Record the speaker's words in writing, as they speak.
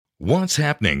What's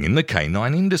happening in the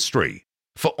canine industry?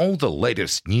 For all the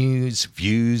latest news,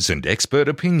 views, and expert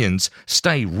opinions,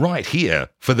 stay right here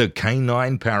for the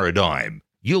Canine Paradigm.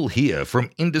 You'll hear from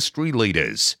industry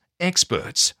leaders,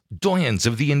 experts, doyens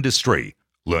of the industry,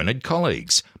 learned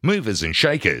colleagues, movers and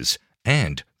shakers,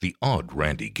 and the odd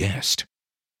randy guest.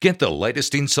 Get the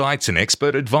latest insights and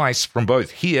expert advice from both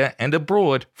here and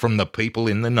abroad from the people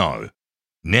in the know.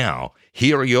 Now,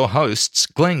 here are your hosts,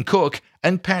 Glenn Cook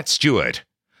and Pat Stewart.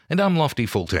 And I'm Lofty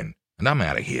Fulton, and I'm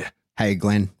out of here. Hey,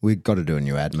 Glenn, we've got to do a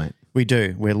new ad, mate. We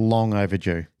do. We're long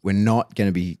overdue. We're not going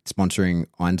to be sponsoring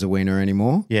Einzelwiener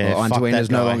anymore. Yeah, well, fuck Einzelwiener's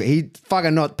that no guy. longer. He's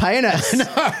fucking not paying us.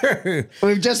 No.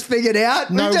 We've just figured out.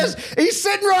 No. He's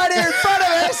sitting right here in front of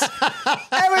us,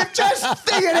 and we've just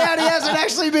figured out he hasn't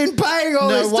actually been paying all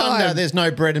No this wonder time. there's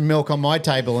no bread and milk on my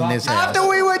table in this house. After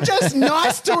we were just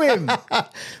nice to him.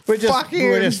 We're Fuck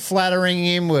him. just flattering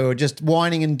him. We were just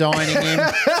whining and dining him,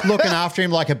 looking after him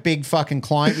like a big fucking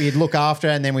client we'd look after,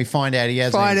 and then we find out he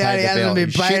hasn't Find even out paid he the hasn't bill. been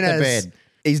He shit paying the us. bed.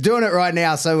 He's doing it right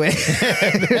now, so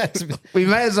we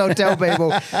may as well tell people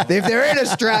that if they're in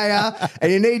Australia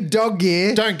and you need dog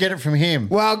gear, Don't get it from him.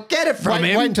 well, get it from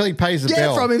him. Wait until he pays the Get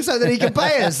bill. it from him so that he can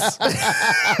pay us.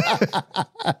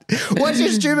 What's your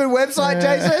stupid website,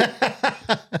 Jason?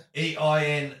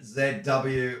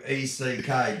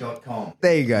 EINZWECK.com.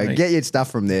 There you go. Get your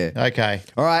stuff from there. Okay.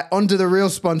 All right, on to the real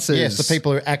sponsors. Yes, the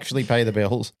people who actually pay the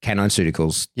bills. Canine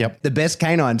Ceuticals. Yep. The best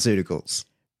canine ceuticals.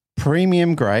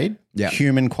 Premium grade, Yep.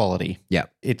 human quality.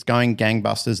 Yep. It's going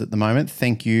gangbusters at the moment.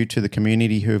 Thank you to the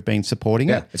community who have been supporting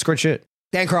it. It's good shit.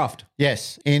 Dan Croft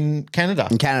Yes, in Canada.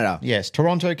 in Canada. Yes,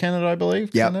 Toronto, Canada, I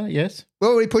believe. Yep. Canada, yes. What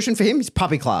are we pushing for him? He's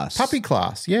puppy class. Puppy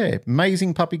class, yeah.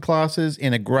 Amazing puppy classes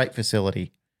in a great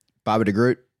facility Barbara de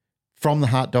Groot. from the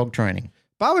Heart Dog Training.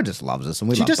 Barbara just loves us, and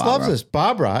we She love just Barbara. loves us.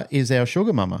 Barbara is our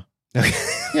sugar mama.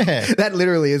 Yeah. That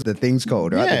literally is the thing's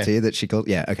called, right? Yeah. The tier that she called.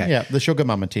 Yeah, okay. Yeah, the sugar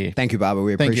mama tier. Thank you, Barbara.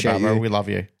 We Thank you, appreciate Barbara. you. We love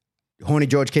you. Horny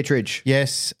George Kittredge.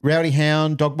 Yes, Rowdy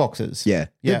Hound dog boxes. Yeah.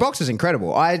 Yeah. The box is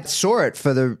incredible. I saw it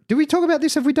for the... Did we talk about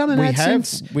this? Have we done an We ad have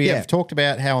since? we Yeah. have talked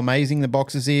about how amazing the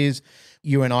boxes is.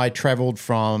 You and I travelled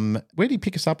from, where did he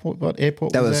pick us up? What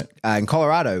airport That was was in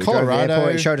Colorado. We drove to the Colorado.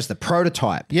 airport. He showed us the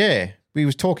prototype. Yeah, we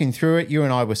was talking through it. You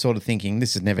and I were sort of thinking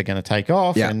this is never going to take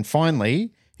off. Yeah. And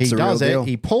finally, he It's a real does deal. it.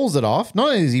 He pulls it off. Not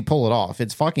only does he pull it off,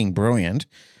 it's fucking brilliant.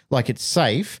 Like it's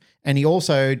safe. And he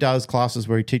also does classes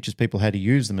where he teaches people how to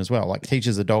use them as well. Like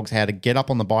teaches the dogs how to get up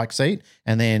on the bike seat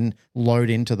and then load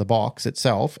into the box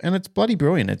itself. And it's bloody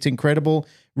brilliant. It's incredible.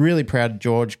 Really proud of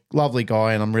George. Lovely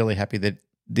guy. And I'm really happy that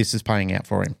this is paying out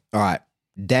for him. All right.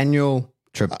 Daniel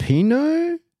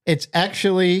Trapino? It's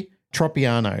actually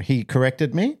Tropiano. He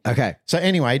corrected me. Okay. So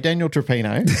anyway, Daniel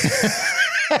Trapino,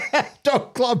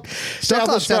 Dog Club, South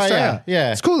Club, Australia.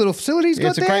 Yeah, It's a cool little facility he's got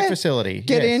it's a there. great facility.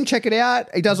 Get yes. in, check it out.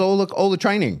 He does all the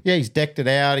training. Yeah, he's decked it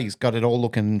out. He's got it all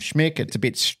looking schmick. It's a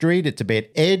bit street. It's a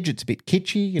bit edge. It's a bit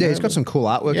kitschy. Yeah, he's got some cool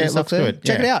artwork Yeah, and it stuff looks there. good.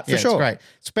 Check Yeah. it out for Yeah, sure. It's great.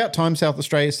 It's about time South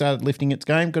Australia started lifting its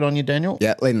game. Good on you, Daniel.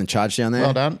 Yeah, leading the charge down there.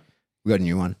 Well done. We got a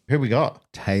new one. Who we got?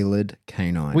 Tailored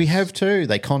Canines. We have too.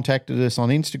 They contacted us on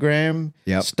Instagram,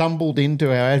 Yep. stumbled into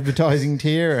our advertising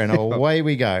tier, and away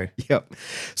we go. Yep.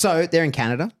 So they're in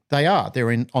Canada. They are. They're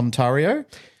in Ontario.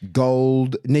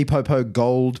 Gold, Nipopo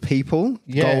gold people.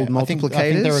 Yeah, Gold multiplicators.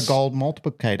 I think they're a gold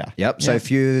multiplicator. Yep. So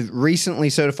if you're recently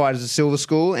certified as a silver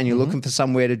school and you're looking for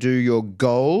somewhere to do your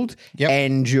gold Yep.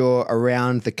 and you're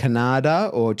around the Canada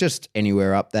or just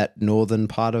anywhere up that northern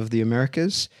part of the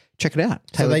Americas, check it out.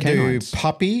 So Tailored they Canines. do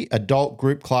puppy, adult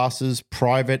group classes,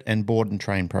 private and board and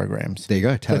train programs. There you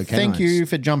go. So Tailored thank Canines. you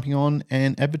for jumping on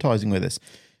and advertising with us.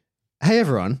 Hey,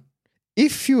 everyone.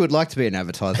 If you would like to be an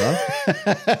advertiser,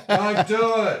 Don't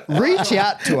do it. reach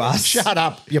out to us. Shut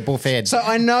up, you bullfed. So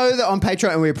I know that on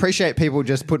Patreon, and we appreciate people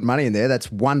just putting money in there.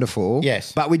 That's wonderful.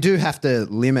 Yes. But we do have to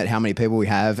limit how many people we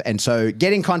have. And so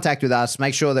get in contact with us.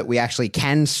 Make sure that we actually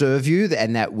can serve you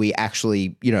and that we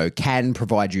actually, can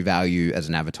provide you value as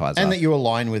an advertiser. and that you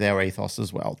align with our ethos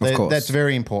as well. Of course. That's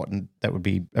very important. That would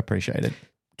be appreciated.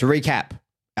 To recap,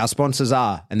 our sponsors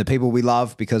are, and the people we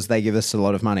love because they give us a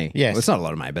lot of money. Yes. Well, it's not a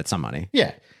lot of money, but some money.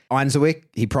 Yeah. Einzelwick,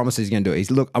 he promises he's going to do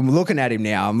it. I'm looking at him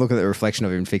now. I'm looking at the reflection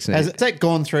of him fixing Has it. that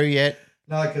gone through yet?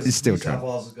 No, because It's still New South true.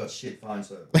 Wales has got shit phone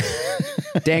service.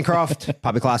 Dan Croft,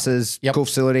 public classes, Yep. cool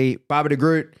facility. Barbara de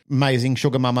Groot, Amazing.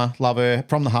 Sugar mama. Love her.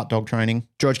 From the Heart Dog Training.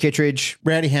 George Kittredge,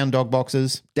 Rowdy Hound dog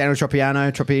boxes. Daniel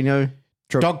Tropino,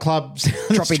 Dog clubs.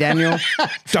 Troppy Daniel,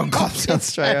 Dog Club South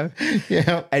Australia,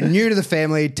 Yeah. and new to the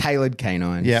family, Tailored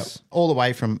Canines. Yeah. All the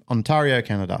way from Ontario,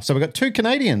 Canada. So we've got 2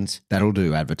 Canadians. That'll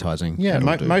do advertising. Yeah,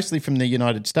 That'll do. mostly from the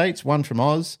United States, one from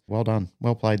Oz. Well done.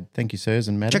 Well played. Thank you, sirs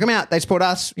and madam. Check them out. They support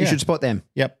us. You Yeah. should support them.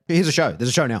 Yep. Here's a show. There's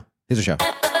a show now. Here's the show.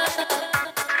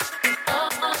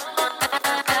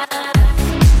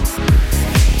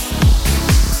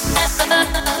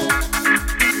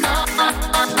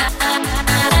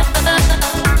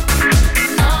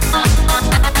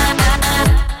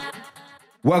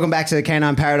 Welcome back to the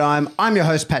Canine Paradigm. I'm your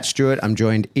host, Pat Stewart. I'm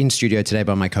joined in studio today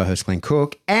by my co-host, Glenn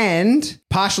Cook, and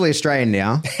partially Australian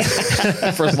now.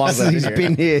 For as long as I've He's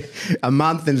been here a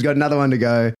month and has got another one to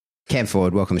go. Cam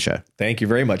Ford, welcome to the show. Thank you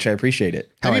very much. I appreciate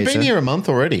it. How Have are you you, been sir? here a month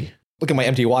already? Look at my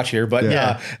empty watch here, but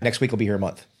Yeah. next week will be here a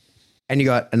month. And you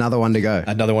got another one to go.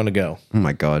 Another one to go. Oh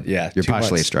my God. Yeah, You're 2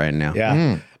 partially months. Australian now.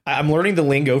 Yeah. I'm learning the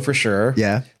lingo for sure.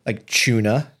 Yeah. Like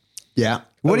tuna, Yeah.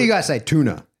 What do you guys say?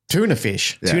 Tuna. Tuna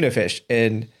fish. tuna fish,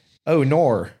 and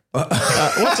nor. You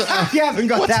haven't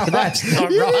got that one. That's not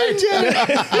right.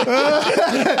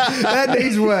 That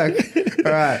needs work.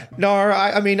 All right. Nor,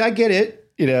 I mean, I get it,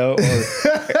 or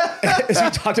as we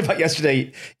talked about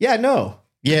yesterday. Yeah, no.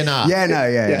 Yeah, nah. Yeah, no,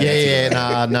 yeah. Yeah.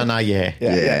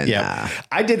 Yeah, Yeah. nah.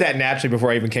 I did that naturally before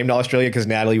I even came to Australia because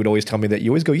Natalie would always tell me that you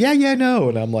always go, yeah, no.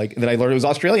 And I'm like, and then I learned it was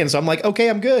Australian. So I'm like,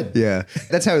 okay, I'm good. Yeah.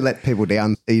 That's how we let people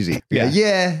down easy.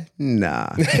 Yeah,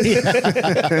 nah.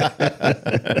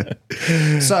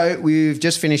 So we've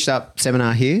just finished up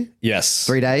seminar here. Yes.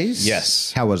 3 days.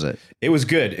 Yes. How was it? It was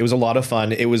good. It was a lot of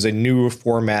fun. It was a new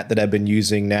format that I've been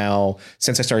using now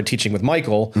since I started teaching with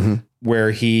Michael,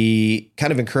 where he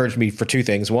kind of encouraged me for two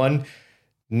things. One,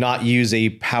 not use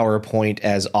a PowerPoint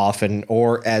as often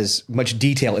or as much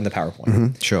detail in the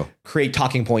PowerPoint. Sure. Create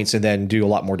talking points and then do a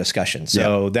lot more discussion.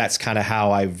 So that's kind of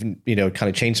how I've, kind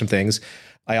of changed some things.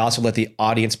 I also let the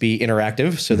audience be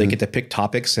interactive so they get to pick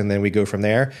topics and then we go from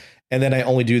there. And then I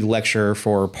only do the lecture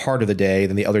for part of the day.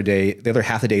 Then the other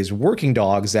half of the day is working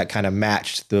dogs that kind of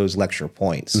matched those lecture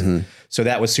points. So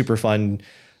that was super fun,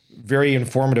 very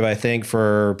informative, I think,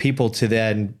 for people to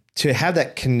have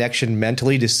that connection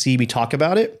mentally to see me talk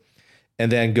about it and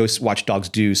then go watch dogs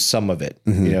do some of it,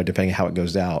 depending on how it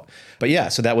goes out. But yeah,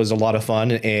 so that was a lot of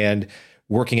fun and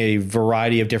working a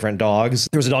variety of different dogs.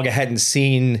 There was a dog I hadn't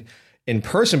seen in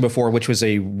person before, which was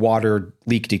a water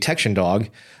leak detection dog.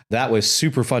 That was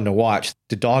super fun to watch.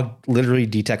 The dog literally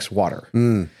detects water,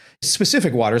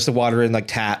 specific water. It's the water in like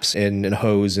taps and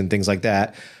hose and things like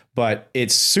that. But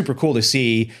it's super cool to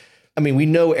see. I mean, we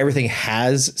know everything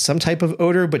has some type of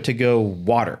odor, but to go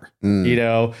water,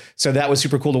 so that was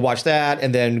super cool to watch that.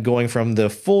 And then going from the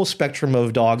full spectrum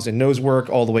of dogs and nose work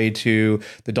all the way to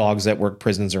the dogs that work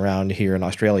prisons around here in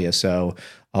Australia. So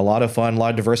a lot of fun, a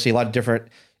lot of diversity, a lot of different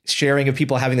sharing of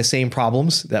people having the same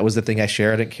problems. That was the thing I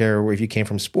shared. I didn't care if you came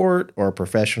from sport or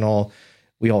professional.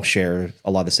 We all share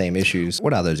a lot of the same issues.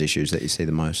 What are those issues that you see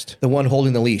the most? The one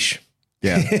holding the leash.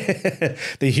 Yeah.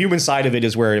 The human side of it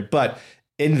is but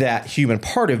in that human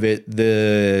part of it,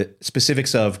 the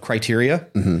specifics of criteria,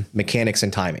 mechanics,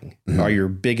 and timing are your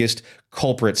biggest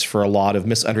culprits for a lot of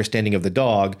misunderstanding of the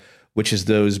dog, which is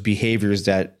those behaviors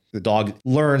that the dog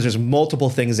learns. There's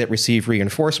multiple things that receive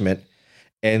reinforcement,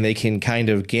 and they can kind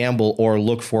of gamble or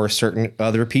look for certain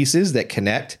other pieces that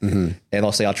connect. And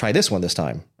they'll say, I'll try this one this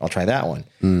time. I'll try that one.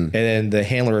 And then the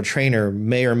handler or trainer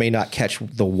may or may not catch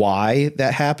the why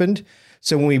that happened.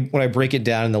 So when I break it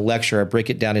down in the lecture, I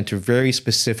break it down into very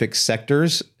specific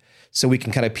sectors so we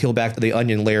can kind of peel back the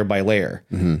onion layer by layer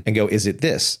and go, is it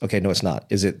this? Okay, no, it's not.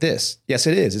 Is it this? Yes,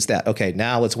 it is. It's that. Okay,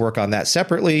 now let's work on that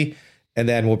separately. And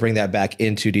then we'll bring that back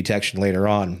into detection later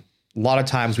on. A lot of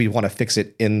times we want to fix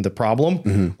it in the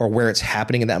problem or where it's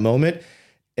happening in that moment.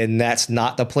 And that's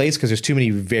not the place because there's too many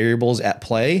variables at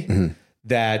play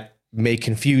that may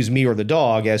confuse me or the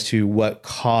dog as to what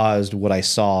caused what I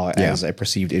saw as a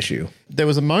perceived issue. There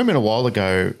was a moment a while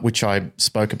ago which I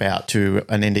spoke about to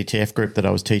an NDTF group that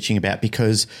I was teaching about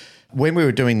because when we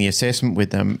were doing the assessment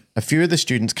with them, a few of the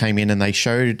students came in and they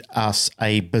showed us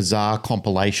a bizarre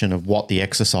compilation of what the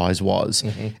exercise was.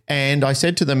 And I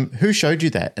said to them, who showed you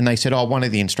that? And they said, oh, one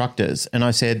of the instructors. And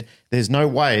I said, there's no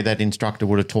way that instructor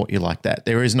would have taught you like that.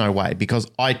 There is no way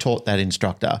because I taught that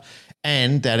instructor.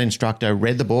 And that instructor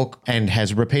read the book and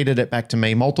has repeated it back to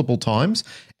me multiple times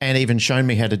and even shown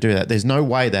me how to do that. There's no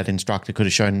way that instructor could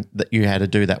have shown that you how to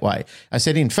do that way. I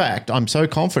said, in fact, I'm so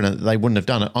confident that they wouldn't have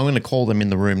done it. I'm going to call them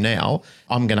in the room now.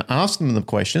 I'm going to ask them the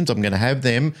questions. I'm going to have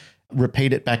them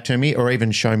repeat it back to me or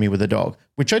even show me with a dog,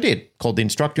 which I did. Called the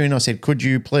instructor in. I said, could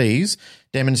you please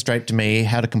demonstrate to me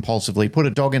how to compulsively put a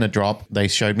dog in a drop? They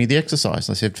showed me the exercise.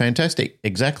 I said, fantastic.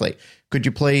 Exactly. Could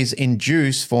you please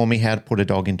induce for me how to put a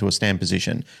dog into a stand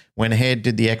position? Went ahead,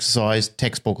 did the exercise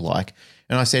textbook-like.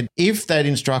 And I said, if that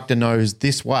instructor knows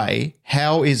this way,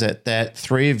 how is it that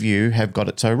three of you have got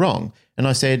it so wrong? And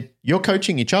I said, you're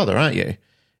coaching each other, aren't you?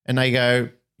 And they go,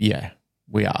 yeah.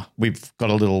 we are. We've got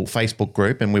a little Facebook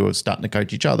group and we were starting to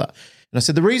coach each other. And I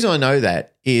said, the reason I know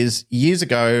that is years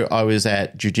ago I was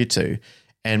at jiu-jitsu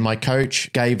and my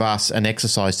coach gave us an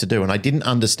exercise to do and I didn't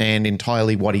understand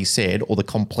entirely what he said or the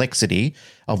complexity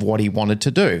of what he wanted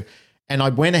to do. And I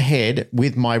went ahead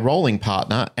with my rolling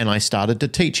partner and I started to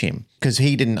teach him because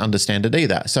he didn't understand it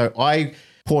either. So I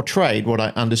portrayed what I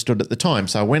understood at the time.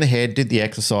 So I went ahead, did the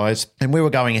exercise, and we were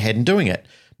going ahead and doing it.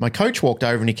 My coach walked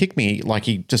over and he kicked me, like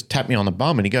he just tapped me on the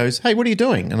bum and he goes, "Hey, what are you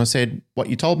doing?" And I said, "What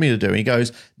you told me to do." And he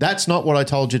goes, "That's not what I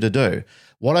told you to do.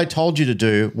 What I told you to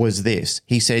do was this."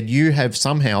 He said, "You have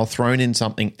somehow thrown in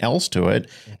something else to it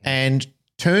and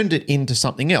turned it into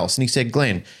something else." And he said,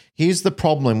 "Glenn, here's the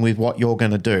problem with what you're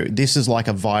going to do. This is like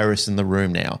a virus in the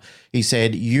room now." He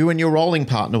said, "You and your rolling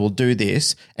partner will do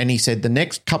this." And he said, "The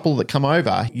next couple that come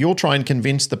over, you'll try and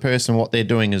convince the person what they're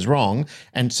doing is wrong.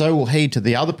 And so will he to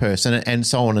the other person and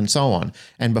so on and so on.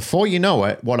 And before you know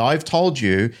it, what I've told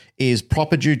you is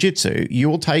proper jiu-jitsu. You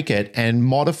will take it and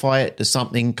modify it to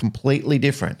something completely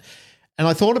different." And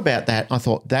I thought about that. I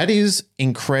thought that is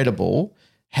incredible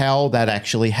how that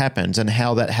actually happens and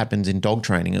how that happens in dog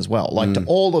training as well. Like to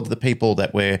all of the people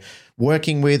that we're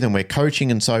working with and we're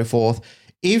coaching and so forth,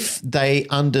 if they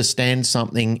understand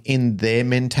something in their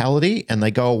mentality and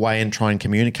they go away and try and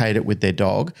communicate it with their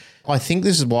dog, I think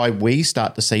this is why we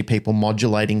start to see people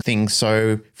modulating things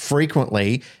so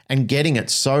frequently and getting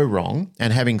it so wrong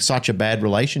and having such a bad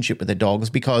relationship with their dogs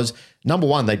because, number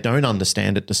one, they don't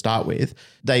understand it to start with.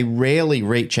 They rarely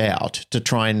reach out to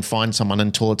try and find someone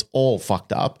until it's all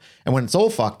fucked up. And when it's all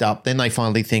fucked up, then they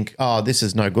finally think, "Oh, this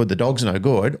is no good. The dog's no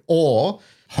good." Or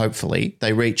hopefully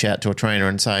they reach out to a trainer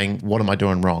and saying, "What am I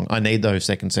doing wrong? I need those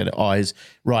second set of eyes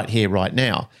right here, right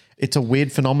now." It's a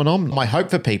weird phenomenon. My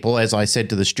hope for people, as I said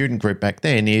to the student group back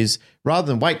then, is rather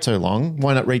than wait too long,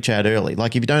 why not reach out early?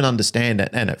 Like if you don't understand it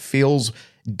and it feels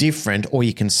different or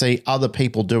you can see other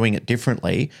people doing it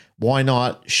differently, why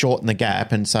not shorten the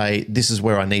gap and say, "This is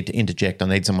where I need to interject. I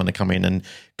need someone to come in and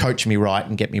coach me right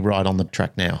and get me right on the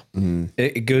track now."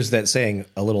 It goes to that saying,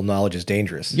 a little knowledge is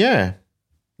dangerous. Yeah.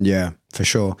 Yeah, for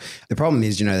sure. The problem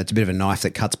is, that's a bit of a knife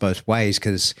that cuts both ways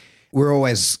because we're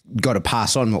always got to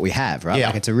pass on what we have, right? Yeah.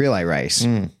 Like it's a relay race.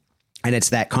 And it's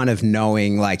that kind of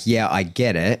knowing like, yeah, I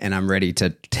get it and I'm ready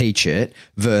to teach it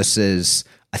versus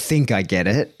I think I get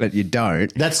it, but you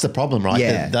don't. That's the problem, right?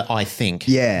 Yeah. That I think.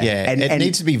 Yeah. Yeah. And it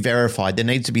needs to be verified. There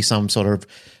needs to be some sort of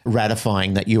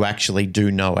ratifying that you actually do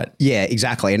know it. Yeah,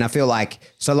 exactly. And I feel like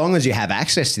so long as you have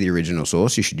access to the original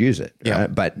source, you should use it. Yeah.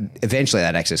 Right? But eventually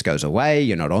that access goes away.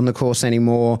 You're not on the course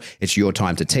anymore. It's your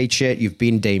time to teach it. You've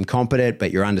been deemed competent,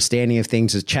 but your understanding of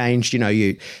things has changed.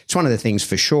 It's one of the things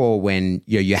for sure when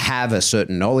you have a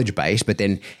certain knowledge base, but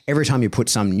then every time you put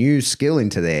some new skill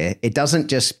into there, it doesn't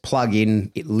just plug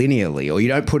in linearly, or you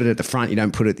don't put it at the front, you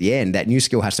don't put it at the end. That new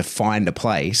skill has to find a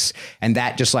place. And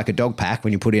that, just like a dog pack,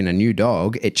 when you put in a new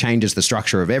dog, it changes the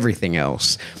structure of everything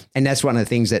else. And that's one of the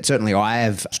things that certainly I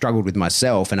have struggled with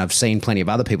myself, and I've seen plenty of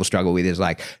other people struggle with, is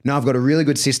like, no, I've got a really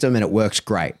good system and it works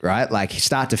great, right? Like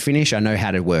start to finish, I know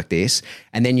how to work this.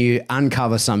 And then you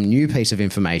uncover some new piece of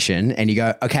information and you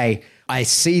go, okay, I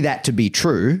see that to be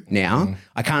true now.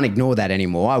 I can't ignore that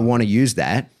anymore. I want to use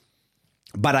that,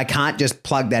 but I can't just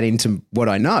plug that into what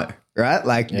I know. Right?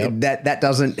 Like that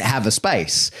doesn't have a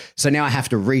space. So now I have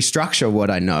to restructure what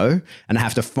I know and I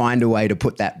have to find a way to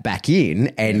put that back in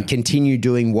and continue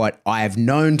doing what I have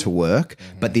known to work.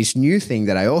 But this new thing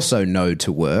that I also know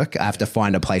to work, I have to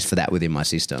find a place for that within my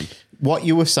system. What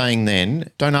you were saying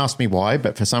then, don't ask me why,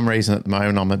 but for some reason at the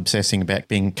moment I'm obsessing about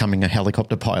becoming a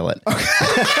helicopter pilot.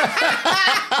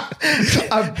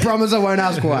 I promise I won't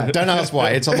ask why. Don't ask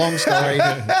why. It's a long story.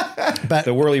 But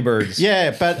The whirlybirds.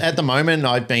 yeah, but at the moment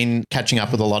I've been catching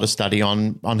up with a lot of study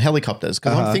on helicopters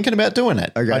because I'm thinking about doing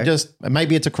it. Okay.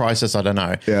 Maybe it's a crisis, I don't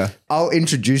know. Yeah. I'll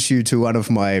introduce you to one of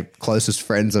my closest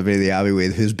friends I've been in the army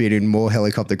with who's been in more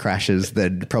helicopter crashes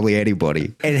than probably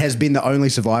anybody and has been the only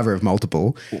survivor of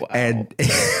multiple. Wow. And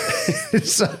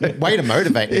so, Way to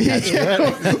motivate me.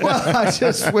 well,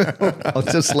 I'll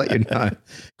just let you know.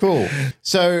 Cool.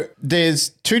 So there's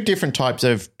two different types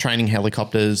of training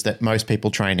helicopters that most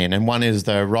people train in, and one is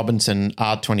the Robinson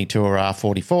R22 or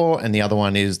R44, and the other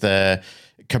one is the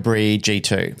Cabri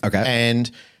G2. Okay. And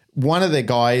one of the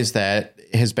guys that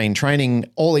has been training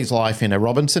all his life in a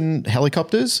Robinson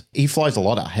helicopters, he flies a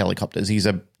lot of helicopters. He's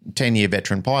a 10-year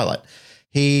veteran pilot.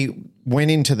 He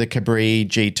went into the Cabri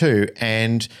G2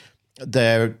 and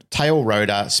the tail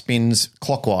rotor spins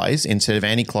clockwise instead of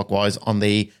anti-clockwise on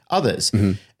the others.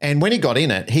 And when he got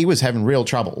in it, he was having real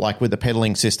trouble, like with the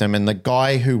pedaling system. And the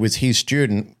guy who was his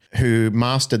student who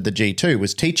mastered the G2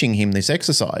 was teaching him this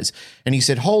exercise. And he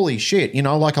said, holy shit,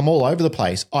 like I'm all over the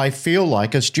place. I feel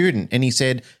like a student. And he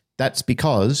said, that's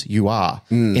because you are.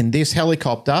 In this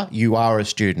helicopter, you are a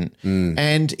student.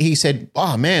 And he said,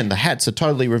 oh man, the hats are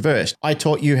totally reversed. I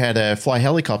taught you how to fly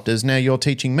helicopters. Now you're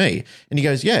teaching me. And he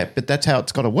goes, yeah, but that's how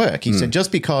it's got to work. He said,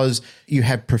 just because you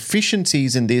have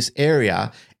proficiencies in this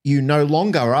area, you no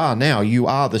longer are now. You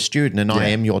are the student and I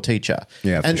am your teacher.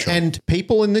 Yeah, and, for sure. and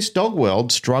people in this dog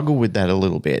world struggle with that a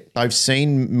little bit. I've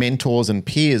seen mentors and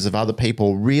peers of other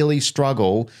people really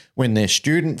struggle when their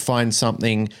student finds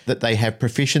something that they have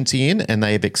proficiency in and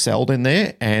they have excelled in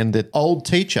there, and the old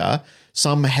teacher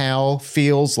somehow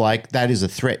feels like that is a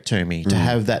threat to me to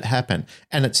have that happen.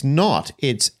 And it's not.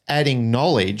 It's adding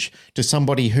knowledge to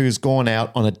somebody who's gone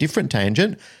out on a different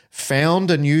tangent, found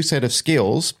a new set of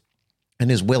skills, and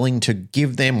is willing to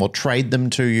give them or trade them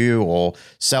to you or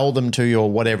sell them to you or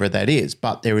whatever that is.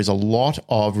 But there is a lot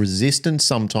of resistance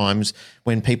sometimes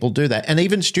when people do that. And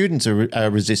even students are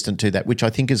resistant to that, which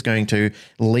I think is going to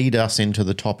lead us into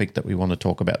the topic that we want to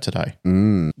talk about today.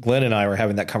 Glenn and I were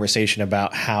having that conversation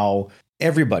about how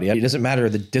everybody, it doesn't matter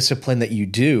the discipline that you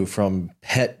do, from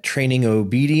pet training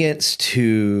obedience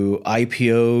to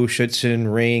IPO,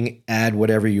 Schutzhund, ring, add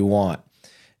whatever you want.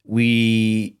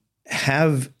 We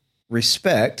have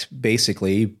respect,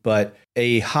 basically, but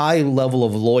a high level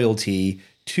of loyalty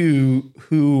to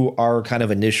who our kind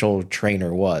of initial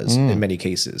trainer was in many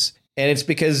cases. And it's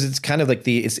because it's kind of like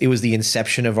it was the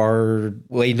inception of our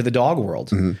way into the dog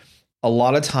world. A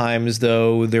lot of times,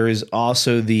 though, there is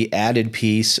also the added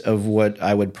piece of what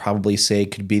I would probably say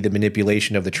could be the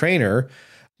manipulation of the trainer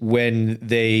when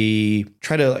they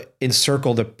try to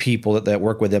encircle the people that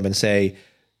work with them and say,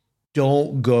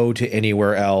 don't go to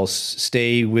anywhere else,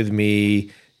 stay with me,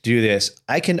 do this.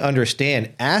 I can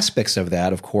understand aspects of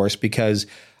that, of course, because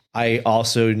I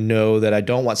also know that I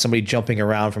don't want somebody jumping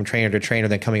around from trainer to trainer,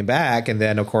 then coming back. And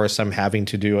then, of course, I'm having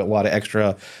to do a lot of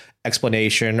extra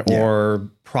explanation or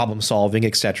problem solving,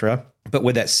 etc. But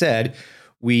with that said,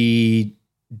 we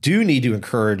do need to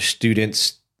encourage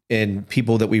students and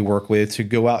people that we work with to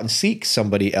go out and seek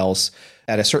somebody else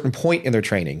at a certain point in their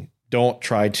training. Don't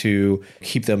try to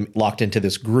keep them locked into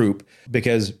this group,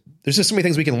 because there's just so many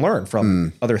things we can learn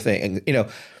from other things.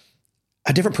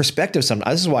 A different perspective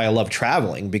sometimes. This is why I love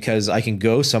traveling, because I can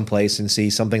go someplace and see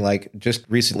something like just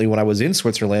recently when I was in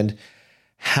Switzerland,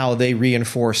 how they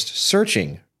reinforced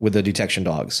searching with the detection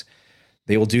dogs.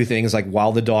 They will do things like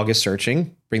while the dog is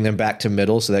searching, bring them back to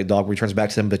middle so that dog returns back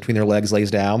to them between their legs,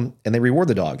 lays down, and they reward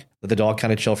the dog. Let the dog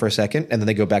kind of chill for a second, and then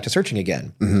they go back to searching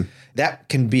again. That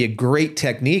can be a great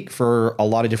technique for a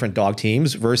lot of different dog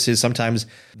teams versus sometimes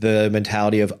the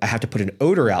mentality of I have to put an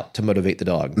odor out to motivate the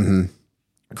dog.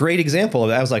 Great example of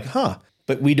that. I was like,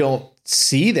 but we don't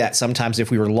see that sometimes if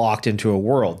we were locked into a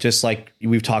world, just like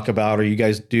we've talked about, or you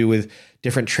guys do with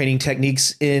different training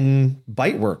techniques in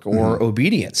bite work or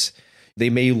obedience. They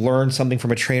may learn something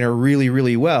from a trainer really,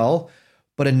 really well,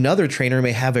 but another trainer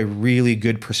may have a really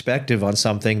good perspective on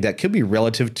something that could be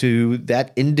relative to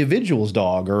that individual's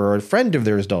dog or a friend of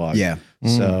theirs dog. Yeah.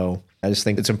 So I just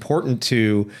think it's important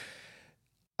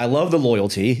I love the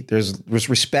loyalty. There's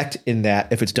respect in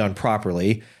that if it's done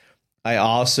properly. I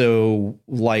also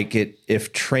like it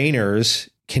if trainers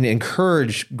can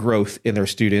encourage growth in their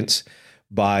students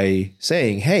by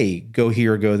saying, hey, go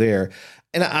here, go there.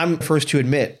 And I'm first to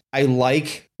admit, I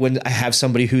like when I have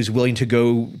somebody who's willing to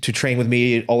go to train with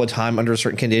me all the time under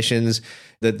certain conditions,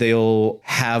 that they'll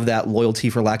have that loyalty,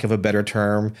 for lack of a better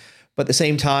term. But at the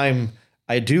same time,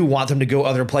 I do want them to go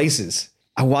other places.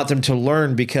 I want them to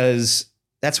learn, because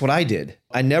that's what I did.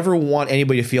 I never want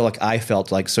anybody to feel like I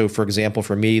felt like. So, for example,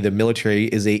 for me, the military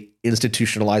is a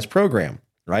institutionalized program,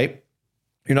 right?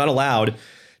 You're not allowed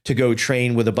to go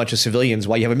train with a bunch of civilians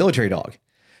while you have a military dog.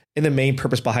 And the main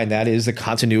purpose behind that is the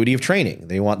continuity of training.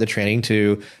 They want the training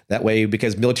to that way,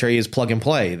 because military is plug and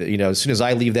play. As soon as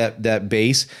I leave that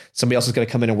base, somebody else is going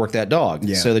to come in and work that dog.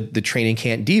 Yeah. So the training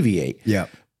can't deviate. Yeah.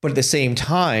 But at the same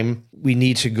time, we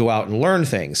need to go out and learn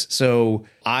things. So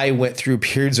I went through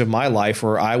periods of my life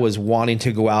where I was wanting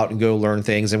to go out and go learn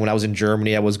things. And when I was in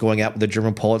Germany, I was going out with the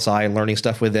German Polizei and learning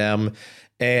stuff with them.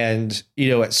 And,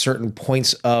 at certain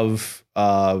points of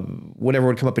whatever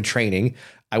would come up in training,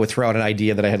 I would throw out an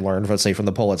idea that I had learned, let's say, from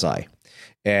the Polizei.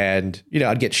 And,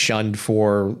 I'd get shunned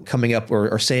for coming up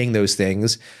or saying those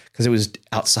things because it was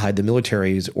outside the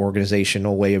military's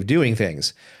organizational way of doing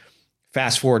things.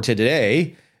 Fast forward to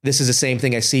today, this is the same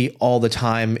thing I see all the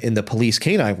time in the police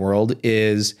canine world,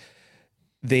 is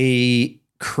they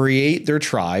create their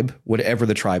tribe, whatever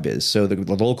the tribe is. So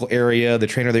the local area, the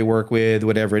trainer they work with,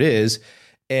 whatever it is,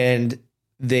 and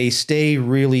they stay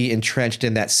really entrenched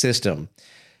in that system.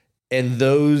 And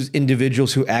those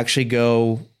individuals who actually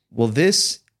go, well,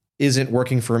 this isn't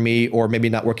working for me, or maybe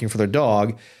not working for their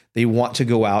dog, they want to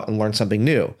go out and learn something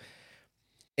new.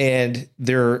 And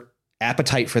their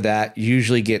appetite for that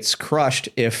usually gets crushed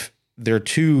if they're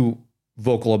too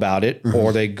vocal about it,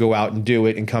 or they go out and do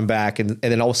it and come back. And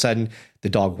then all of a sudden the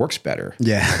dog works better.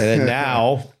 Yeah. And then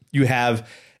now you have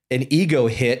an ego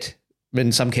hit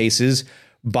in some cases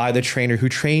by the trainer who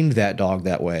trained that dog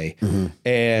that way.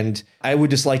 And I would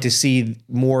just like to see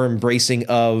more embracing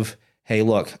of, hey,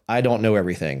 look, I don't know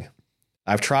everything.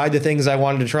 I've tried the things I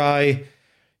wanted to try.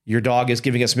 Your dog is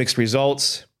giving us mixed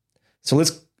results. So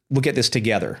let's look at this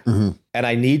together. And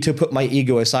I need to put my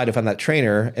ego aside if I'm that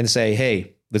trainer and say,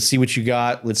 hey, let's see what you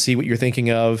got. Let's see what you're thinking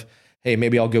of. Hey,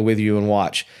 maybe I'll go with you and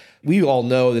watch. We all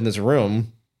know in this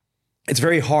room, it's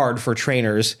very hard for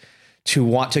trainers to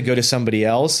want to go to somebody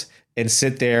else and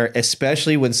sit there,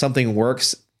 especially when something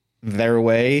works their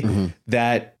way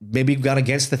that maybe gone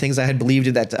against the things I had believed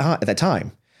at that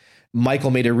time.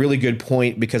 Michael made a really good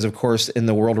point because, of course, in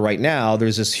the world right now,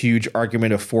 there's this huge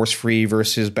argument of force-free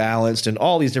versus balanced and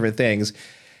all these different things.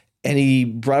 And he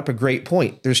brought up a great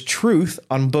point. There's truth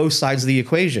on both sides of the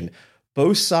equation.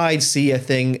 Both sides see a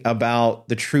thing about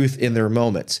the truth in their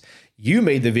moments. You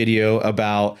made the video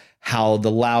about how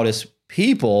the loudest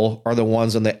people are the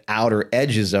ones on the outer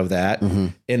edges of that.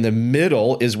 In the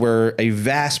middle is where a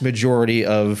vast majority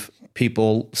of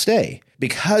people stay.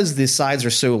 Because the sides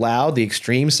are so loud, the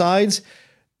extreme sides,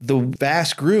 the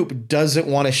vast group doesn't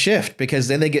want to shift because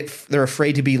then they're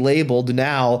afraid to be labeled.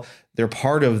 Now they're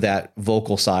part of that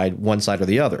vocal side, one side or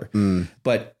the other.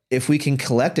 But if we can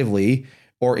collectively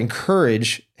or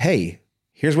encourage, hey,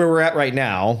 here's where we're at right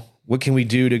now. What can we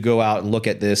do to go out and look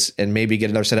at this and maybe get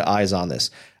another set of eyes on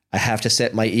this? I have to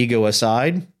set my ego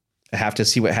aside. I have to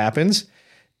see what happens,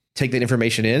 take that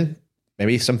information in.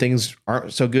 Maybe some things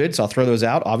aren't so good, so I'll throw those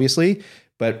out, obviously.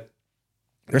 But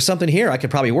there's something here I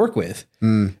could probably work with.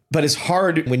 But it's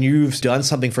hard when you've done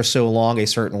something for so long a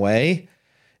certain way.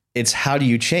 It's how do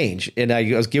you change? And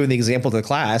I was giving the example to the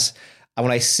class.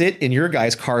 When I sit in your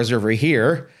guys' cars over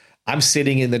here, I'm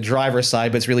sitting in the driver's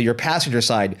side, but it's really your passenger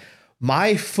side.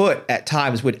 My foot at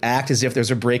times would act as if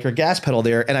there's a brake or gas pedal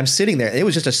there, and I'm sitting there. It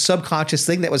was just a subconscious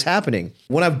thing that was happening.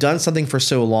 When I've done something for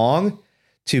so long,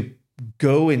 to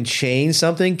go and change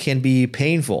something can be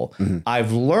painful.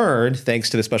 I've learned, thanks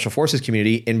to the Special Forces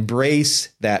community, embrace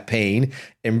that pain,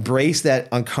 embrace that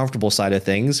uncomfortable side of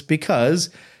things, because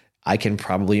I can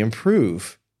probably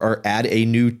improve or add a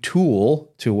new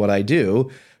tool to what I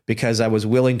do because I was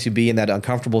willing to be in that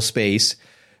uncomfortable space,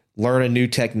 learn a new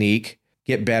technique,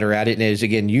 get better at it. And as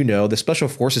again, the Special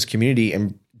Forces community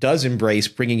does embrace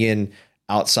bringing in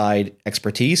outside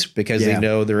expertise because they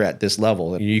know they're at this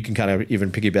level. And you can kind of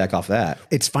even piggyback off that.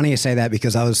 It's funny you say that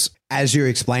because as you're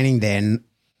explaining then,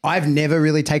 I've never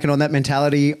really taken on that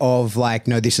mentality of like,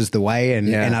 no, this is the way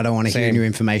and I don't want to hear new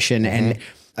information. And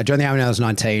I joined the Army when I was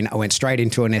 19. I went straight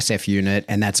into an SF unit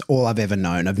and that's all I've ever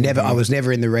known. I was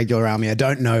never in the regular army. I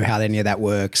don't know how any of that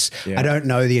works. I don't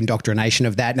know the indoctrination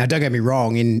of that. Now, don't get me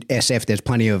wrong. In SF, there's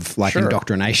plenty of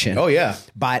indoctrination. Oh yeah.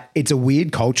 But it's a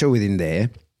weird culture within there.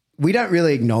 We don't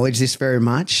really acknowledge this very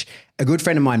much. A good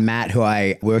friend of mine, Matt, who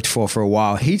I worked for a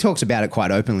while, he talks about it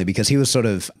quite openly because he was sort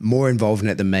of more involved in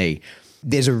it than me.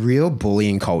 There's a real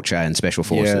bullying culture in Special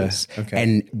Forces. Yeah, okay.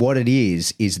 And what it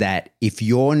is that if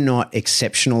you're not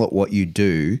exceptional at what you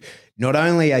do, not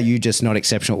only are you just not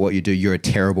exceptional at what you do, you're a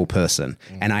terrible person.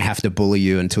 And I have to bully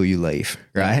you until you leave,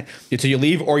 right? Until you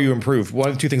leave or you improve. One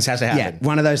of the two things has to happen. Yeah,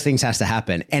 one of those things has to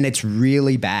happen. And it's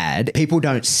really bad. People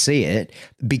don't see it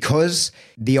because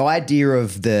the idea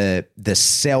of the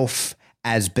self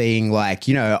as being like,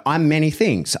 I'm many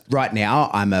things. Right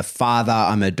now, I'm a father,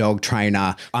 I'm a dog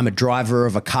trainer, I'm a driver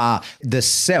of a car. The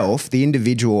self, the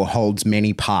individual holds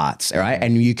many parts, right?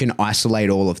 And you can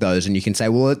isolate all of those and you can say,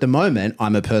 well, at the moment,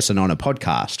 I'm a person on a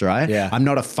podcast, right? Yeah. I'm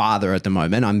not a father at the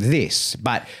moment, I'm this.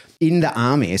 But in the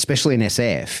army, especially in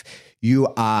SF,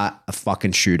 you are a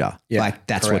fucking shooter. Yeah, like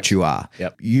that's correct. what you are.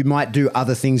 Yep. You might do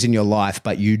other things in your life,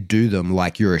 but you do them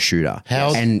like you're a shooter.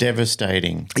 How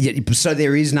devastating. Yeah, so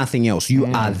there is nothing else. You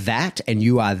are that and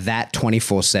you are that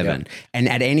 24/7. Yep. And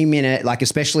at any minute, like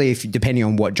especially if depending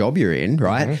on what job you're in,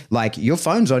 right? Like your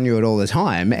phone's on you at all the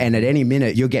time. And at any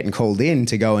minute you're getting called in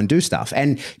to go and do stuff.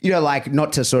 And, like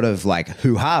not to sort of like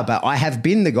hoo-ha, but I have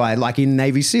been the guy like in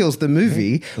Navy SEALs, the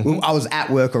movie, I was at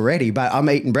work already, but I'm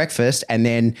eating breakfast and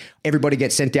then Everybody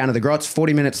gets sent down to the grots.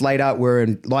 40 minutes later, we're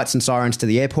in lights and sirens to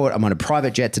the airport. I'm on a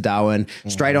private jet to Darwin,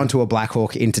 straight onto a Black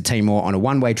Hawk into Timor on a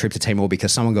one-way trip to Timor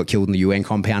because someone got killed in the UN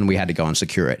compound. We had to go and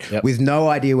secure it with no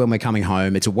idea when we're coming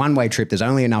home. It's a one-way trip. There's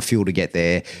only enough fuel to get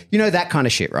there. You know, that kind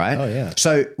of shit, right? Oh, yeah.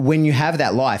 So when you have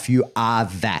that life, you are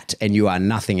that and you are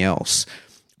nothing else.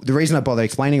 The reason I bother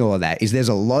explaining all of that is there's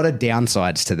a lot of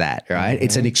downsides to that, right?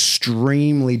 It's an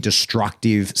extremely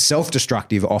destructive,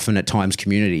 self-destructive, often at times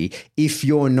community if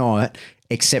you're not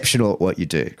exceptional at what you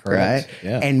do, right?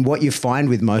 Yeah. And what you find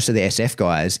with most of the SF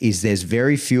guys is there's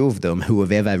very few of them who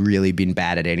have ever really been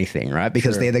bad at anything, right?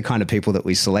 Because they're the kind of people that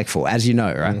we select for, as you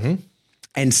know, right?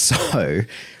 And so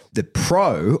the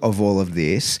pro of all of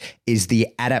this is the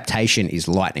adaptation is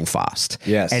lightning fast.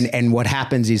 Yes. And what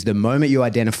happens is the moment you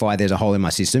identify there's a hole in my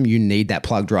system, you need that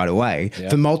plugged right away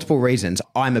for multiple reasons.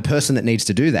 I'm a person that needs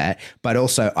to do that, but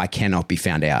also I cannot be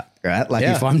found out, right? Like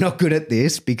if I'm not good at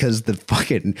this because the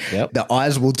fucking, the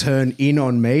eyes will turn in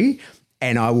on me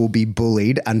and I will be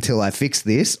bullied until I fix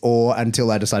this or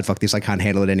until I decide, fuck this, I can't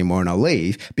handle it anymore and I'll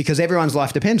leave because everyone's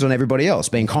life depends on everybody else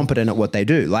being competent at what they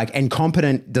do. Like, and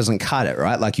competent doesn't cut it,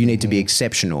 right? Like you need to be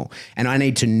exceptional. And I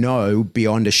need to know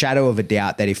beyond a shadow of a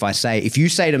doubt that if you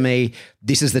say to me,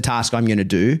 this is the task I'm going to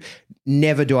do,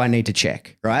 never do I need to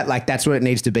check, right? Like that's what it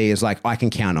needs to be is like, I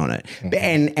can count on it.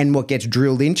 And what gets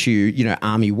drilled into you, you know,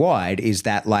 army wide is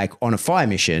that like on a fire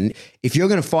mission, if you're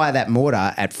going to fire that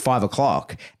mortar at 5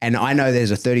 o'clock and I know there's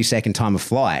a 30-second time of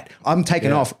flight, I'm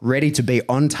taking off ready to be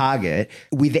on target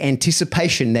with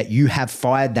anticipation that you have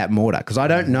fired that mortar. Cause I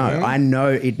don't know. I know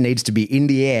it needs to be in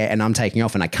the air and I'm taking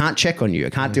off and I can't check on you.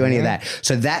 I can't do any of that.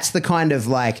 So that's the kind of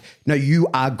like, no, you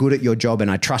are good at your job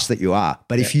and I trust that you are.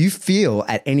 But if you feel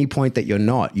at any point that you're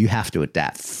not, you have to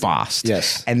adapt fast.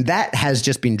 Yes. And that has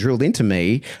just been drilled into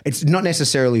me. It's not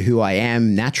necessarily who I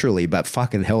am naturally, but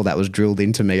fucking hell, that was drilled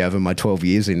into me over my 12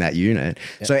 years in that unit.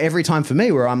 So every time for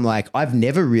me where I'm like, I've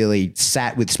never really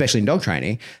sat with, especially in dog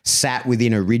training, sat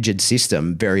within a rigid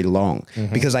system very long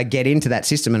because I get into that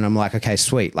system and I'm like, okay,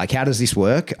 sweet. Like, how does this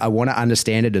work? I want to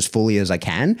understand it as fully as I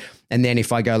can. And then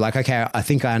if I go like, okay, I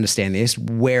think I understand this,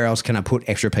 where else can I put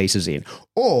extra pieces in?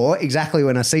 Or exactly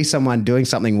when I see someone doing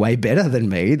something way better than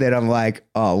me, then I'm like,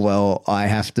 oh, well, I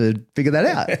have to figure that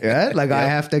out, right? Like I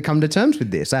have to come to terms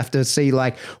with this. I have to see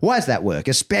like, why does that work?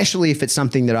 Especially if it's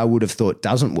something that I would have thought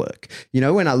doesn't work. You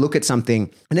know, when I look at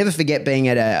something, I never forget being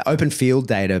at an open field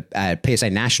day at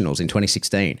PSA Nationals in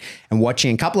 2016 and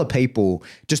watching a couple of people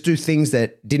just do things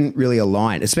that didn't really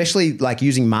align, especially like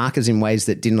using markers in ways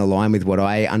that didn't align with what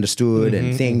I understood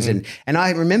and things. And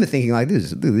I remember thinking like,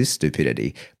 this is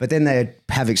stupidity. But then they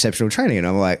have exceptional training and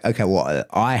I'm like, okay, well,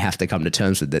 I have to come to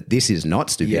terms with that. This is not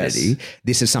stupidity. Yes.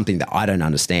 This is something that I don't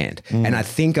understand. And I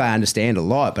think I understand a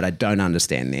lot, but I don't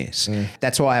understand this.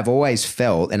 That's why I've always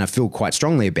felt, and I feel quite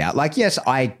strongly about, like, yes,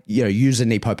 I, you know, use a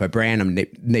NePoPo brand. I'm a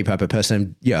NePoPo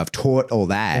person. You know, I've taught all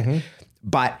that,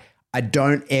 but I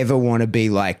don't ever want to be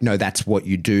like, no, that's what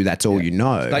you do. That's all you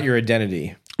know. It's not your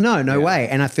identity. No way.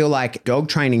 And I feel like dog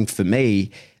training for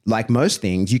me, like most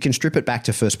things, you can strip it back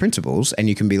to first principles and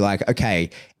you can be like,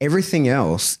 okay, everything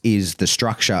else is the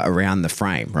structure around the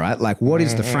frame, right? Like what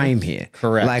is the frame here?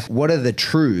 Correct. Like what are the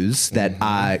truths that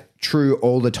are true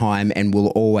all the time and will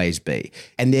always be?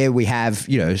 And there we have,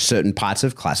 you know, certain parts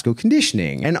of classical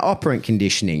conditioning and operant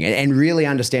conditioning and really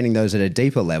understanding those at a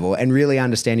deeper level and really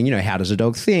understanding, you know, how does a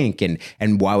dog think and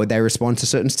why would they respond to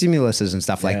certain stimuluses and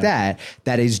stuff like that.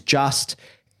 That is just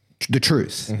the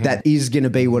truth. That is going to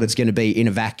be what it's going to be in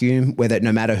a vacuum, whether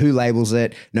no matter who labels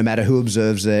it, no matter who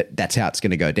observes it, that's how it's going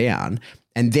to go down.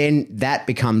 And then that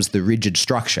becomes the rigid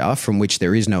structure from which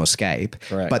there is no escape.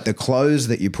 Correct. But the clothes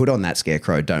that you put on that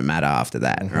scarecrow don't matter after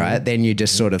that, right? Then you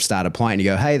just sort of start applying. You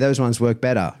go, hey, those ones work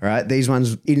better, right? These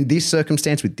ones in this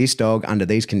circumstance with this dog under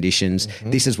these conditions,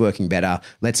 this is working better.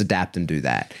 Let's adapt and do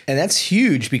that. And that's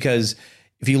huge because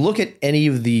if you look at any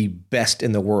of the best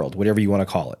in the world, whatever you want to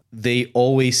call it, they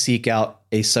always seek out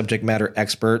a subject matter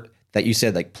expert that you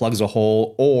said like plugs a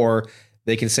hole, or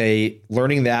they can say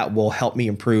learning that will help me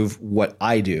improve what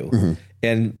I do.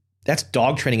 And that's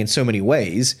dog training in so many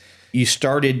ways. You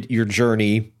started your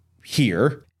journey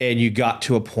here and you got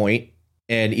to a point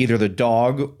and either the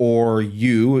dog or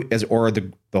you or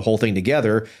the whole thing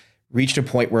together reached a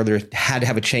point where there had to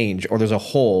have a change or there's a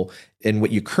hole, and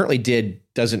what you currently did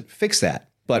doesn't fix that.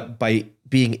 But by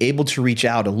being able to reach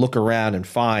out and look around and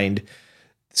find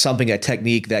something, a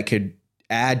technique that could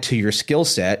add to your skill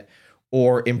set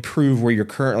or improve where you're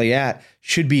currently at,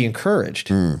 should be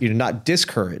encouraged, not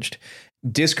discouraged.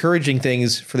 Discouraging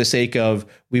things for the sake of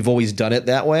we've always done it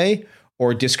that way,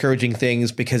 or discouraging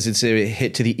things because it's a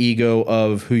hit to the ego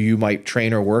of who you might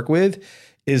train or work with,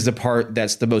 is the part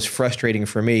that's the most frustrating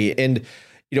for me. And,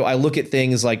 I look at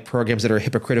things like programs that are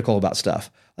hypocritical about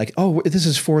stuff like, oh, this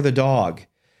is for the dog.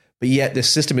 But yet the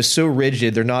system is so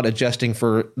rigid, they're not adjusting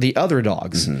for the other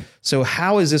dogs. So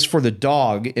how is this for the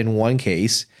dog in one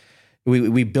case?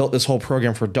 We built this whole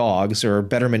program for dogs or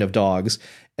betterment of dogs.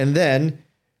 And then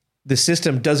the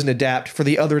system doesn't adapt for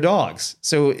the other dogs.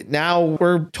 So now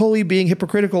we're totally being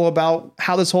hypocritical about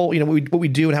how this whole, what we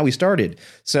do and how we started.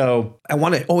 So I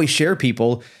want to always share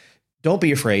people, don't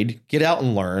be afraid, get out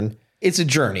and learn. It's a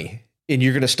journey and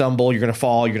you're going to stumble, you're going to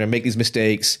fall, you're going to make these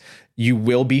mistakes. You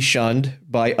will be shunned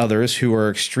by others who are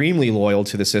extremely loyal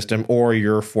to the system or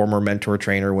your former mentor,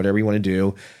 trainer, whatever you want to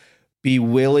do. Be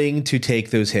willing to take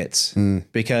those hits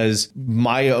because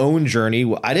my own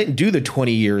journey, I didn't do the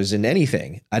 20 years in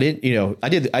anything. I didn't,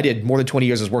 I did more than 20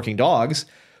 years as working dogs,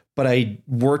 but I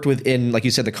worked within, like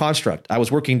you said, the construct. I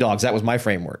was working dogs. That was my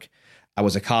framework. I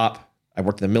was a cop. I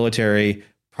worked in the military,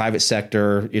 private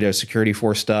sector, security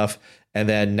force stuff. And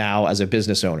then now as a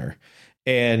business owner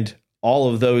and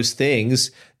all of those things,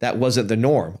 that wasn't the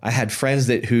norm. I had friends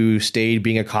who stayed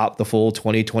being a cop the full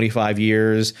 20, 25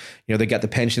 years. They got the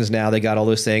pensions now, they got all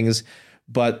those things,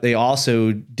 but they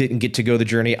also didn't get to go the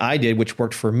journey I did, which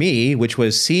worked for me, which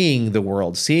was seeing the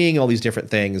world, seeing all these different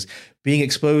things, being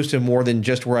exposed to more than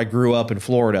just where I grew up in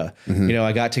Florida.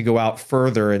 I got to go out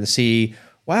further and see,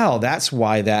 wow, that's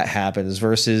why that happens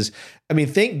versus,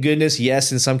 thank goodness,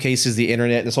 yes, in some cases, the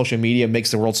internet and the social media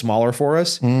makes the world smaller for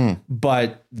us,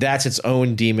 but that's its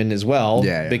own demon as well,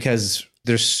 because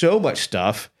there's so much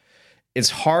stuff. It's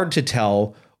hard to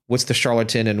tell what's the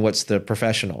charlatan and what's the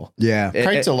professional. Yeah.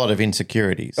 Creates a lot of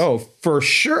insecurities. Oh, for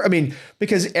sure.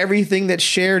 Because everything that's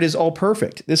shared is all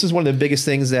perfect. This is one of the biggest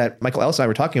things that Michael Ellis and I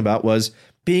were talking about was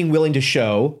being willing to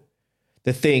show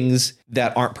the things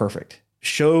that aren't perfect.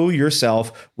 Show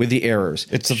yourself with the errors.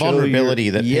 It's the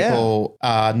vulnerability that people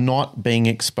are not being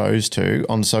exposed to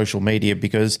on social media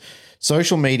because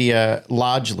social media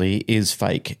largely is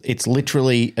fake. It's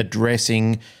literally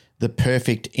addressing the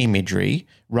perfect imagery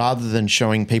rather than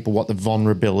showing people what the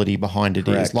vulnerability behind it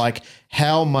is. Like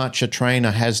how much a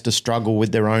trainer has to struggle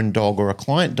with their own dog or a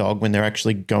client dog when they're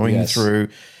actually going through.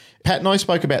 Pat and I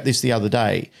spoke about this the other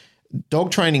day.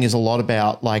 Dog training is a lot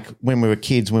about like when we were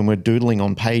kids, when we're doodling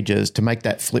on pages to make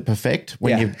that flip effect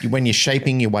when you're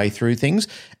shaping your way through things.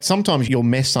 Sometimes you'll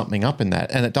mess something up in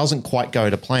that and it doesn't quite go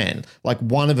to plan. Like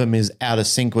one of them is out of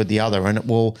sync with the other and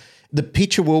the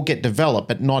picture will get developed,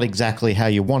 but not exactly how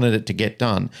you wanted it to get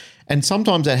done. And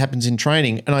sometimes that happens in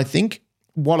training. And I think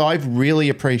what I've really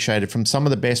appreciated from some of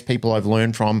the best people I've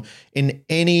learned from in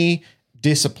any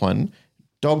discipline,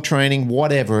 dog training,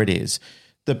 whatever it is,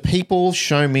 the people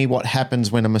show me what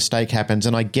happens when a mistake happens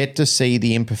and I get to see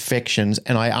the imperfections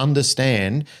and I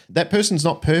understand that person's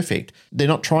not perfect. They're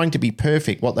not trying to be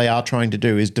perfect. What they are trying to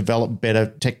do is develop better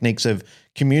techniques of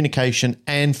communication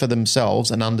and for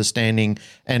themselves and understanding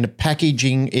and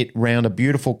packaging it around a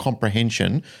beautiful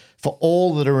comprehension for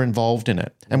all that are involved in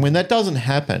it. And when that doesn't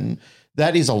happen,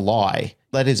 that is a lie.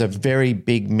 That is a very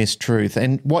big mistruth.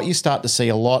 And what you start to see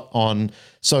a lot on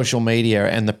social media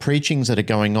and the preachings that are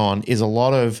going on is a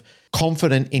lot of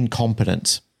confident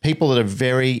incompetence. People that are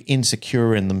very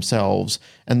insecure in themselves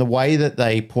and the way that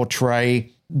they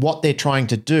portray what they're trying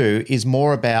to do is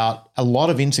more about a lot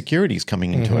of insecurities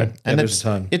coming into it. And there's a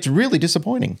ton. It's really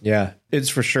disappointing. Yeah, it's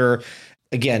for sure.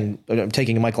 Again, I'm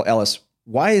taking Michael Ellis.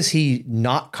 Why is he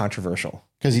not controversial?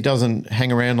 Because he doesn't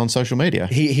hang around on social media.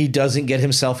 He doesn't get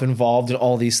himself involved in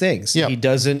all these things. Yep. He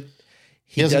doesn't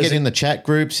get in the chat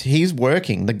groups. He's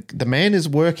working. The man is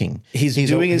working. He's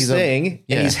doing his thing,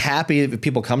 and he's happy if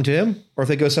people come to him or if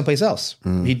they go someplace else.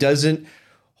 He doesn't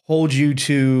hold you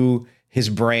to his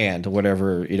brand,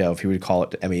 whatever, if he would call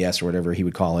it MES or whatever he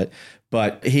would call it.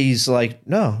 But he's like,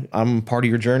 no, I'm part of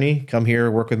your journey. Come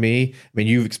here, work with me.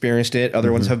 You've experienced it.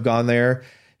 Other ones have gone there.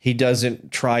 He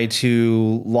doesn't try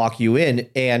to lock you in.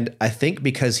 And I think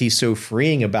because he's so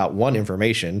freeing about one,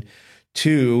 information,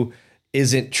 two,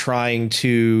 isn't trying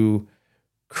to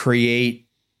create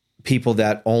people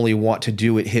that only want to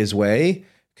do it his way,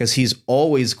 because he's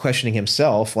always questioning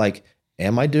himself, like,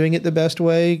 am I doing it the best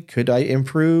way? Could I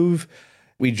improve?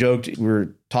 We joked, we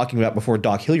were talking about before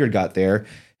Doc Hilliard got there.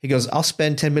 He goes, I'll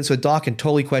spend 10 minutes with Doc and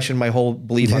totally question my whole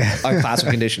belief on classical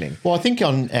conditioning. Well, I think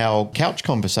on our couch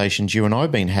conversations you and I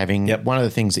have been having, one of the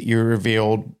things that you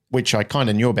revealed, which I kind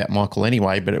of knew about Michael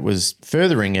anyway, but it was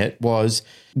furthering it, was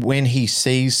when he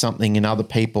sees something in other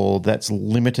people that's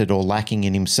limited or lacking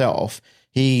in himself,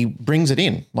 he brings it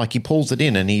in, like he pulls it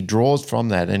in and he draws from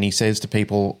that and he says to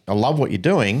people, I love what you're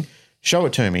doing, show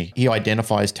it to me. He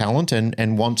identifies talent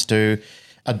and wants to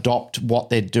adopt what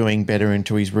they're doing better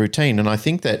into his routine. And I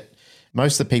think that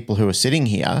most of the people who are sitting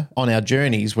here on our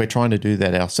journeys, we're trying to do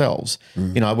that ourselves.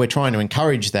 We're trying to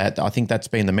encourage that. I think that's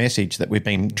been the message that we've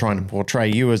been trying to portray.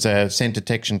 You as a scent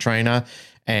detection trainer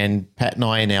and Pat and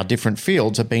I in our different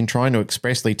fields have been trying to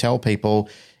expressly tell people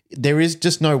there is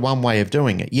just no one way of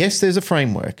doing it. Yes, there's a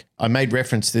framework. I made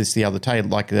reference to this the other day,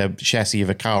 like the chassis of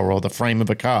a car or the frame of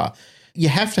a car. You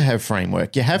have to have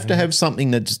framework. You have to have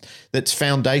something that's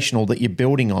foundational that you're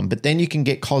building on, but then you can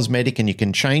get cosmetic and you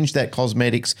can change that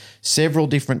cosmetics several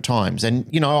different times. And,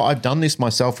 I've done this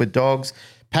myself with dogs.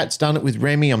 Pat's done it with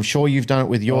Remy. I'm sure you've done it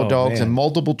with your dogs, man. and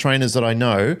multiple trainers that I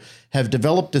know have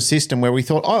developed a system where we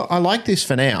thought, I like this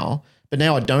for now, but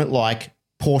now I don't like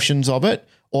portions of it,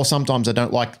 or sometimes I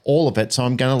don't like all of it, so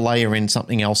I'm going to layer in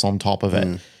something else on top of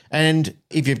it. And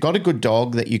if you've got a good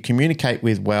dog that you communicate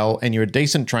with well and you're a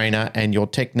decent trainer and your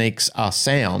techniques are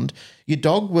sound, your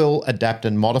dog will adapt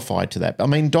and modify to that. I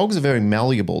mean, dogs are very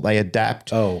malleable. They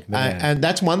adapt. Oh, man. And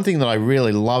that's one thing that I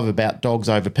really love about dogs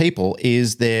over people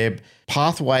is their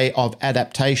pathway of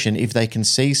adaptation if they can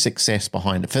see success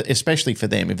behind it, especially for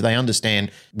them. If they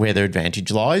understand where their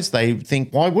advantage lies, they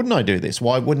think, why wouldn't I do this?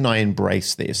 Why wouldn't I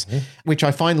embrace this? Which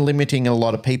I find limiting a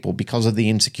lot of people because of the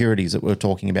insecurities that we were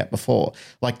talking about before.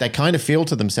 Like they kind of feel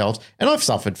to themselves, and I've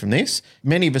suffered from this.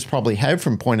 Many of us probably have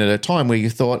from a point at a time where you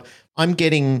thought, I'm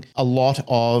getting a lot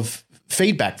of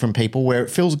feedback from people where it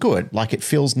feels good, like it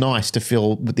feels nice to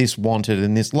feel this wanted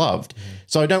and this loved.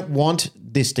 So I don't want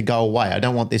this to go away. I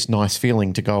don't want this nice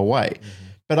feeling to go away.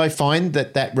 But I find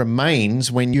that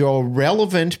remains when you're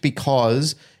relevant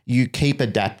because you keep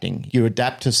adapting. You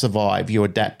adapt to survive. You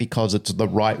adapt because it's the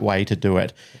right way to do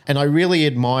it. And I really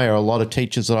admire a lot of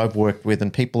teachers that I've worked with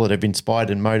and people that have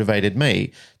inspired and motivated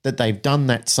me that they've done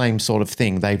that same sort of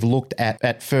thing. They've looked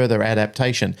at further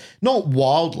adaptation. Not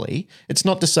wildly. It's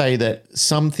not to say that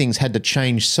some things had to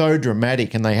change so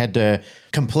dramatic and they had to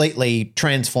completely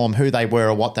transform who they were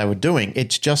or what they were doing.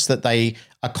 It's just that they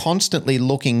are constantly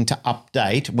looking to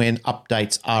update when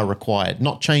updates are required,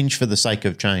 not change for the sake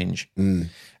of change.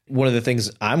 One of the things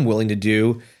I'm willing to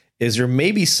do is there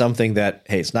may be something that,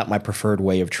 hey, it's not my preferred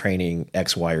way of training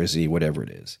X, Y, or Z, whatever it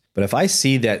is. But if I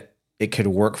see that it could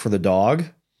work for the dog,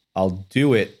 I'll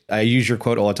do it. I use your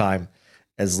quote all the time,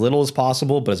 as little as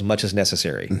possible, but as much as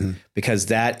necessary, because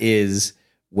that is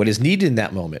what is needed in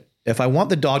that moment. If I want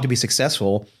the dog to be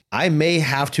successful, I may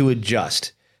have to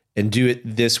adjust and do it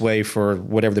this way for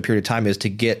whatever the period of time is to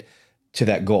get to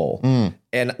that goal.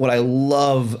 And what I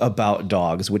love about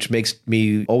dogs, which makes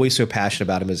me always so passionate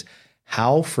about them, is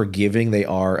how forgiving they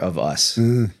are of us.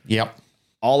 Yep.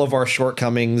 All of our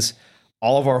shortcomings,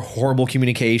 all of our horrible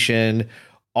communication,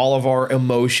 all of our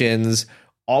emotions,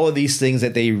 all of these things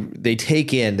that they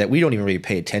take in that we don't even really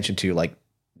pay attention to, like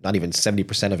not even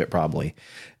 70% of it probably.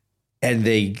 And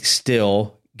they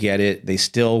still get it. They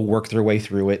still work their way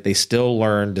through it. They still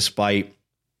learn despite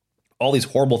all these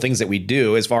horrible things that we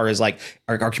do as far as like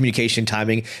our communication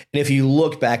timing. And if you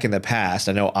look back in the past,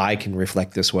 I know I can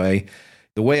reflect this way.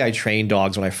 The way I trained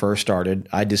dogs when I first started,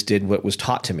 I just did what was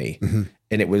taught to me. And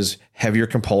it was heavier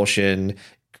compulsion,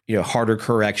 harder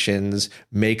corrections,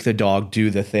 make the dog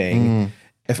do the thing.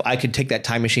 If I could take that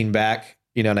time machine back,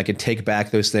 and I could take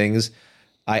back those things,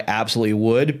 I absolutely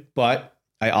would. But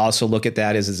I also look at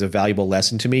that as a valuable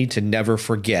lesson to me to never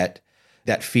forget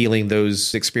that feeling,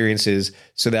 those experiences,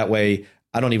 so that way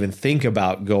I don't even think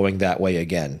about going that way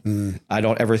again. I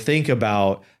don't ever think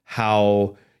about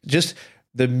how just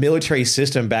the military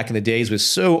system back in the days was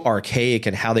so archaic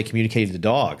and how they communicated to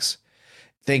dogs.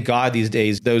 Thank God these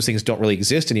days those things don't really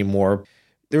exist anymore.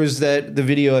 There was the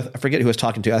video, I forget who I was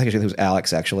talking to. I think it was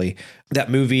Alex, actually.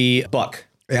 That movie, Buck.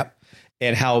 Yep.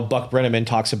 And how Buck Brenneman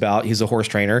talks about, he's a horse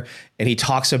trainer, and he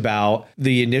talks about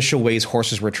the initial ways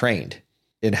horses were trained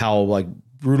and how like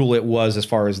brutal it was as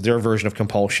far as their version of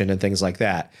compulsion and things like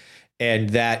that. And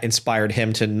that inspired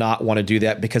him to not want to do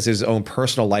that because of his own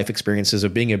personal life experiences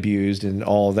of being abused and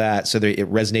all of that. So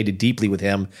it resonated deeply with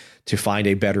him to find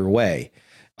a better way.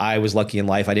 I was lucky in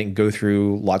life. I didn't go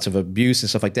through lots of abuse and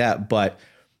stuff like that, but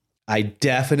I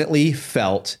definitely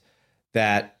felt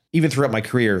that even throughout my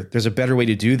career, there's a better way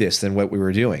to do this than what we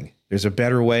were doing. There's a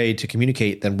better way to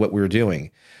communicate than what we were doing.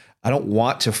 I don't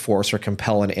want to force or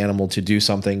compel an animal to do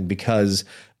something because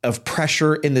of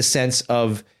pressure in the sense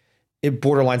of it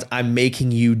borderlines, I'm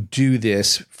making you do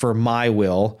this for my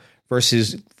will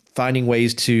versus finding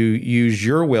ways to use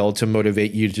your will to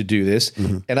motivate you to do this.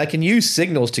 And I can use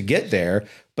signals to get there,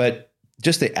 but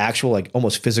just the actual like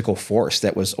almost physical force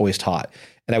that was always taught.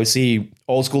 And I would see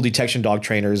old school detection dog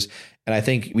trainers. And I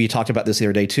think we talked about this the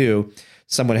other day too.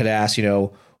 Someone had asked,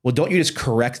 well, don't you just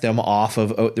correct them off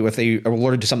of if they are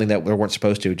alerted to something that they weren't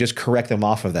supposed to, just correct them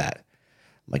off of that.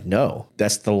 I'm like, no,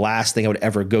 that's the last thing I would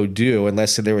ever go do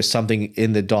unless there was something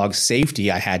in the dog's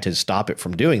safety I had to stop it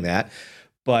from doing that.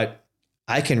 But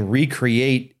I can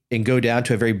recreate and go down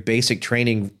to a very basic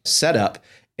training setup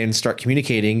and start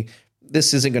communicating.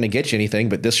 This isn't going to get you anything,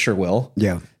 but this sure will.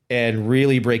 Yeah. And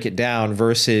really break it down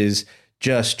versus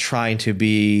just trying to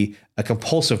be a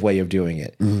compulsive way of doing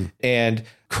it. And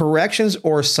corrections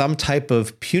or some type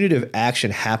of punitive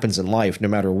action happens in life, no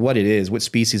matter what it is, what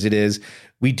species it is.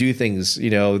 We do things,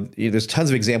 there's tons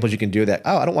of examples you can do that.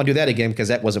 Oh, I don't want to do that again because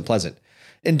that wasn't pleasant.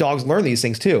 And dogs learn these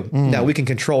things too. Now we can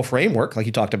control framework, like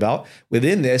you talked about.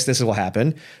 Within this will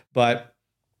happen, but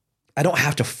I don't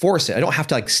have to force it. I don't have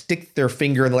to stick their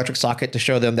finger in the electric socket to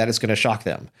show them that it's going to shock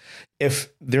them. If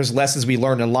there's lessons we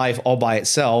learn in life all by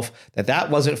itself, that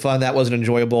wasn't fun, that wasn't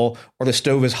enjoyable, or the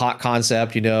stove is hot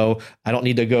concept, I don't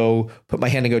need to go put my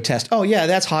hand and go test. Oh yeah,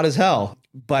 that's hot as hell.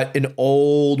 But in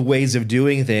old ways of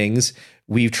doing things,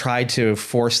 we've tried to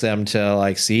force them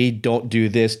to see, don't do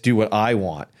this, do what I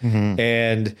want.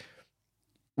 And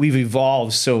we've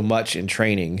evolved so much in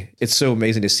training. It's so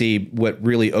amazing to see what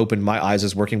really opened my eyes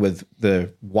is working with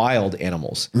the wild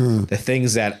animals, the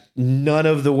things that none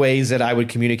of the ways that I would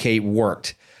communicate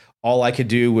worked. All I could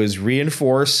do was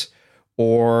reinforce,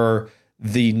 or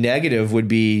the negative would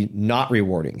be not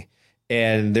rewarding.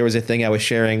 And there was a thing I was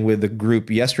sharing with the group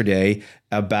yesterday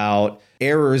about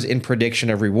errors in prediction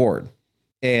of reward.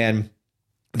 And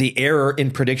the error in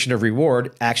prediction of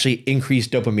reward actually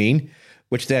increased dopamine,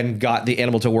 which then got the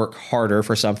animal to work harder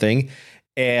for something.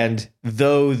 And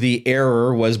though the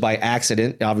error was by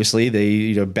accident, obviously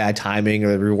bad timing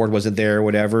or the reward wasn't there or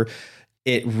whatever,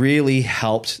 it really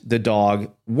helped the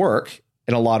dog work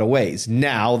in a lot of ways.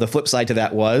 Now, the flip side to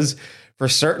that was, for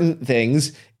certain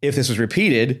things, if this was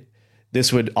repeated,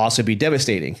 this would also be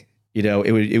devastating.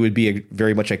 It would be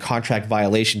very much a contract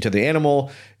violation to the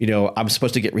animal. I'm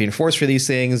supposed to get reinforced for these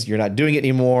things. You're not doing it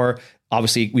anymore.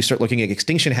 Obviously, we start looking at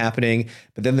extinction happening,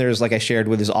 but then there's, like I shared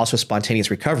with, there's also spontaneous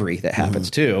recovery that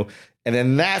happens too. And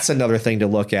then that's another thing to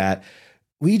look at.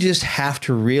 We just have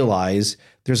to realize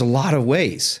there's a lot of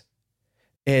ways.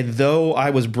 And though I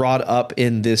was brought up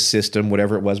in this system,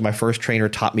 whatever it was, my first trainer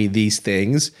taught me these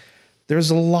things,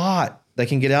 there's a lot that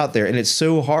can get out there. And it's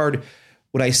so hard.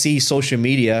 When I see social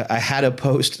media, I had to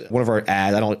post one of our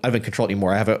ads. I don't control it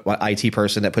anymore. I have an IT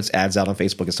person that puts ads out on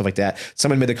Facebook and stuff like that.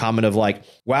 Someone made the comment of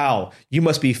wow, you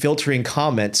must be filtering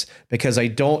comments because I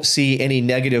don't see any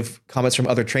negative comments from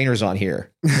other trainers on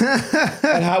here.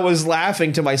 And I was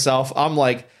laughing to myself. I'm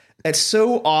like, that's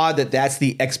so odd that that's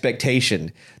the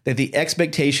expectation. That the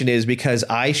expectation is because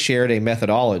I shared a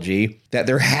methodology that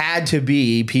there had to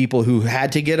be people who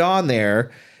had to get on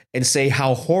there and say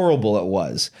how horrible it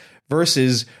was.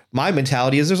 Versus my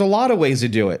mentality is there's a lot of ways to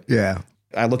do it. Yeah.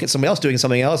 I look at somebody else doing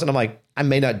something else and I'm like, I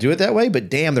may not do it that way, but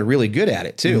damn, they're really good at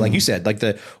it too. Like you said,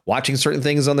 the watching certain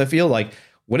things on the field,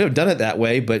 wouldn't have done it that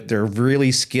way, but they're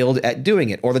really skilled at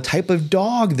doing it. Or the type of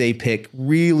dog they pick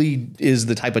really is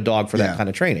the type of dog for that kind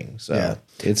of training. So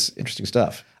it's interesting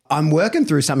stuff. I'm working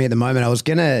through something at the moment. I was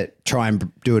going to try and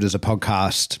do it as a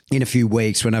podcast in a few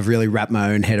weeks when I've really wrapped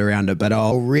my own head around it, but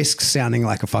I'll risk sounding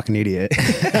like a fucking idiot.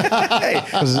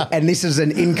 And this is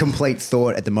an incomplete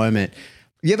thought at the moment.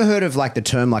 You ever heard of the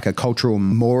term a cultural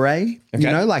moray?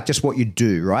 Okay. Just what you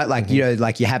do, right?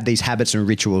 you have these habits and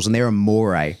rituals and they're a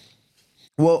moray.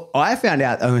 Well, I found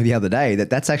out only the other day that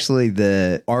that's actually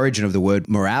the origin of the word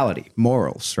morality,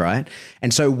 morals, right?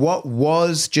 And so what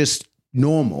was just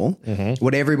normal,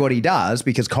 what everybody does,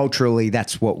 because culturally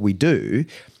that's what we do,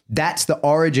 that's the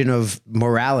origin of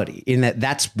morality, in that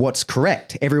that's what's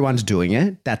correct. Everyone's doing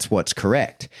it. That's what's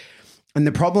correct. And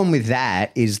the problem with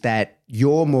that is that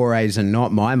your mores are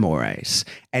not my mores.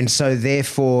 And so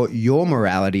therefore your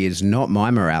morality is not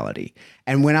my morality.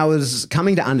 And when I was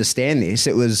coming to understand this,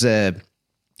 it was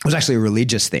actually a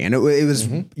religious thing. And it was,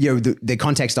 the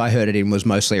context I heard it in was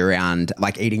mostly around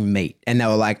eating meat. And they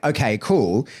were like, okay,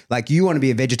 cool. You want to be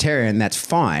a vegetarian, that's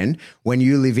fine when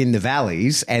you live in the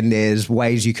valleys and there's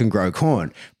ways you can grow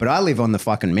corn. But I live on the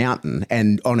fucking mountain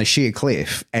and on a sheer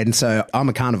cliff. And so I'm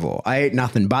a carnivore. I eat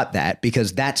nothing but that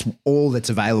because that's all that's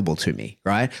available to me,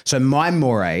 right? So my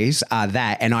mores are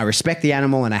that, and I respect the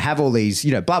animal and I have all these,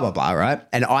 blah, blah, blah, right?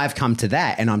 And I've come to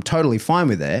that and I'm totally fine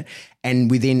with it.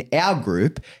 And within our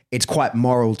group, it's quite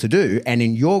moral to do. And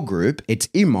in your group, it's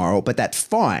immoral, but that's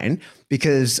fine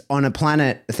because on a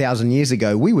planet 1,000 years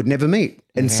ago, we would never meet.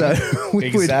 And so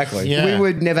we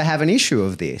would never have an issue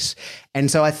of this. And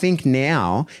so I think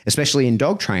now, especially in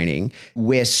dog training,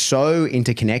 we're so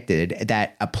interconnected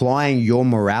that applying your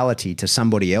morality to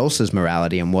somebody else's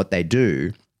morality and what they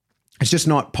do It's just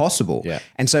not possible. Yeah.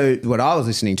 And so what I was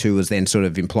listening to was then sort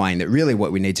of implying that really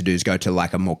what we need to do is go to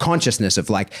like a more consciousness of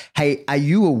like, hey, are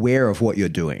you aware of what you're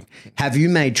doing? Have you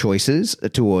made choices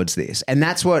towards this? And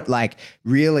that's what like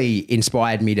really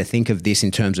inspired me to think of this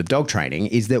in terms of dog training,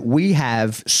 is that we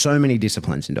have so many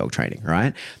disciplines in dog training,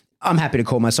 right? I'm happy to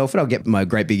call myself it. I'll get my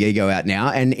great big ego out now.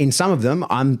 And in some of them,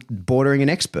 I'm bordering an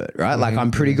expert, right? Like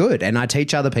I'm pretty good and I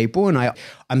teach other people, and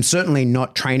I'm certainly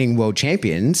not training world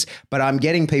champions, but I'm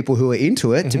getting people who are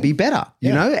into it to be better,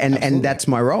 you know, and that's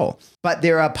my role. But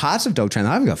there are parts of dog training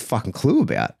I haven't got a fucking clue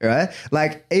about, right?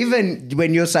 Like even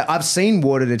when you're saying, I've seen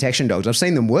water detection dogs, I've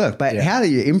seen them work, but how do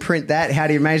you imprint that? How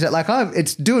do you manage that? Like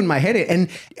it's doing my head in, and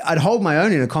I'd hold my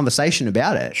own in a conversation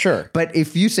about it. Sure. But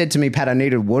if you said to me, Pat, I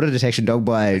need a water detection dog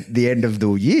by the end of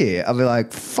the year, I'll be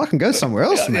like, fucking go somewhere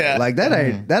else, mate. Like that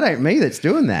ain't me that's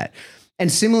doing that.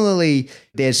 And similarly,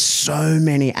 there's so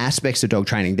many aspects of dog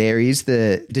training. There is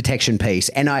the detection piece.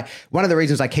 And one of the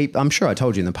reasons I'm sure I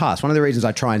told you in the past, one of the reasons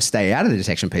I try and stay out of the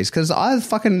detection piece, because I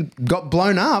fucking got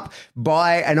blown up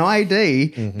by an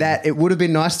ID that it would have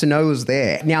been nice to know was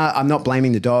there. Now, I'm not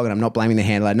blaming the dog and I'm not blaming the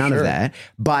handler, none of that,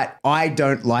 but I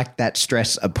don't like that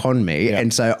stress upon me. Yeah.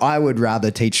 And so I would rather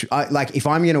teach, like if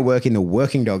I'm going to work in the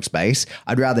working dog space,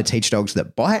 I'd rather teach dogs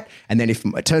that bite. And then if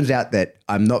it turns out that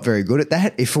I'm not very good at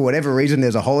that, if for whatever reason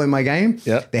there's a hole in my game,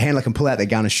 the handler can pull out their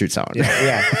gun and shoot someone.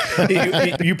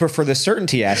 You prefer the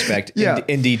certainty aspect.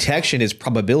 In detection is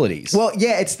probabilities. Well,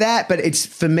 yeah, it's that, but it's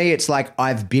for me, it's like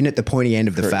I've been at the pointy end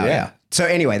of the failure. Yeah. So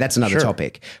anyway, that's another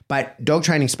topic. But dog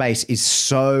training space is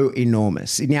so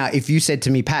enormous. Now, if you said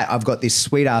to me, Pat, I've got this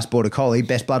sweet ass border collie,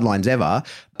 best bloodlines ever,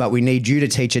 but we need you to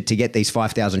teach it to get these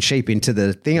 5,000 sheep into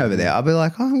the thing over there, I'll be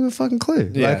like, I haven't got a fucking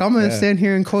clue. Yeah, like I'm going to stand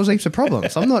here and cause heaps of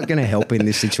problems. I'm not going to help in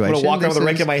this situation. I'm going to walk around with a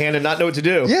rake in my hand and not know what to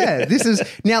do. Yeah, this is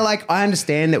now like I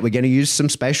understand that we're going to use some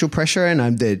spatial pressure,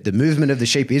 and the movement of the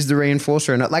sheep is the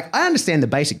reinforcer, and like I understand the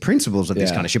basic principles of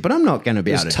this kind of shit, but I'm not going to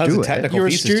be able to tons do of it. technical You're a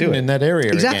pieces to student it. in that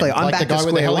area. Exactly. Again. I'm Like back the guy to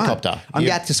with the square helicopter. one. I'm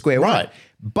back to square one.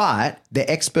 But the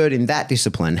expert in that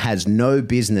discipline has no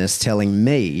business telling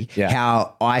me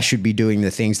how I should be doing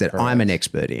the things that I'm an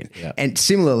expert in. Yeah. And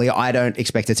similarly, I don't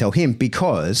expect to tell him,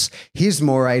 because his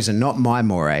mores are not my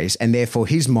mores, and therefore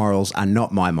his morals are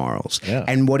not my morals. Yeah.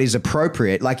 And what is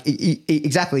appropriate, like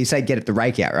exactly, you say get at the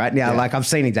rake out, right? Now, like I've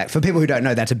seen for people who don't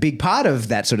know, that's a big part of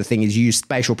that sort of thing is use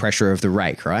spatial pressure of the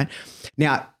rake, right?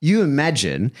 Now, you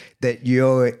imagine that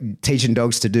you're teaching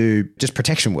dogs to do just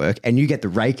protection work and you get the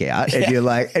rake out and you're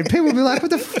like, and people will be like,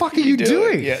 what the fuck are you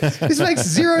doing? Yes. This makes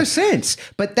zero sense.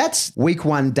 But that's week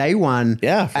one, day one for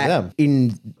them.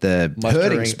 In the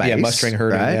herding space. Yeah, mustering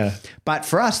herding, right? But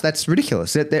for us, that's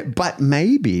ridiculous. But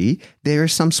maybe there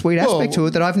is some sweet aspect to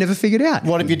it that I've never figured out.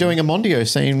 What if you're doing a Mondio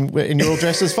scene and you're all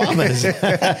dressed as farmers?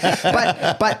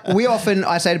 but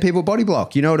I say to people, body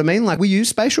block. You know what I mean? Like we use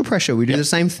spatial pressure. We do the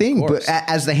same thing. But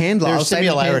as the handler, there are I'll say to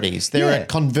similarities. There are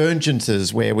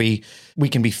convergences where we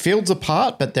can be fields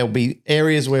apart, but there'll be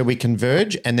areas where we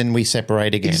converge and then we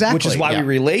separate again. Exactly. Which is why we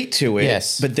relate to it.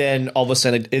 Yes. But then all of a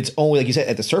sudden, it's only, like you said,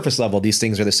 at the surface level, these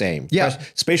things are the same. Yeah.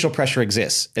 Spatial pressure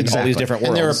exists in all these different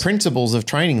worlds. And there are principles of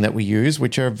training that we use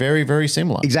which are very, very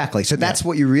similar. Exactly. So that's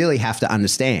what you really have to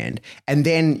understand. And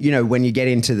then, when you get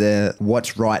into the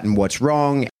what's right and what's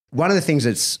wrong, one of the things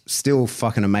that's still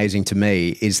fucking amazing to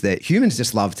me is that humans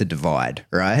just love to divide,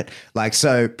 right? Like,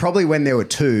 so probably when there were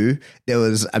two, there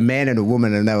was a man and a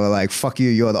woman and they were like, fuck you,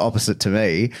 you're the opposite to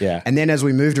me. Yeah. And then as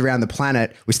we moved around the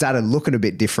planet, we started looking a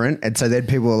bit different. And so then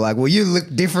people were like, well, you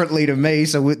look differently to me.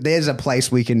 So there's a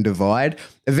place we can divide.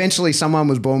 Eventually someone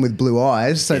was born with blue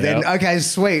eyes. So then, okay,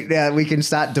 sweet. Now we can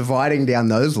start dividing down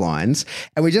those lines.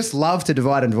 And we just love to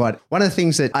divide and divide. One of the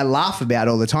things that I laugh about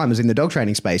all the time is in the dog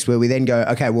training space where we then go,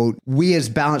 okay, well, we as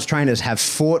balanced trainers have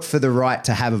fought for the right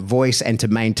to have a voice and to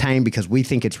maintain because we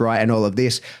think it's right and all of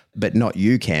this, but not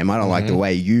you, Cam. I don't like the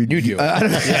way you do. I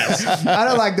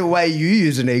don't like the way you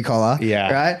use an e-collar.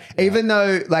 Yeah. Right. Yeah. Even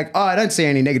though I don't see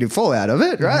any negative fallout of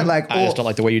it. Right. I just don't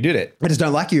like the way you did it. I just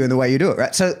don't like you and the way you do it.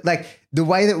 Right. So the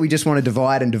way that we just want to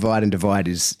divide and divide and divide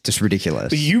is just ridiculous.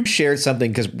 But you shared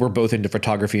something because we're both into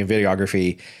photography and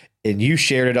videography, and you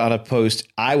shared it on a post.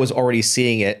 I was already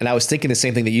seeing it, and I was thinking the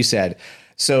same thing that you said.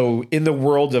 So in the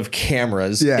world of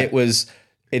cameras,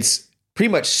 it's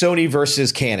pretty much Sony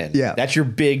versus Canon. Yeah. That's your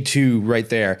big two right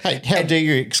there. Hey, how dare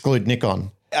you exclude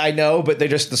Nikon? I know, but they're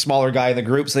just the smaller guy in the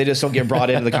group, so they just don't get brought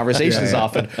into the conversations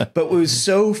often. But what was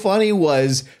so funny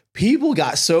was people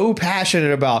got so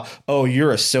passionate about, oh,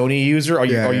 you're a Sony user or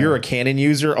you're a Canon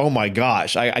user. Oh my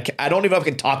gosh. I don't even know if I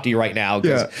can talk to you right now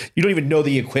because you don't even know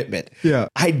the equipment. Yeah.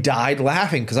 I died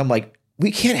laughing because I'm like,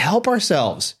 we can't help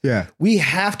ourselves. Yeah. We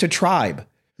have to tribe.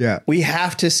 Yeah. We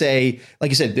have to say, like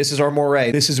you said, this is our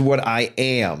moray. This is what I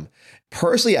am.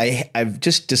 Personally, I've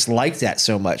just disliked that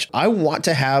so much. I want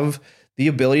to have the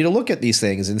ability to look at these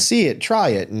things and see it, try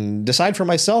it, and decide for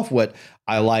myself what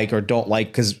I like or don't like,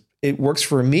 because it works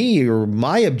for me or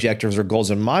my objectives or goals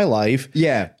in my life.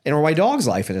 Yeah. And or my dog's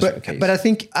life in this case. But I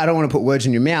think, I don't want to put words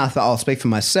in your mouth, I'll speak for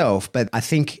myself, but I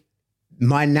think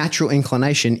my natural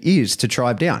inclination is to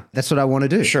tribe down. That's what I want to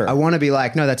do. Sure. I want to be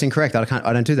like, no, that's incorrect.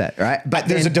 I don't do that. Right. But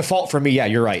there's a default for me. Yeah,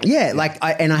 you're right. Yeah, like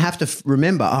I have to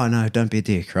remember, oh no, don't be a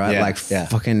dick, right? Yeah, like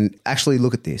fucking actually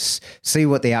look at this, see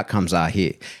what the outcomes are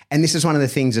here. And this is one of the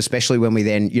things, especially when we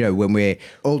then, when we're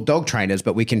all dog trainers,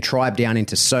 but we can tribe down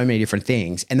into so many different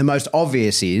things. And the most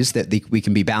obvious is that we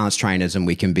can be balance trainers and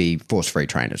we can be force-free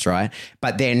trainers, right?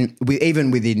 But then even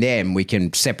within them, we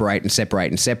can separate and separate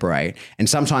and separate. And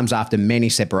sometimes after many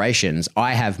separations,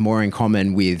 I have more in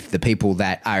common with the people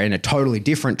that are in a totally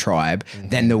different tribe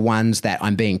than the ones that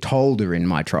I'm being told are in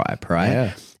my tribe, right?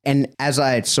 Yeah. And as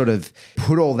I sort of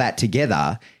put all that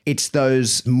together, it's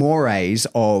those mores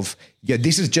of,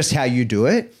 this is just how you do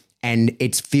it, and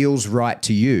it feels right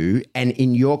to you. And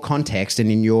in your context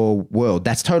and in your world,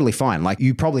 that's totally fine. Like,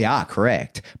 you probably are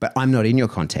correct, but I'm not in your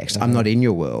context. I'm not in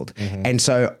your world. And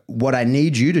so what I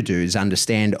need you to do is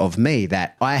understand of me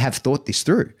that I have thought this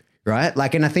through. Right?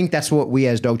 Like, and I think that's what we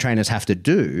as dog trainers have to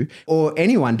do, or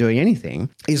anyone doing anything,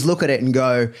 is look at it and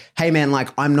go, hey man, like,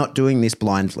 I'm not doing this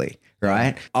blindly,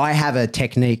 right? I have a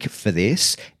technique for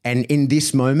this. And in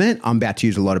this moment, I'm about to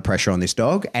use a lot of pressure on this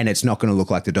dog, and it's not going to look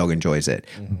like the dog enjoys it.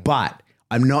 But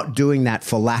I'm not doing that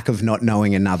for lack of not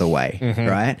knowing another way,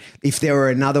 right? If there were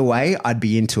another way, I'd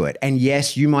be into it. And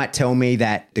yes, you might tell me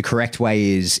that the correct way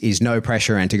is no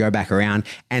pressure and to go back around.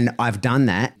 And I've done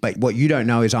that. But what you don't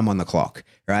know is I'm on the clock,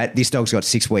 right? This dog's got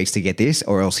 6 weeks to get this,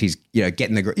 or else he's,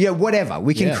 getting whatever.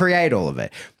 We can create all of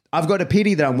it. I've got a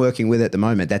pity that I'm working with at the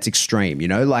moment that's extreme,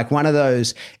 like one of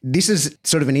those. This is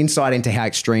sort of an insight into how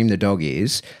extreme the dog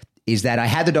is that I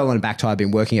had the dog on a back tie. I've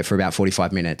been working it for about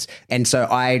 45 minutes. And so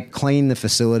I clean the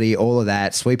facility, all of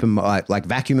that, sweep and like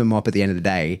vacuum and mop at the end of the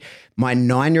day. My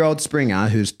 9-year-old Springer,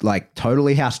 who's like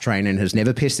totally house trained and has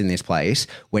never pissed in this place,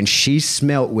 when she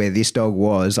smelt where this dog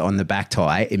was on the back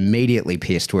tie, immediately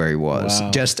pissed where he was.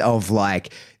 Wow. Just of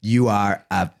like, you are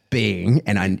a being,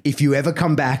 and if you ever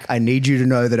come back, I need you to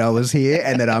know that I was here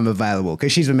and that I'm available,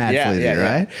 because she's a mad floozy,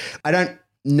 right? I don't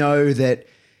know that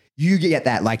you get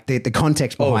that, like the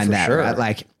context behind that, right?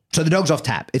 Like, so the dog's off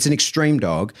tap. It's an extreme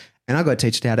dog, and I've got to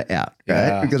teach it how to out,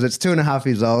 right? Because it's 2.5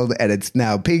 years old and it's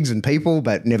now pigs and people,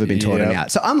 but never been taught him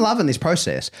out. So I'm loving this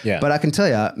process. But I can tell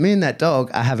you, me and that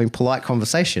dog are having polite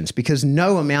conversations, because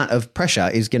no amount of pressure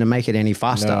is going to make it any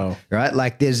faster, right?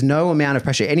 Like, there's no amount of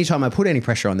pressure. Anytime I put any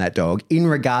pressure on that dog in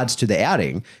regards to the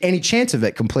outing, any chance of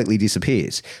it completely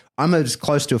disappears. I'm as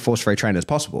close to a force-free trainer as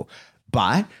possible.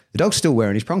 But the dog's still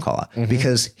wearing his prong collar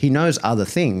because he knows other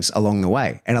things along the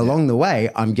way. And along the way,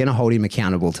 I'm going to hold him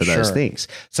accountable to those things.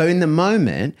 So in the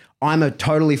moment, I'm a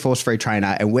totally force-free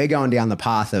trainer, and we're going down the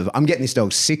path of, I'm getting this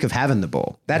dog sick of having the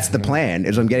ball. That's the plan,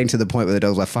 is I'm getting to the point where the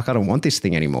dog's like, fuck, I don't want this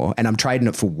thing anymore. And I'm trading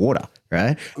it for water,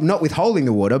 right? I'm not withholding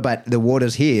the water, but the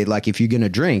water's here. Like, if you're going to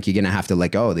drink, you're going to have to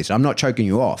let go of this. I'm not choking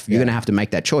you off. You're going to have to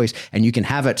make that choice, and you can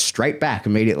have it straight back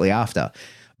immediately after.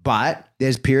 But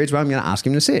there's periods where I'm going to ask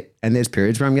him to sit, and there's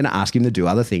periods where I'm going to ask him to do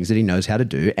other things that he knows how to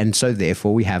do. And so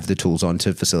therefore we have the tools on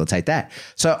to facilitate that.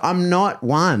 So I'm not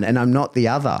one and I'm not the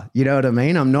other. You know what I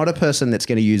mean? I'm not a person that's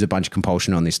going to use a bunch of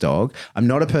compulsion on this dog. I'm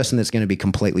not a person that's going to be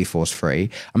completely force free.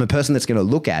 I'm a person that's going to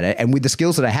look at it, and with the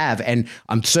skills that I have, and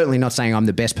I'm certainly not saying I'm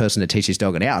the best person to teach this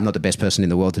dog an out. I'm not the best person in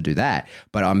the world to do that,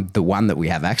 but I'm the one that we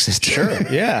have access to.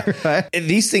 Sure. Yeah. Right? And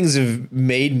these things have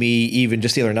made me, even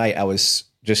just the other night, I was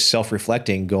just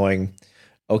self-reflecting, going,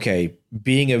 okay,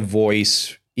 being a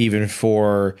voice even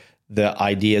for the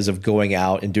ideas of going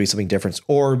out and doing something different,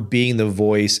 or being the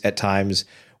voice at times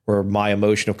where my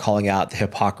emotion of calling out the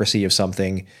hypocrisy of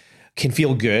something can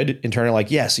feel good internally, like,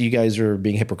 yes, you guys are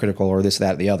being hypocritical or this,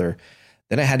 that, or the other.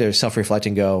 Then I had to self-reflect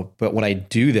and go, but when I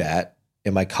do that,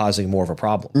 am I causing more of a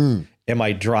problem? Am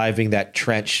I driving that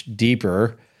trench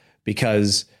deeper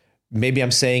because maybe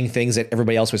I'm saying things that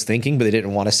everybody else was thinking, but they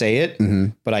didn't want to say it,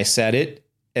 but I said it,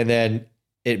 and then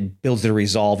it builds the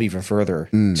resolve even further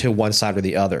to one side or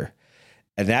the other.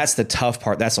 And that's the tough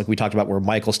part. That's like we talked about, where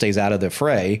Michael stays out of the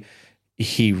fray.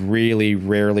 He really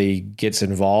rarely gets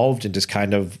involved, and just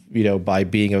kind of, by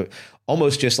being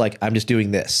almost just like, I'm just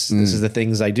doing this. This is the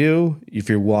things I do. If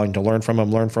you're willing to learn from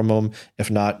him, learn from him. If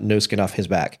not, no skin off his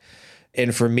back.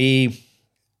 And for me,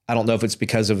 I don't know if it's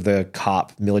because of the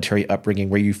cop military upbringing,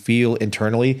 where you feel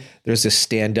internally there's this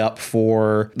stand up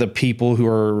for the people who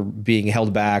are being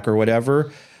held back or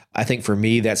whatever. I think for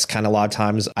me, that's kind of a lot of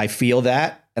times I feel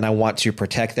that and I want to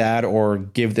protect that or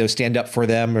stand up for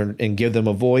them and give them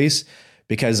a voice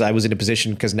because I was in a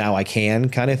position because now I can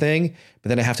kind of thing. But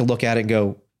then I have to look at it and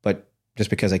go, but just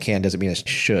because I can doesn't mean I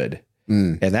should.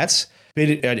 And that's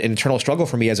been an internal struggle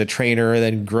for me as a trainer, and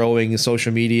then growing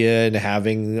social media and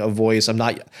having a voice. I'm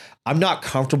not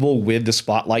comfortable with the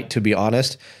spotlight, to be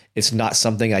honest. It's not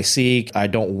something I seek. I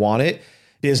don't want it.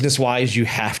 Business wise, you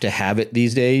have to have it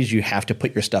these days. You have to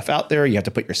put your stuff out there. You have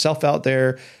to put yourself out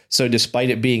there. So despite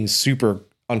it being super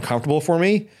uncomfortable for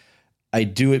me, I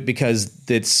do it because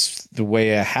it's the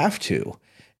way I have to.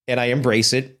 And I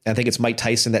embrace it. I think it's Mike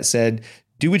Tyson that said,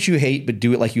 do what you hate, but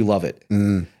do it like you love it.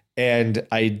 And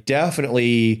I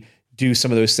definitely do some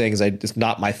of those things. It's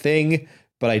not my thing,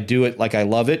 but I do it like I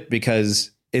love it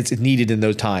because it's needed in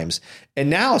those times. And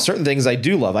now certain things I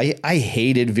do love. I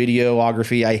hated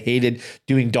videography. I hated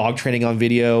doing dog training on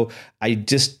video. I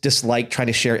just dislike trying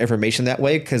to share information that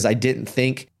way because I didn't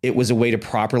think it was a way to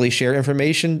properly share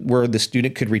information where the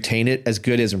student could retain it as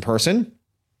good as in person.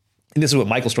 And this is what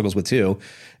Michael struggles with too.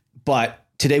 But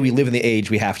today we live in the age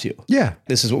we have to. Yeah.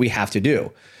 This is what we have to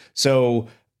do. So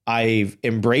I've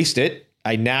embraced it.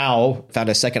 I now found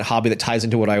a second hobby that ties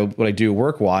into what I do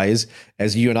work wise.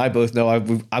 As you and I both know,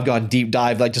 I've gone deep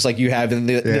dive, just like you have in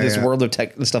this world of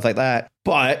tech and stuff like that.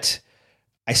 But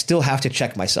I still have to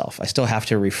check myself. I still have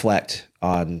to reflect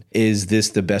on, is this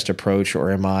the best approach,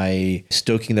 or am I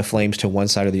stoking the flames to one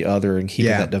side or the other and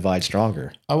keeping that divide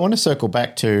stronger? I want to circle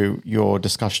back to your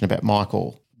discussion about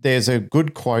Michael. There's a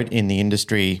good quote in the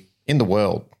industry, in the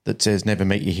world, that says, never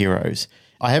meet your heroes.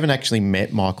 I haven't actually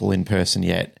met Michael in person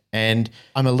yet. And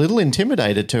I'm a little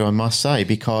intimidated too, I must say,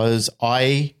 because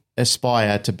I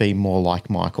aspire to be more like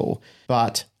Michael.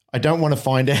 But I don't want to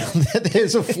find out that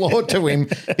there's a flaw to him,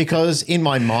 because in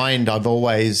my mind, I've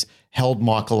always held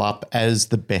Michael up as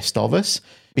the best of us,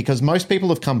 because most people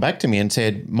have come back to me and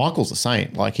said, Michael's a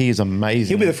saint. Like, he is amazing.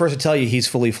 He'll be the first to tell you he's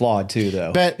fully flawed too,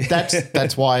 though. But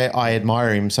that's why I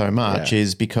admire him so much,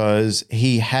 is because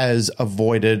he has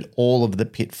avoided all of the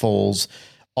pitfalls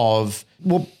of,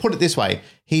 well, put it this way,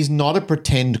 he's not a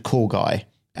pretend cool guy.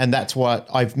 And that's what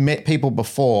I've met people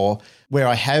before, where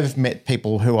I have met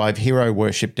people who I've hero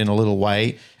worshipped in a little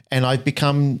way, and I've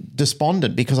become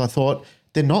despondent because I thought,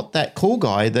 they're not that cool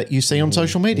guy that you see on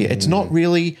social media. It's not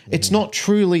really, it's not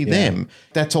truly them.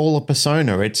 That's all a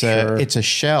persona. It's a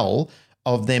shell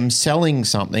of them selling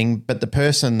something, but the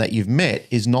person that you've met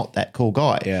is not that cool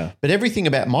guy. Yeah. But everything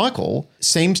about Michael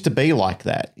seems to be like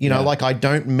that. You know, like, I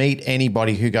don't meet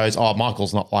anybody who goes, oh,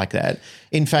 Michael's not like that.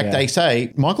 In fact, they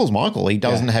say, Michael's Michael. He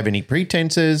doesn't have any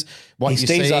pretenses. He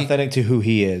stays authentic to who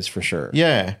he is, for sure.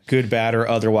 Yeah. Good, bad, or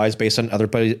otherwise, based on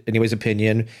anybody's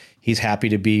opinion. He's happy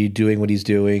to be doing what he's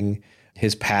doing.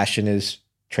 His passion is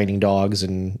training dogs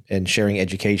and sharing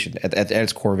education at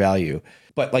its core value.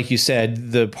 But like you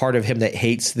said, the part of him that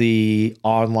hates the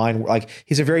online, like,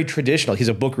 he's a very traditional, he's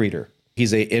a book reader.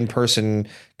 He's a in-person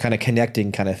kind of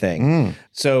connecting kind of thing.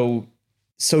 So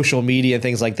social media and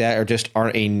things like that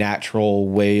aren't a natural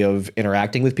way of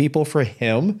interacting with people for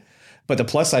him. But the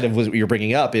plus side of what you're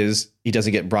bringing up is he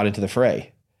doesn't get brought into the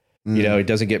fray. You know, he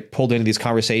doesn't get pulled into these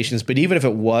conversations. But even if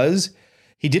it was,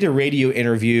 he did a radio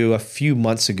interview a few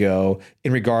months ago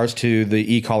in regards to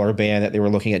the e-collar ban that they were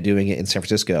looking at doing it in San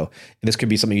Francisco. And this could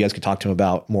be something you guys could talk to him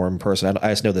about more in person. I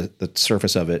just know the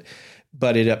surface of it.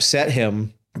 But it upset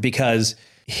him because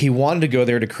he wanted to go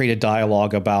there to create a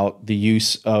dialogue about the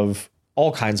use of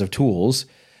all kinds of tools.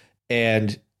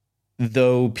 And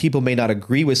though people may not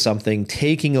agree with something,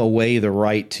 taking away the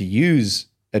right to use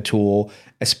a tool,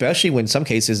 especially when in some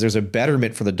cases there's a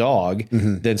betterment for the dog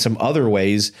than some other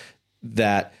ways,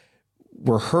 that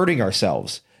we're hurting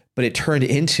ourselves. But it turned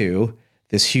into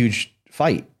this huge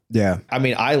fight. Yeah. I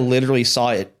mean, I literally saw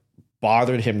it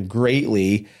bothered him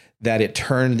greatly that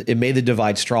it made the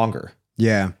divide stronger.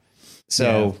 Yeah.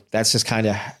 So that's just kind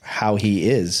of how he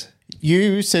is.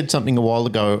 You said something a while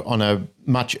ago on a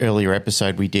much earlier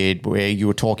episode we did where you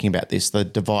were talking about this, the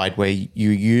divide, where you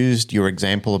used your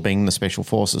example of being in the special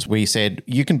forces, where you said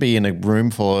you can be in a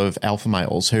room full of alpha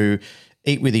males who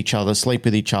eat with each other, sleep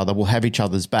with each other, will have each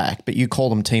other's back, but you call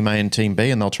them Team A and Team B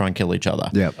and they'll try and kill each other.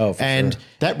 Yeah. Oh, for and sure.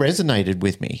 that resonated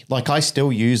with me. Like, I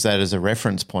still use that as a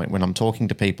reference point when I'm talking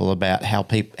to people about how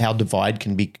divide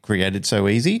can be created so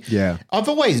easy. Yeah. I've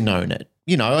always known it.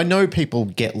 You know, I know people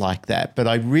get like that, but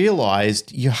I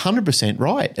realized you're 100%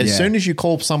 right. As soon as you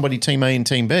call somebody Team A and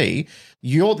Team B,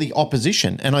 you're the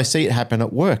opposition. And I see it happen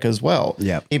at work as well.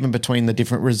 Yep. Even between the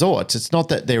different resorts. It's not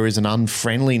that there is an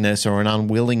unfriendliness or an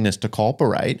unwillingness to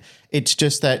cooperate. It's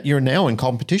just that you're now in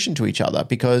competition to each other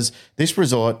because this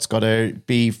resort's got to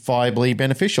be viably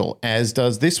beneficial, as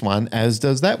does this one, as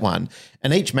does that one.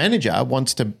 And each manager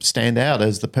wants to stand out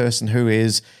as the person who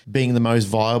is being the most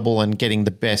viable and getting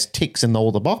the best ticks in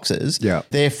all the boxes. Yeah.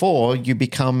 Therefore, you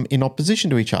become in opposition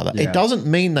to each other. It doesn't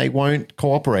mean they won't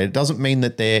cooperate. It doesn't mean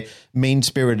that they're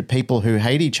mean-spirited people who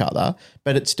hate each other,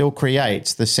 but it still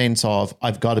creates the sense of,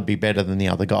 I've got to be better than the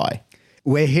other guy.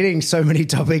 We're hitting so many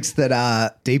topics that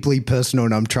are deeply personal,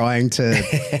 and I'm trying to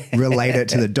relate it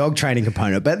to the dog training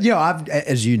component. But,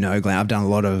 as you know, Glenn, I've done a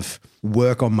lot of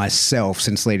work on myself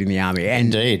since leading the army.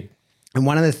 Indeed. And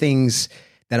one of the things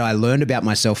that I learned about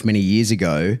myself many years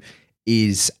ago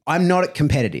is I'm not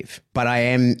competitive, but I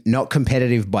am not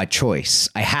competitive by choice.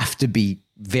 I have to be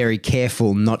very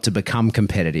careful not to become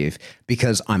competitive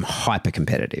because I'm hyper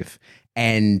competitive.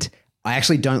 And I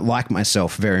actually don't like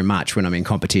myself very much when I'm in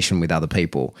competition with other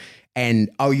people.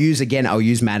 And I'll use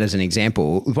Matt as an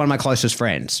example. One of my closest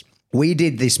friends, we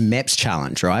did this MEPS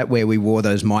challenge, right? Where we wore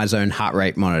those MyZone heart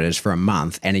rate monitors for a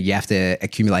month and you have to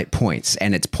accumulate points.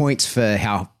 And it's points for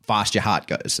how fast your heart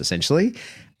goes, essentially.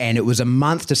 And it was a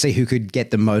month to see who could get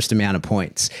the most amount of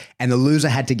points. And the loser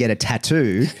had to get a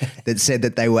tattoo that said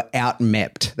that they were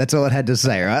out-MEP'd. That's all it had to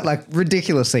say, right? Like,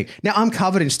 ridiculous thing. Now, I'm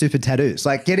covered in stupid tattoos.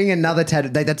 Like, getting another tattoo,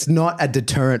 that's not a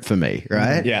deterrent for me,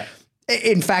 right? Yeah.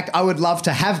 In fact, I would love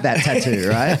to have that tattoo,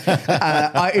 right?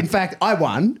 I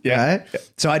won, right?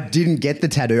 So I didn't get the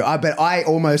tattoo, but I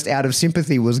almost out of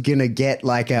sympathy was going to get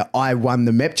like a I won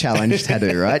the MEP challenge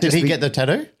tattoo, right? Did he get the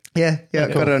tattoo? Yeah,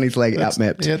 got it on his leg,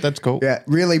 out-MEP'd. Yeah, that's cool. Yeah,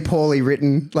 really poorly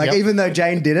written. Like, even though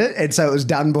Jane did it, and so it was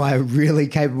done by a really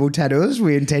capable tattooist,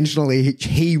 we intentionally,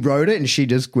 he wrote it and she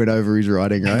just went over his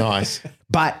writing, right? Nice.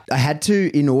 But I had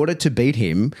to, in order to beat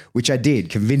him, which I did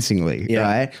convincingly,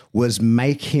 right, was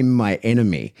make him my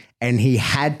enemy. And he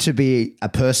had to be a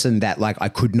person that, like, I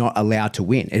could not allow to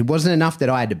win. It wasn't enough that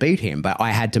I had to beat him, but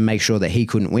I had to make sure that he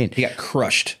couldn't win. He got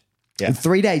crushed. Yeah. And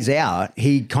 3 days out,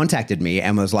 he contacted me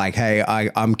and was like, hey,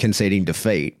 I'm conceding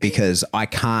defeat because I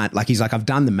can't, like, he's like, I've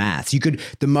done the maths.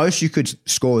 The most you could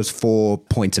score is 4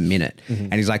 points a minute. Mm-hmm.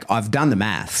 And he's like, I've done the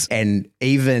maths. And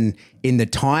even in the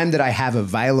time that I have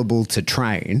available to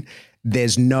train,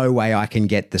 there's no way I can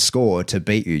get the score to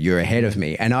beat you. You're ahead of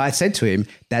me. And I said to him,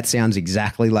 that sounds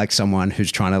exactly like someone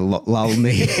who's trying to lull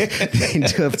me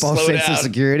into a false sense of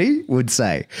security would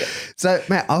say. So,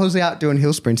 Matt, I was out doing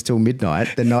hill sprints till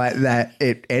midnight the night that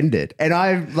it ended. And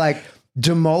I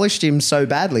demolished him so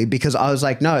badly because I was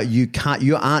like, no, you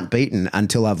aren't beaten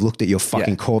until I've looked at your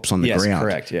fucking corpse on the ground. Yes,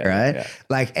 correct. Yeah. Right?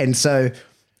 Yeah. And so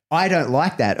I don't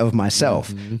like that of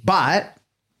myself. Mm-hmm. But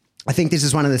I think this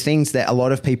is one of the things that a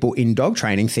lot of people in dog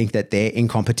training think that they're in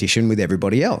competition with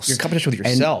everybody else. You're in competition with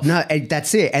yourself. And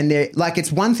that's it. And they're like,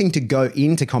 it's one thing to go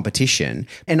into competition.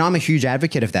 And I'm a huge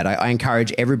advocate of that. I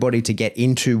encourage everybody to get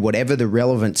into whatever the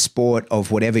relevant sport of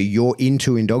whatever you're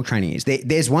into in dog training is.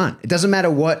 There's one. It doesn't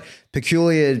matter what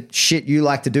peculiar shit you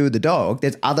like to do with the dog.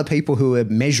 There's other people who are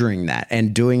measuring that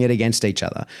and doing it against each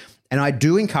other. And I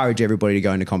do encourage everybody to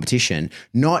go into competition,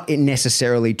 not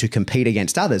necessarily to compete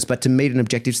against others, but to meet an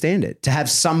objective standard, to have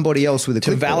somebody else with a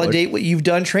clipboard. To validate what you've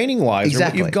done training-wise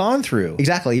exactly. or what you've gone through.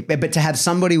 Exactly. But to have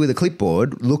somebody with a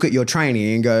clipboard look at your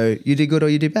training and go, you did good or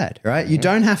you did bad, right? Mm-hmm. You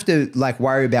don't have to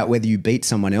worry about whether you beat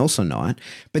someone else or not.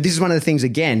 But this is one of the things,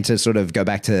 again, to sort of go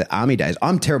back to Army days.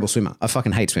 I'm a terrible swimmer. I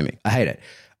fucking hate swimming. I hate it.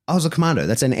 I was a commando.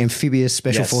 That's an amphibious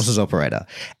special forces operator.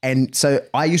 And so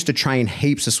I used to train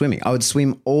heaps of swimming. I would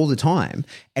swim all the time.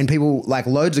 And people,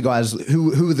 loads of guys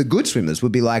who were the good swimmers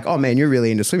would be like, oh man, you're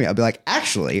really into swimming. I'd be like,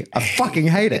 actually, I fucking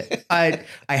hate it. I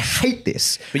hate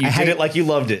this. But you did it like you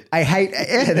loved it.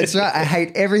 That's right. I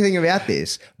hate everything about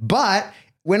this. But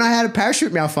when I had a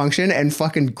parachute malfunction and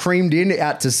fucking creamed in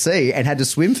out to sea and had to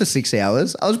swim for 6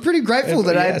 hours, I was pretty grateful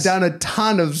that I had done a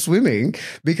ton of swimming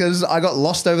because I got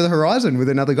lost over the horizon with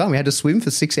another guy. We had to swim for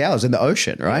 6 hours in the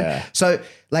ocean, right? Yeah. So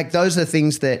those are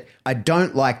things that I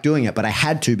don't like doing it, but I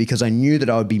had to because I knew that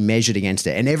I would be measured against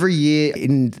it. And every year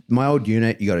in my old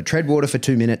unit, you got to tread water for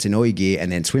 2 minutes in all your gear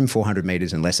and then swim 400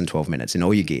 meters in less than 12 minutes in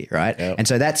all your gear, right? Yep. And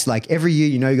so that's every year,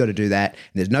 you got to do that. And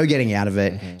there's no getting out of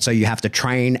it. Mm-hmm. So you have to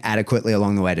train adequately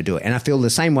along the way to do it. And I feel the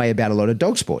same way about a lot of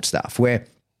dog sport stuff where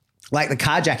the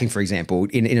carjacking, for example,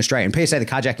 in Australia, in PSA, the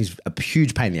carjacking is a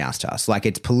huge pain in the ass to us.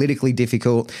 It's politically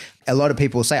difficult. A lot of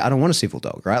people say, I don't want a civil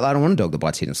dog, right? I don't want a dog that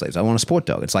bites hidden sleeves. I want a sport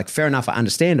dog. It's like, fair enough, I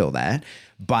understand all that,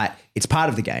 but it's part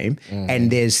of the game.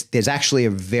 And there's actually a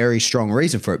very strong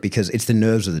reason for it because it's the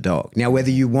nerves of the dog. Now,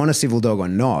 whether you want a civil dog or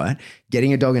not,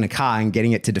 getting a dog in a car and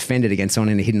getting it to defend it against someone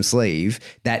in a hidden sleeve,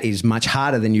 that is much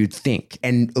harder than you'd think.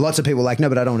 And lots of people are like, no,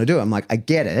 but I don't want to do it. I'm like, I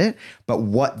get it. But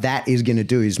what that is going to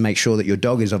do is make sure that your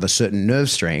dog is of a certain nerve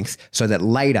strength so that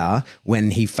later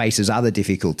when he faces other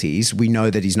difficulties, we know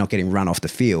that he's not getting run off the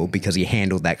field because he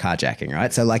handled that carjacking,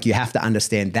 right? So like you have to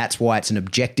understand that's why it's an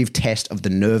objective test of the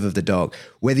nerve of the dog.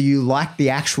 Whether you like the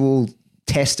actual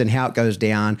test and how it goes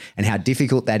down and how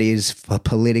difficult that is for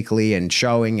politically and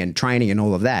showing and training and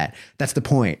all of that, that's the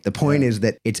point. The point is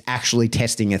that it's actually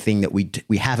testing a thing that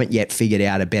we haven't yet figured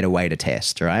out a better way to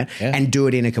test, right? Yeah. And do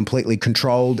it in a completely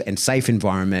controlled and safe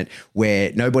environment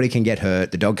where nobody can get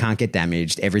hurt, the dog can't get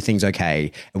damaged, everything's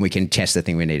okay, and we can test the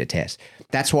thing we need to test.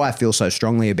 That's why I feel so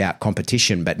strongly about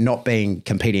competition, but not being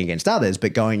competing against others,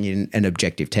 but going in an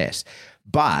objective test.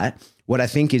 But what I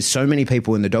think is so many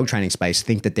people in the dog training space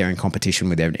think that they're in competition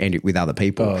with other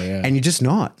people. Oh, yeah. And you're just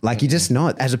not. Like, you're just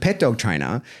not. As a pet dog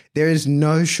trainer, there is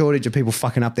no shortage of people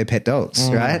fucking up their pet dogs,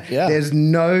 right? Yeah. There's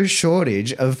no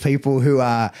shortage of people who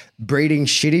are breeding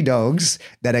shitty dogs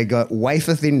that have got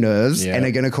wafer thin nerves and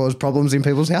are going to cause problems in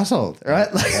people's household,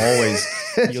 right? Like, Always.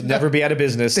 You'll never be out of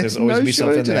business. There's always no be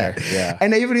something shortage of there. that. Yeah.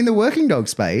 And even in the working dog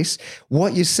space,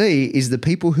 what you see is the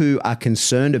people who are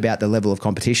concerned about the level of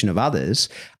competition of others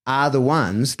are the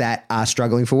ones that are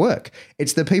struggling for work.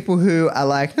 It's the people who are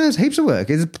like, no, there's heaps of work.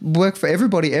 There's work for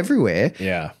everybody everywhere.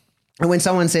 Yeah. And when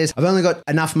someone says, I've only got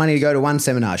enough money to go to one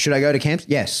seminar, should I go to camps?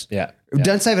 Yes. Yeah.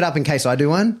 Don't save it up in case I do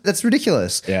one. That's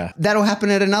ridiculous. Yeah. That'll happen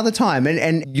at another time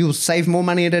and you'll save more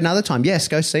money at another time. Yes,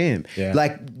 go see him. Yeah.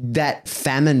 Like that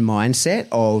famine mindset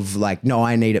of like, no,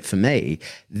 I need it for me.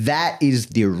 That is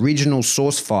the original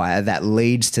source fire that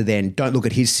leads to then don't look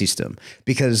at his system.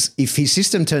 Because if his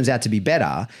system turns out to be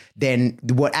better, then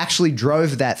what actually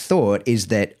drove that thought is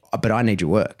that, but I need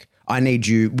your work. I need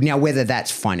you now, whether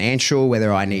that's financial,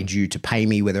 whether I need you to pay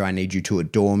me, whether I need you to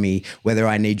adore me, whether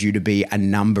I need you to be a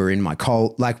number in my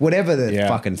cult, like whatever the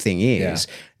fucking thing is,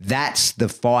 that's the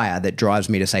fire that drives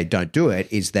me to say, don't do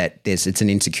it, is that it's an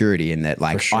insecurity in that,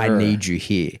 like, I need you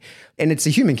here. And it's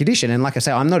a human condition. And like I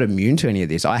say, I'm not immune to any of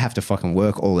this. I have to fucking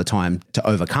work all the time to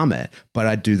overcome it, but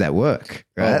I do that work,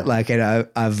 right? Like, and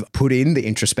I've put in the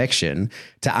introspection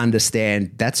to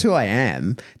understand that's who I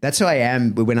am. That's who I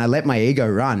am. But when I let my ego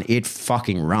run, it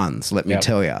fucking runs, let me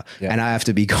tell you. And I have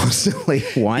to be constantly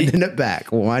winding it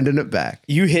back.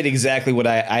 You hit exactly what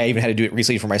I even had to do it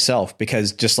recently for myself,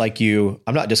 because just like you,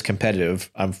 I'm not just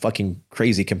competitive. I'm fucking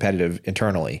crazy competitive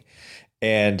internally.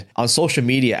 And on social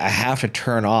media, I have to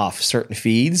turn off certain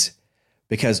feeds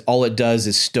because all it does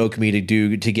is stoke me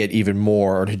to get even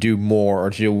more or to do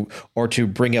more or to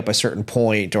bring up a certain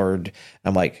point. Or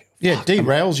I'm like, it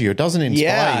derails you. It doesn't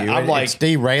inspire you. I'm like, it's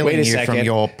derailing you second. from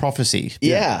your prophecy.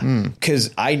 Yeah.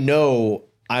 Because I know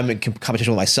I'm in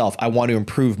competition with myself. I want to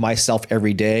improve myself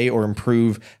every day or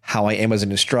improve how I am as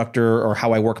an instructor or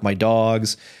how I work my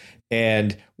dogs.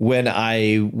 And when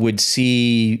I would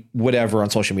see whatever on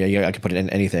social media, I could put it in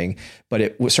anything, but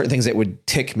it was certain things that would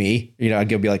tick me. I'd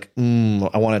be like,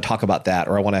 I want to talk about that,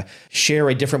 or I want to share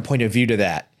a different point of view to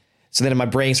that. So then my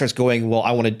brain starts going, well,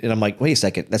 I want to, and I'm like, wait a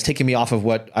second, that's taking me off of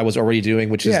what I was already doing,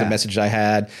 which is the message I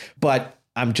had. But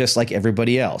I'm just like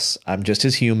everybody else. I'm just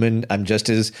as human. I'm just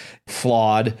as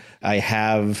flawed. I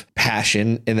have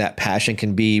passion, and that passion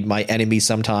can be my enemy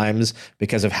sometimes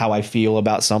because of how I feel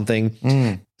about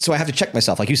something. So I have to check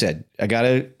myself. Like you said, I got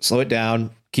to slow it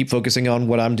down, keep focusing on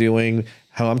what I'm doing,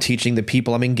 how I'm teaching, the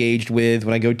people I'm engaged with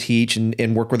when I go teach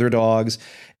and work with their dogs.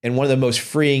 And one of the most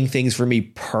freeing things for me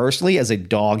personally as a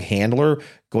dog handler,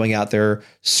 going out there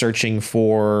searching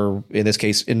for, in this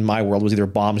case, in my world, was either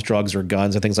bombs, drugs, or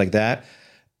guns and things like that.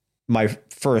 My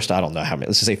first, I don't know how many,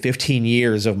 let's just say 15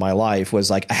 years of my life was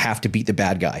like, I have to beat the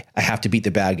bad guy. I have to beat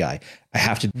the bad guy. I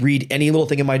have to read any little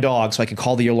thing in my dog so I can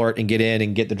call the alert and get in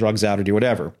and get the drugs out or do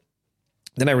whatever.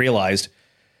 Then I realized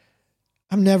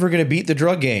I'm never going to beat the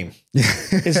drug game.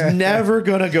 It's never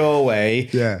going to go away.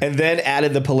 Yeah. And then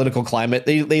added the political climate.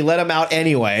 They let him out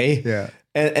anyway. Yeah.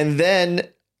 And then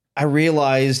I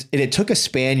realized, and it took a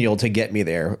spaniel to get me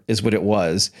there, is what it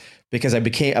was. Because I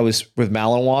was with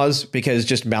Malinois, because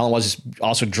just Malinois just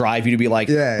also drive you to be like,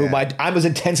 I'm as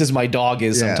intense as my dog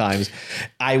is sometimes.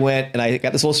 I went and I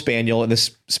got this little spaniel, and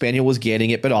this spaniel was getting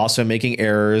it, but also making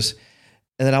errors.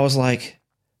 And then I was like,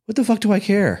 what the fuck do I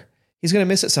care? He's going to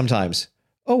miss it sometimes.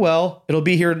 Oh, well, it'll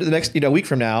be here the next week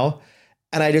from now.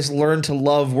 And I just learned to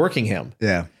love working him.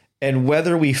 Yeah. And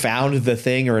whether we found the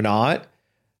thing or not,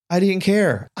 I didn't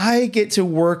care. I get to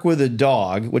work with a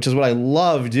dog, which is what I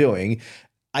love doing.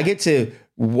 I get to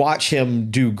watch him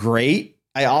do great.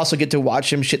 I also get to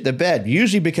watch him shit the bed,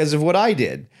 usually because of what I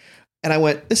did. And I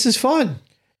went, this is fun.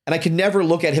 And I could never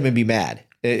look at him and be mad,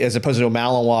 as opposed to a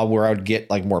Malinois where I would get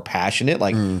like more passionate.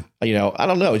 Like, you know, I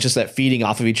don't know. It's just that feeding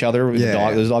off of each other.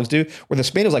 Those dogs do. Where the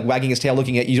Spaniel's like wagging his tail,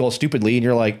 looking at you all stupidly. And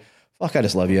you're like, fuck, I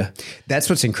just love you. That's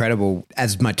what's incredible.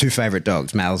 As my two favorite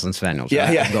dogs, Males and Spaniels,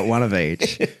 right? I've got one of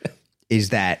each, is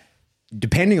that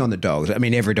depending on the dogs, I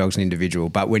mean, every dog's an individual,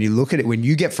 but when you look at it, when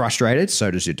you get frustrated, so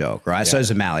does your dog, right? So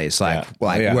does a Mallee. It's like,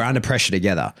 we're under pressure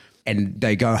together. And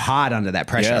they go hard under that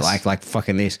pressure, like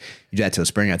fucking this. You do that to a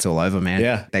Springer, it's all over, man.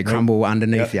 Yeah. They crumble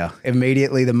underneath you.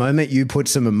 Immediately, the moment you put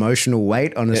some emotional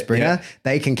weight on a Springer,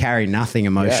 they can carry nothing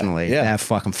emotionally. They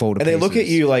fucking fall to pieces. And they look at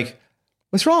you like,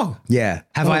 what's wrong? Yeah.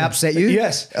 Have I upset you?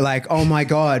 Yes. Like, oh my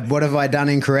God, what have I done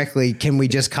incorrectly? Can we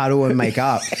just cuddle and make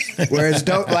up? Whereas,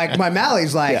 like, my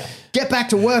Mallie's like, get back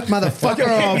to work, motherfucker,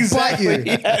 or I'll bite you.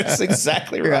 Yes,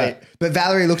 exactly right. But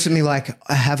Valerie looks at me like,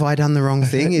 have I done the wrong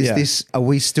thing? Are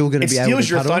we still going to be able to It steals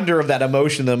your cuddle? thunder of that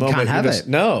emotion in the moment. Can't have it.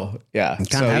 No. Yeah.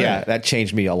 Can't have it. That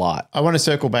changed me a lot. I want to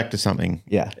circle back to something.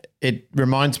 Yeah. It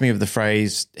reminds me of the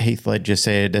phrase Heath Ledger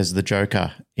said as the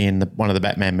Joker in one of the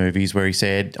Batman movies, where he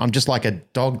said, I'm just like a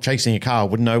dog chasing a car,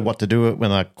 wouldn't know what to do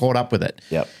when I caught up with it.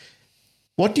 Yep.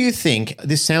 What do you think?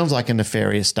 This sounds like a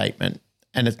nefarious statement,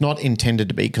 and it's not intended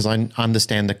to be, because I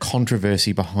understand the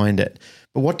controversy behind it.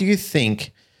 But what do you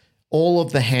think all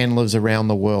of the handlers around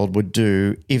the world would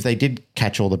do if they did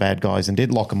catch all the bad guys and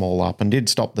did lock them all up and did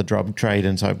stop the drug trade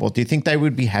and so forth? Do you think they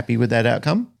would be happy with that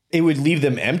outcome? It would leave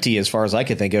them empty as far as I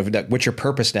could think of. What's your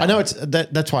purpose now? I know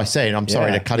that's why I say it. I'm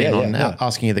sorry to cut in on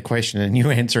asking you the question and you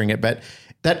answering it, but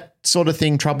that sort of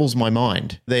thing troubles my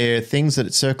mind. There are things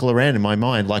that circle around in my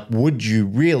mind. Like, would you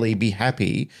really be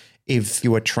happy if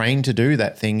you were trained to do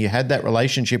that thing, you had that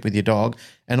relationship with your dog,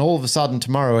 and all of a sudden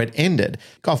tomorrow it ended?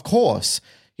 Of course,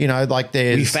 you know, like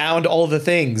we found all the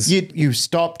things. You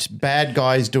stopped bad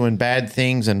guys doing bad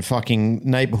things and fucking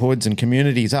neighborhoods and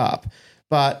communities up,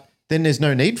 but then there's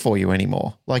no need for you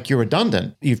anymore. Like, you're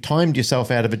redundant. You've timed yourself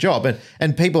out of a job.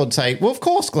 And people would say, well, of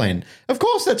course, Glenn, of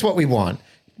course that's what we want.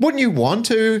 Wouldn't you want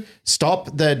to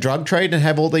stop the drug trade and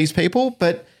have all these people?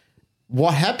 But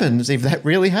what happens if that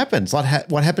really happens? Like,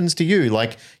 what happens to you?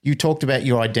 Like, you talked about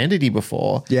your identity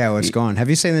before. Yeah, well, it's gone. Have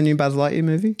you seen the new Buzz Lightyear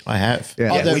movie? I have.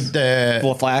 Yeah.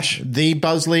 Full Flash. The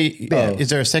Buzz Lightyear. Is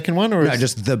there a second one? Or No,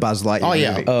 just the Buzz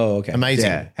Lightyear movie. Oh, okay. Amazing.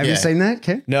 Yeah. Have you seen that,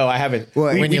 Ken? No, I haven't.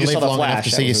 Well, When you just live saw the long enough Flash. to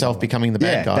That see was yourself the- becoming the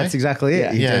bad guy. That's exactly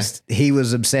it. Yeah. He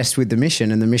was obsessed with the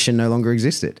mission, and the mission no longer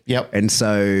existed. Yep. And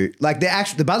so, like,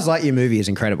 the Buzz Lightyear movie is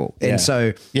incredible. Yeah. And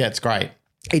so Yeah, it's great.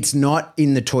 it's not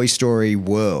in the Toy Story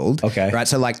world. Okay. Right.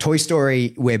 So, like, Toy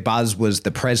Story, where Buzz was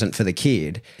the present for the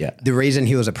kid. Yeah. The reason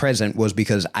he was a present was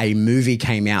because a movie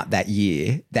came out that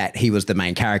year that he was the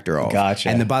main character of. Gotcha.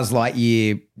 And the Buzz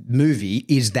Lightyear movie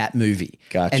is that movie.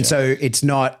 Gotcha. And so it's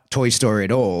not Toy Story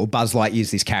at all. Buzz Lightyear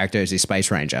is this character, is this space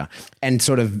ranger. And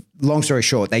sort of, long story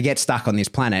short, they get stuck on this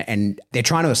planet and they're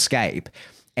trying to escape.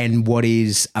 And what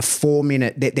is a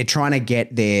 4-minute, they're trying to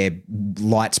get their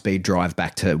light speed drive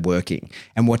back to working.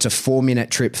 And what's a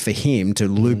 4-minute trip for him to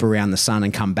loop around the sun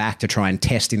and come back to try and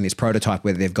test in this prototype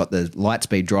whether they've got the light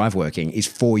speed drive working is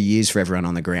 4 years for everyone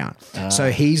on the ground.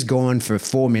 So he's gone for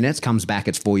 4 minutes, comes back,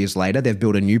 it's 4 years later. They've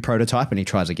built a new prototype and he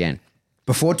tries again.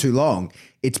 Before too long,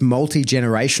 it's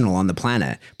multi-generational on the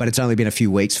planet, but it's only been a few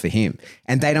weeks for him.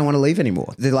 And they don't want to leave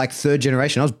anymore. They're like, third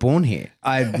generation. I was born here.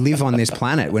 I live on this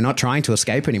planet. We're not trying to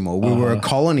escape anymore. We were a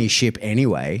colony ship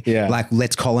anyway. Yeah. Like,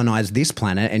 let's colonize this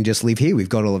planet and just live here. We've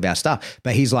got all of our stuff.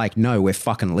 But he's like, no, we're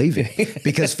fucking leaving.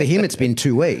 Because for him, it's been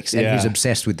 2 weeks and he's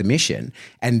obsessed with the mission.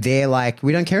 And they're like,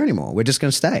 we don't care anymore. We're just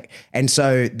going to stay. And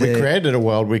so We created a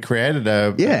world. We created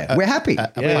a we're happy.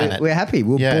 planet. We're happy.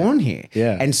 We're born here.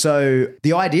 Yeah. And so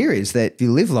the idea is that if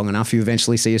you live long enough, you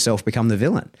eventually see yourself become the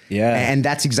villain. Yeah. And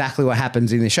that's exactly what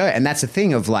happens in the show. And that's the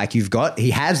thing of, like,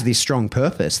 he has this strong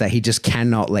purpose that he just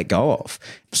cannot let go of.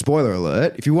 Spoiler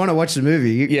alert. If you want to watch the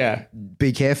movie,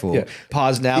 be careful. Yeah.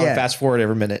 Pause now and fast forward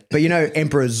every minute. But, you know,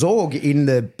 Emperor Zorg in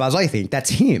the Buzz Lightyear thing, that's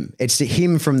him. It's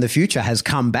him from the future has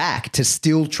come back to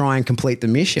still try and complete the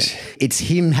mission. It's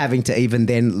him having to even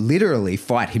then literally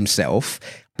fight himself,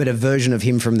 but a version of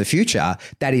him from the future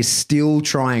that is still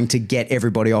trying to get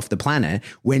everybody off the planet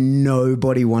when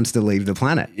nobody wants to leave the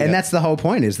planet. Yeah. And that's the whole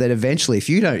point, is that eventually if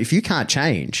you can't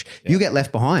change, you get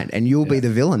left behind and you'll be the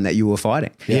villain that you were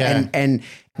fighting. Yeah. And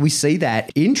we see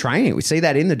that in training. We see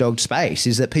that in the dog space,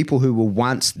 is that people who were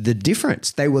once the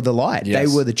difference, they were the light, they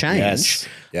were the change,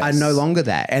 are no longer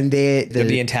that. And they're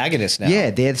the antagonist now.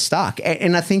 Yeah, they're stuck.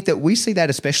 And I think that we see that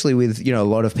especially with, a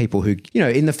lot of people who,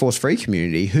 in the force-free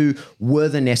community, who were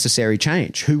the necessary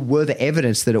change, who were the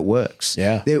evidence that it works.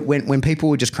 Yeah. When people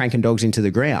were just cranking dogs into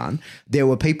the ground, there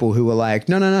were people who were like,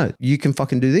 no, you can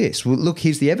fucking do this. Well, look,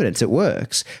 here's the evidence, it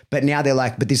works. But now they're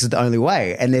like, but this is the only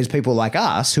way. And there's people like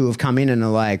us who have come in and are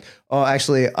like, oh,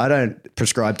 actually, I don't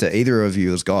prescribe to either of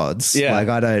you as gods. Yeah. Like,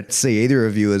 I don't see either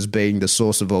of you as being the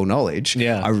source of all knowledge.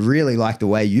 Yeah. I really like the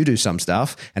way you do some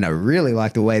stuff, and I really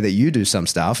like the way that you do some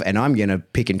stuff, and I'm going to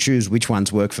pick and choose which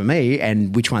ones work for me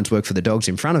and which ones work for the dogs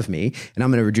in front of me, and I'm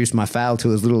going to reduce my fail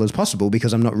to as little as possible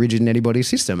because I'm not rigid in anybody's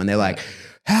system. And they're like,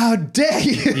 how dare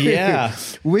you? Yeah.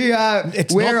 We're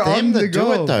not on them the that do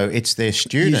goal. it though. It's their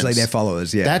students. Usually their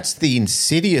followers, yeah. That's the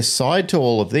insidious side to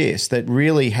all of this that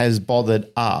really has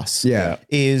bothered us. Yeah.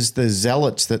 Is the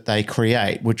zealots that they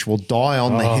create, which will die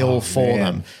on the hill for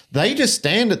them. They just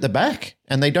stand at the back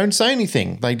and they don't say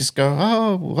anything. They just go,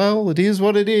 oh, well, it is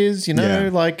what it is, Yeah.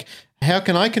 like, how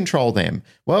can I control them?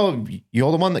 Well,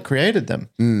 you're the one that created them.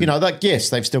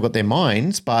 Yes, they've still got their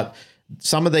minds, but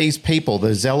some of these people,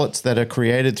 the zealots that are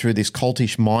created through this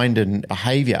cultish mind and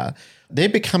behavior, they're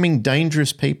becoming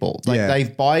dangerous people. Like they've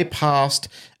bypassed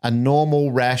a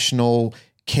normal, rational,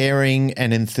 caring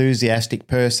and enthusiastic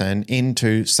person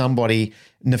into somebody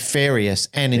nefarious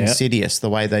and insidious the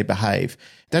way they behave.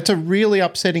 That's a really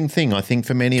upsetting thing, I think,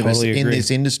 for many of us in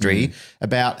this industry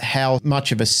about how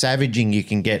much of a savaging you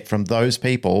can get from those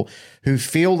people who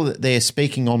feel that they're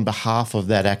speaking on behalf of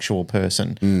that actual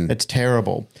person. It's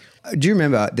terrible. Do you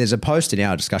remember there's a post in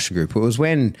our discussion group? It was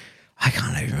when, I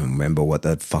can't even remember what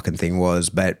the fucking thing was,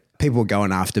 but people were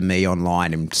going after me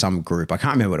online in some group. I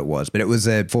can't remember what it was, but it was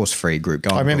a force-free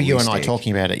group. I remember you and I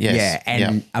talking about it, yes. Yeah,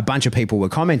 and a bunch of people were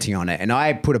commenting on it. And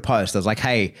I put a post. I was like,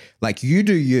 hey, like, you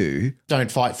do you.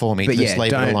 Don't fight for me. But Just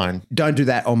leave it alone. Don't do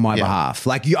that on my behalf.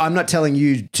 Like, I'm not telling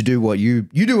you to do what you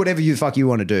do whatever you fuck you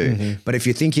want to do. But if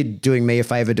you think you're doing me a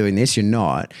favor doing this, you're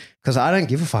not. Because I don't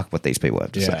give a fuck what these people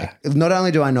have to say. Not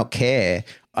only do I not care,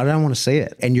 I don't want to see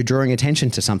it. And you're drawing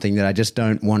attention to something that I just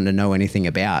don't want to know anything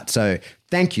about. So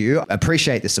thank you.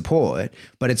 Appreciate the support,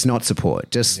 but it's not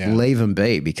support. Just leave them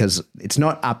be, because it's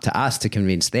not up to us to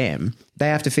convince them. They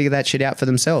have to figure that shit out for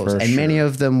themselves. Many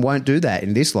of them won't do that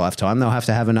in this lifetime. They'll have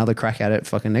to have another crack at it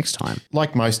fucking next time.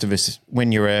 Like most of us,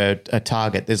 when you're a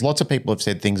target, there's lots of people have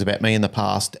said things about me in the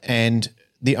past, and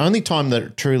the only time that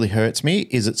it truly hurts me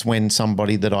is it's when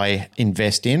somebody that I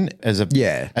invest in as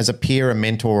a peer, a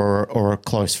mentor, or a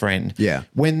close friend. Yeah.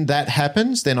 When that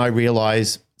happens, then I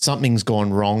realize something's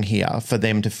gone wrong here for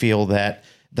them to feel that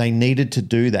they needed to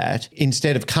do that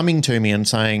instead of coming to me and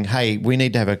saying, hey, we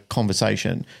need to have a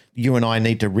conversation. You and I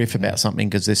need to riff about something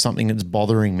because there's something that's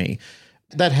bothering me.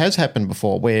 That has happened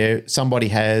before, where somebody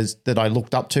has that I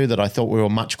looked up to that I thought we were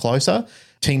much closer,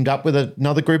 teamed up with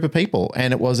another group of people,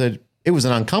 and it was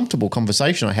an uncomfortable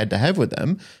conversation I had to have with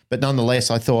them. But nonetheless,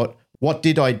 I thought, what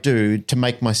did I do to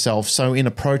make myself so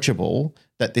inapproachable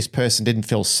that this person didn't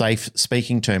feel safe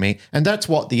speaking to me? And that's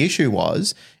what the issue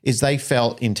was, is they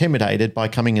felt intimidated by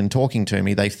coming and talking to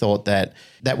me. They thought that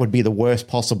that would be the worst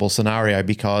possible scenario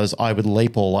because I would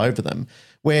leap all over them.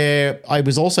 Where I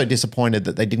was also disappointed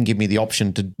that they didn't give me the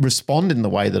option to respond in the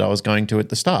way that I was going to at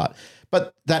the start.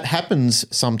 But that happens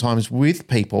sometimes with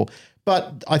people.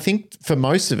 But I think for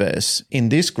most of us in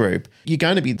this group, you're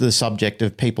going to be the subject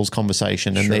of people's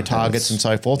conversation and their targets and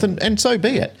so forth, and so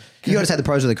be it. You got to take the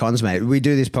pros and the cons, mate. We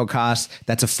do this podcast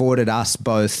that's afforded us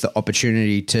both the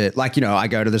opportunity to, like, I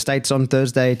go to the States on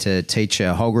Thursday to teach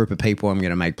a whole group of people. I'm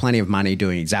going to make plenty of money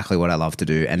doing exactly what I love to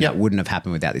do. And that wouldn't have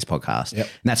happened without this podcast. And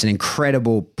that's an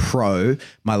incredible pro.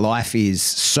 My life is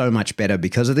so much better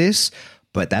because of this.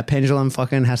 But that pendulum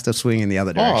fucking has to swing in the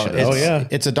other direction.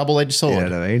 It's a double-edged sword. You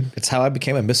know what I mean? It's how I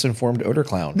became a misinformed odor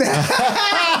clown.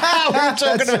 We were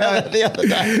talking about it the other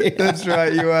day. That's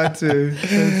right, you are too.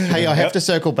 Hey, I have to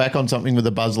circle back on something with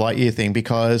the Buzz Lightyear thing,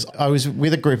 because I was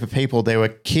with a group of people. There were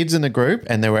kids in the group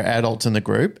and there were adults in the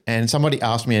group. And somebody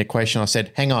asked me a question. I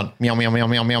said, hang on, meow, meow, meow,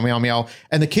 meow, meow, meow, meow.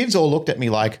 And the kids all looked at me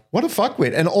like, what a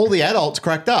fuckwit. And all the adults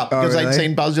cracked up because they'd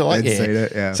seen Buzz Lightyear. They'd seen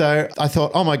it, yeah. So I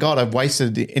thought, oh my God, I've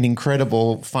wasted an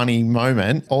incredible, funny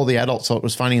moment. All the adults thought it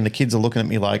was funny and the kids are looking at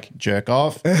me like, jerk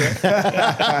off.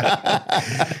 Yeah.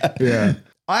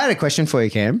 I had a question for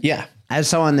you, Cam. Yeah. As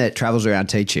someone that travels around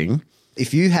teaching,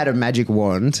 if you had a magic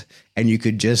wand and you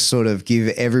could just sort of give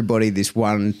everybody this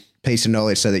one piece of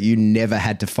knowledge so that you never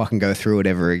had to fucking go through it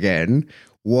ever again,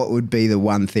 what would be the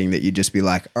one thing that you'd just be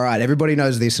like, all right, everybody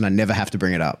knows this and I never have to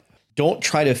bring it up? don't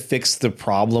try to fix the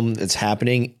problem that's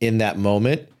happening in that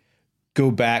moment.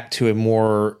 Go back to a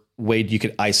more way you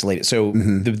could isolate it. So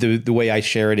the way I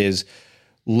share it is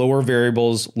lower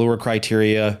variables, lower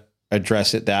criteria,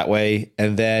 address it that way,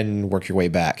 and then work your way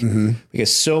back.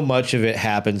 Because so much of it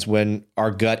happens when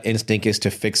our gut instinct is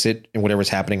to fix it and whatever's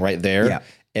happening right there. Yeah.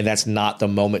 And that's not the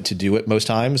moment to do it most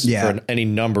times for any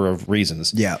number of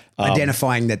reasons. Yeah.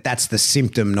 Identifying that that's the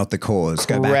symptom, not the cause.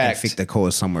 Go back and fix the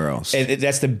cause somewhere else. And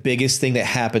that's the biggest thing that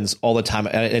happens all the time.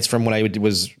 And it's from when I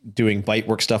was doing bite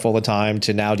work stuff all the time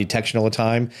to now detection all the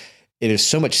time. It is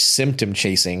so much symptom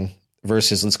chasing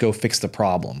versus let's go fix the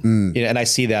problem. You know, and I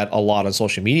see that a lot on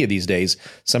social media these days.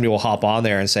 Somebody will hop on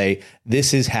there and say,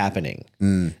 this is happening.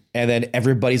 And then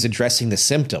everybody's addressing the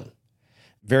symptom.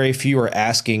 Very few are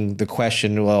asking the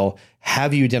question, well,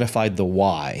 have you identified the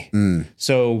why?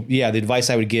 So yeah, the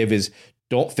advice I would give is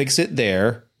don't fix it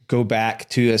there. Go back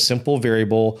to a simple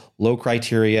variable, low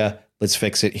criteria. Let's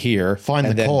fix it here. Find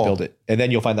and the then core. build it. And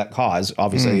then you'll find that cause,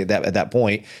 obviously, at that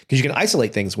point, because you can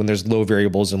isolate things when there's low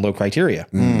variables and low criteria.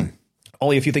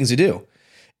 Only a few things to do.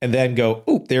 And then go,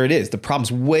 oh, there it is. The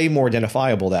problem's way more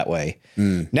identifiable that way.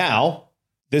 Now,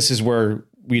 this is where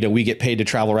we get paid to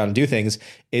travel around and do things,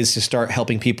 is to start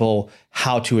helping people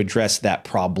how to address that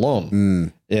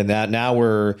problem. And that now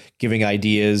we're giving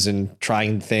ideas and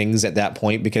trying things at that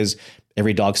point, because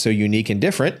every dog's so unique and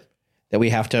different that we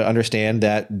have to understand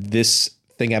that this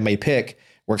thing I may pick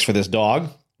works for this dog,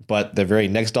 but the very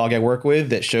next dog I work with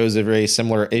that shows a very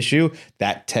similar issue,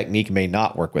 that technique may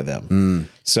not work with them.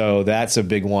 So that's a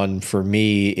big one for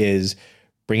me, is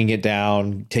bringing it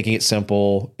down, taking it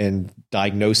simple, and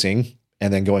diagnosing,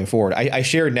 and then going forward. I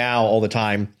share now all the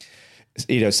time,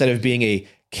 instead of being a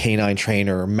canine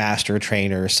trainer, master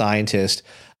trainer, scientist,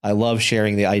 I love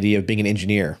sharing the idea of being an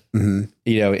engineer. An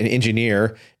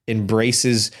engineer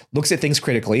looks at things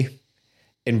critically,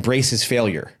 embraces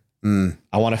failure.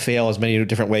 I want to fail as many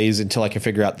different ways until I can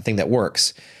figure out the thing that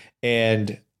works.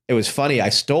 And it was funny. I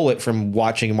stole it from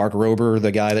watching Mark Rober,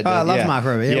 the guy that. I love Mark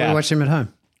Rober. Yeah, we watched him at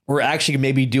home. We're actually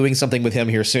maybe doing something with him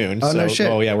here soon. No shit.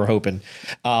 Oh yeah, we're hoping.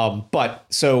 But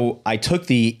so I took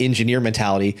the engineer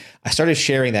mentality. I started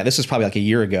sharing that. This was probably like a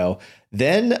year ago.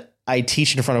 Then I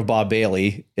teach in front of Bob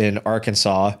Bailey in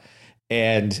Arkansas,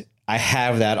 and I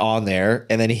have that on there.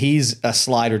 And then he's a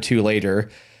slide or two later.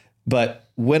 But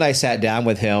when I sat down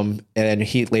with him, and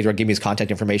he later gave me his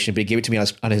contact information, but he gave it to me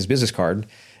on his business card,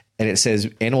 and it says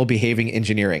animal behaving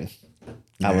engineering.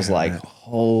 I was like,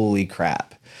 holy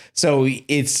crap. So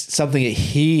it's something that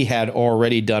he had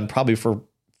already done probably for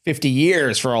 50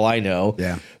 years for all I know.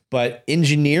 Yeah. But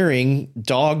engineering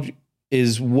dog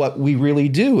is what we really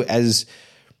do. As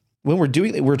when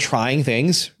we're trying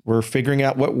things, we're figuring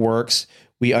out what works.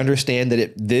 We understand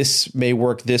that this may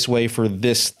work this way for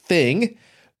this thing,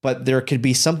 but there could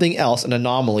be something else, an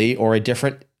anomaly or a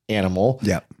different animal.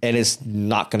 Yeah. And it's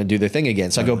not going to do the thing again.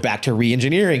 So I go back to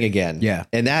re-engineering again. Yeah.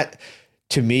 And that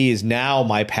to me is now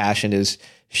my passion, is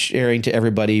sharing to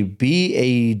everybody, be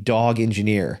a dog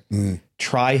engineer,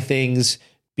 try things,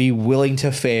 be willing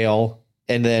to fail,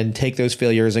 and then take those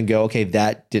failures and go, okay,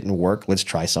 that didn't work. Let's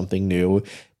try something new.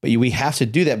 But we have to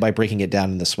do that by breaking it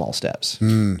down into small steps.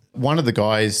 One of the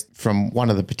guys from one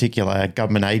of the particular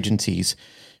government agencies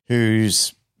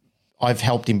I've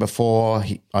helped him before.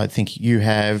 I think you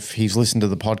have. He's listened to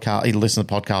the podcast. He listens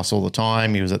to the podcast all the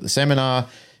time. He was at the seminar.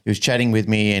 He was chatting with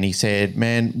me and he said,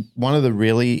 man, one of the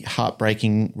really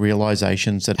heartbreaking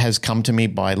realizations that has come to me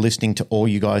by listening to all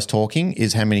you guys talking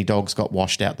is how many dogs got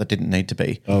washed out that didn't need to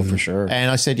be. Oh, for sure.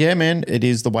 And I said, yeah, man, it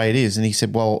is the way it is. And he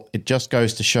said, well, it just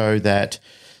goes to show that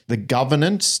the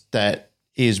governance that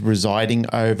is residing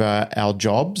over our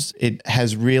jobs, it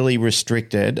has really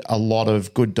restricted a lot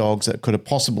of good dogs that could have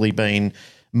possibly been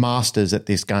masters at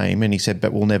this game. And he said,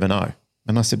 but we'll never know.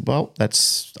 And I said, well,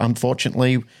 that's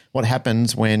unfortunately what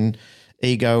happens when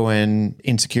ego and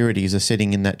insecurities are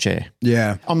sitting in that chair.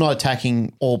 Yeah. I'm not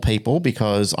attacking all people,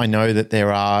 because I know that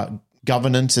there are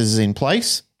governances in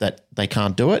place that they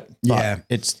can't do it. But Yeah.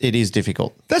 it is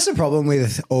difficult. That's the problem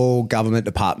with all government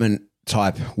department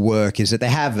type work, is that they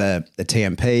have a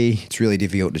TMP. It's really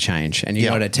difficult to change. And you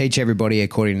got to teach everybody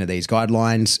according to these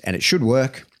guidelines, and it should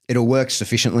work. It'll work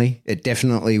sufficiently. It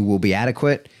definitely will be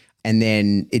adequate. And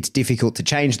then it's difficult to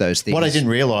change those things. What I didn't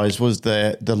realize was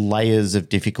the layers of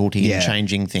difficulty Yeah. in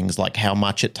changing things, like how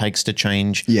much it takes to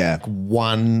change Yeah.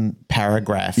 one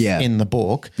paragraph Yeah. in the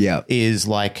book Yeah. is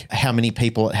like how many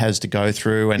people it has to go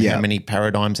through and Yeah. how many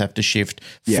paradigms have to shift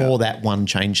Yeah. for that one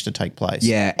change to take place.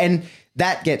 Yeah. And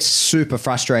that gets super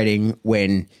frustrating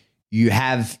when you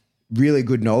have really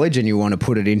good knowledge and you want to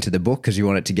put it into the book because you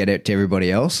want it to get it to everybody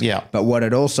else. Yeah. But what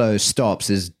it also stops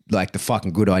is like the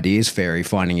fucking good ideas fairy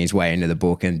finding his way into the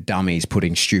book and dummies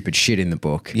putting stupid shit in the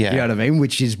book. Yeah. You know what I mean?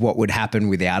 Which is what would happen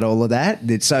without all of that.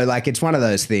 So like, it's one of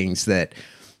those things that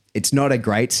it's not a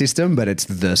great system, but it's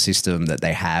the system that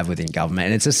they have within government.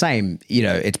 And it's the same, you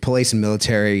know, it's police and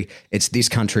military, it's this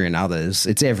country and others,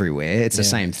 it's everywhere. It's the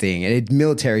same thing. And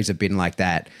militaries have been like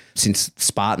that since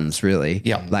Spartans, really.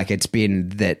 Yeah. Like it's been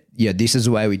that, this is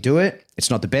the way we do it. It's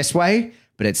not the best way,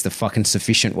 but it's the fucking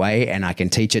sufficient way. And I can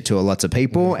teach it to lots of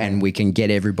people and we can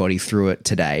get everybody through it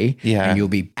today. Yeah. And you'll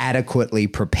be adequately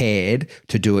prepared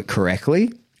to do it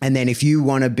correctly. And then if you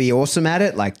want to be awesome at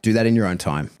it, like do that in your own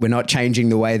time. We're not changing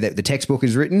the way that the textbook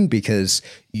is written because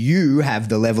you have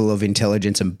the level of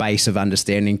intelligence and base of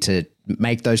understanding to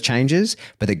make those changes,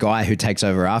 but the guy who takes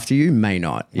over after you may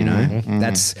not, you know?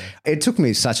 It took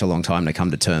me such a long time to come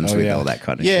to terms with all that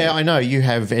kind of shit. Yeah, I know. You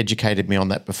have educated me on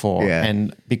that before. Yeah.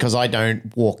 And because I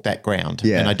don't walk that ground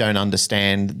Yeah. and I don't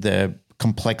understand the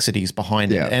complexities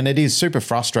behind Yeah. it. And it is super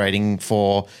frustrating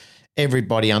for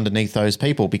everybody underneath those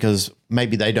people because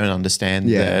maybe they don't understand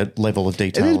Yeah. the level of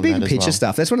detail. And there's on big that as picture well.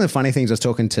 stuff. That's one of the funny things. I was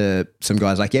talking to some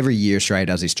guys, like every year Australia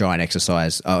does this giant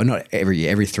exercise. Oh, not every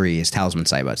year, every 3 years, Talisman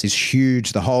Sabre. It's this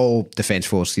huge, the whole Defence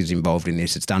Force is involved in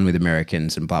this. It's done with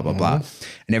Americans and blah, blah, blah.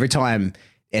 And every time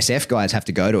SF guys have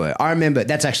to go to it, I remember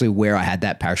that's actually where I had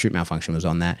that parachute malfunction was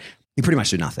on that. You pretty much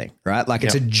do nothing, right? Like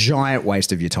it's a giant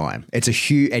waste of your time. It's a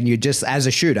huge, and you just, as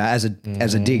a shooter, as a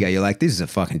digger, you're like, this is a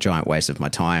fucking giant waste of my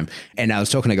time. And I was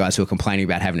talking to guys who were complaining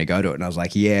about having to go to it. And I was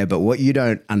like, yeah, but what you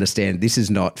don't understand, this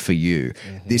is not for you.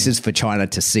 This is for China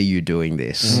to see you doing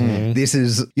this. This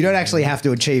is, you don't actually have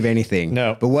to achieve anything.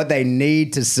 No. But what they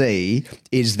need to see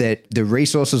is that the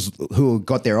resources who have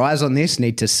got their eyes on this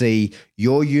need to see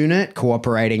your unit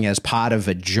cooperating as part of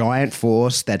a giant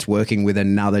force that's working with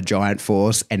another giant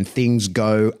force and things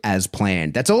go as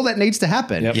planned. That's all that needs to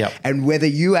happen. Yep. And whether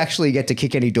you actually get to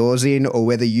kick any doors in or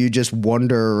whether you just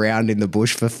wander around in the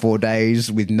bush for 4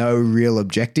 days with no real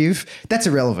objective, that's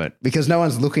irrelevant because no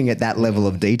one's looking at that level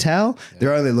of detail.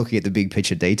 They're only looking at the big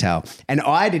picture detail. And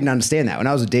I didn't understand that. When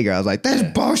I was a digger, I was like, that's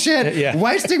bullshit. Yeah.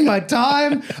 Wasting my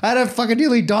time. I fucking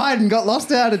nearly died and got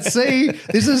lost out at sea.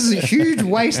 This is a huge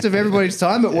waste of everybody's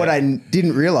time. But what I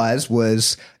didn't realize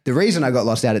was the reason I got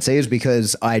lost out at sea is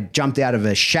because I jumped out of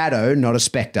a shadow, not a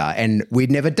spectre. And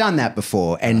we'd never done that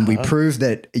before. And we proved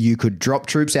that you could drop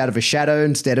troops out of a shadow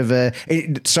instead of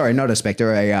not a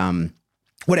spectre,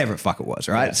 whatever the fuck it was,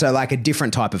 right? So like a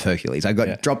different type of Hercules. I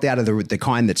got dropped out of the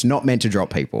kind that's not meant to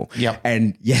drop people. Yep.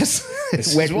 And yes,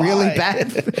 it went really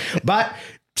bad. But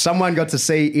someone got to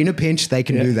see in a pinch they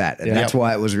can do that. And that's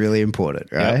why it was really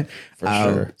important, right? For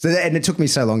sure. And it took me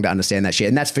so long to understand that shit.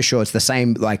 And that's for sure. It's the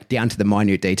same, like down to the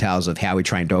minute details of how we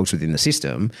train dogs within the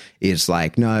system is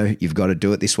like, no, you've got to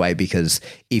do it this way because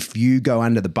if you go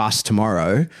under the bus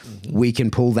tomorrow, we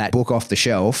can pull that book off the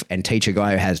shelf and teach a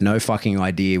guy who has no fucking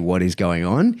idea what is going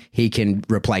on. He can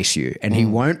replace you and he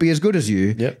won't be as good as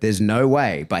you. Yep. There's no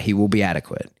way, but he will be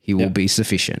adequate. He will be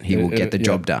sufficient. He will get the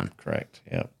job done. Correct.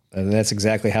 Yeah. And that's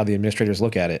exactly how the administrators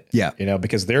look at it. Yeah. You know,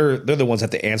 because they're the ones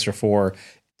that have to answer for,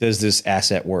 does this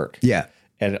asset work? Yeah.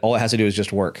 And all it has to do is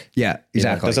just work. Yeah,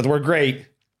 exactly. Doesn't have to work great,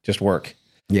 just work.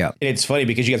 Yeah. And it's funny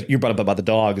because you brought up about the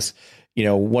dogs. You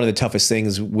know, one of the toughest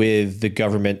things with the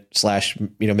government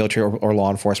 / military or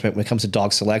law enforcement when it comes to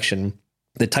dog selection,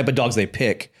 the type of dogs they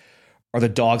pick are the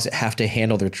dogs that have to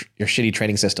handle your shitty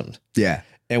training systems. Yeah.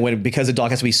 And because the dog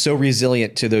has to be so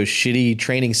resilient to those shitty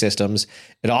training systems,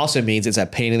 it also means it's a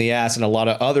pain in the ass and a lot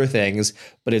of other things,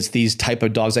 but it's these type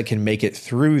of dogs that can make it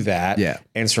through that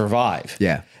and survive.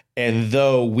 Yeah. And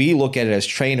though we look at it as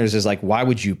trainers as like, why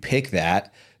would you pick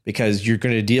that? Because you're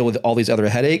going to deal with all these other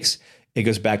headaches. It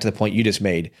goes back to the point you just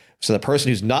made. So the person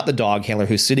who's not the dog handler,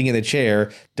 who's sitting in the chair,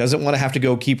 doesn't want to have to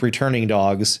go keep returning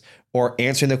dogs or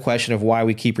answering the question of why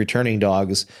we keep returning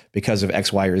dogs because of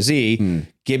X, Y, or Z.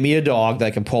 Give me a dog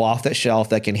that can pull off that shelf,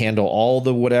 that can handle all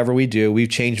the whatever we do. We've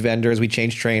changed vendors, we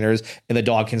changed trainers, and the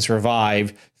dog can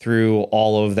survive through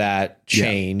all of that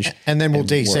change. And then we'll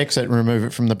de-sex it and remove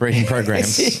it from the breeding program.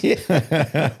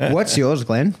 What's yours,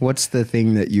 Glenn? What's the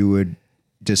thing that you would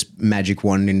just magic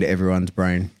wand into everyone's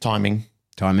brain? Timing.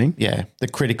 Timing? Yeah, the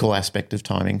critical aspect of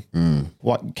timing.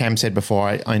 What Cam said before,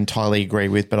 I entirely agree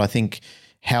with, but I think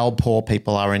how poor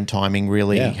people are in timing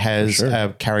really has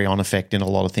a carry-on effect in a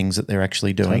lot of things that they're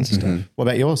actually doing. What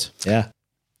about yours? Yeah.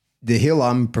 The hill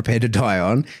I'm prepared to die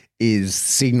on is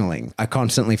signaling. I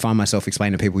constantly find myself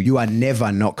explaining to people, you are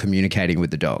never not communicating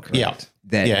with the dog. Yeah.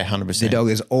 That 100%. The dog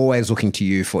is always looking to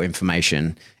you for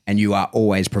information and you are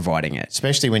always providing it.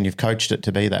 Especially when you've coached it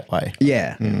to be that way.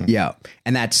 Yeah. Yeah.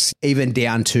 And that's even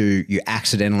down to you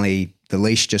accidentally the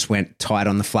leash just went tight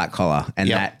on the flat collar, and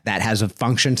Yep. that has a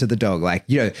function to the dog. Like,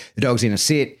 you know, the dog's in a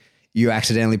sit, you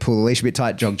accidentally pull the leash a bit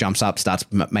tight, dog jumps up, starts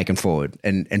making forward.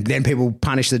 And then people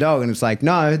punish the dog, and it's like,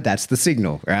 no, that's the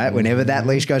signal, right? Whenever that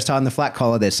leash goes tight on the flat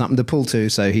collar, there's something to pull to.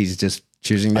 So he's just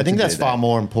choosing not I think to that's do that. far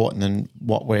more important than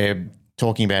what we're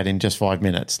talking about in just 5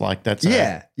 minutes. Like that's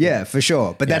Yeah, for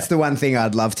sure. But that's the one thing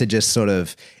I'd love to just sort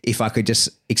of, if I could just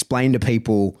explain to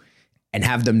people and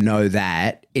have them know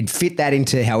that it fit that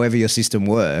into however your system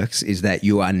works, is that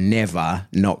you are never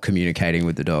not communicating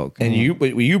with the dog. And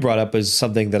what you brought up is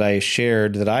something that I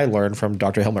shared that I learned from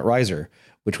Dr. Helmut Reiser,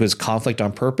 which was conflict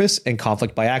on purpose and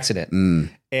conflict by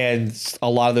accident. And a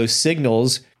lot of those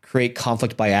signals create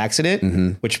conflict by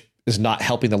accident, which is not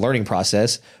helping the learning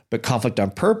process, but conflict on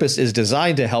purpose is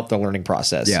designed to help the learning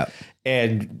process. Yeah.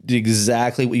 And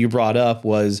exactly what you brought up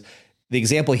was the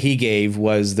example he gave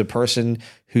was the person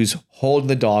who's holding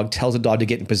the dog, tells the dog to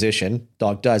get in position,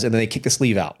 dog does, and then they kick the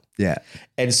sleeve out. Yeah.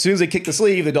 And as soon as they kick the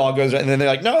sleeve, the dog goes, and then they're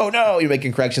like, no, you're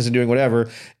making corrections and doing whatever.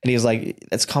 And he's like,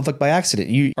 that's conflict by accident.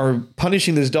 You are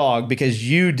punishing this dog because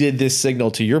you did this signal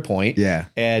to your point. Yeah.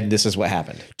 And this is what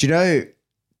happened. Do you know,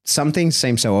 some things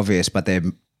seem so obvious, but they're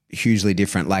hugely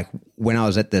different. Like when I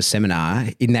was at the seminar,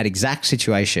 in that exact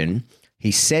situation, he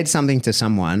said something to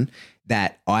someone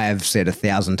that I have said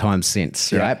 1,000 times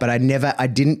since, right? But I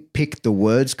didn't pick the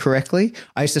words correctly.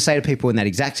 I used to say to people in that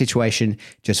exact situation,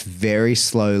 just very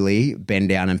slowly bend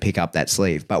down and pick up that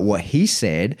sleeve. But what he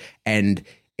said, and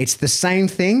it's the same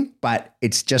thing, but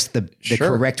it's just the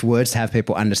correct words to have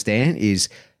people understand, is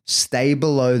stay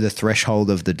below the threshold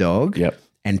of the dog. Yep.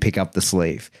 And pick up the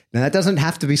sleeve. Now, that doesn't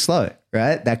have to be slow,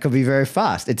 right? That could be very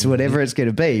fast. It's whatever it's going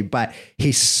to be. But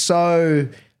he's so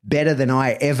better than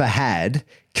I ever had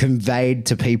conveyed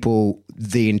to people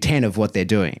the intent of what they're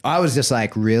doing. I was just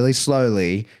like really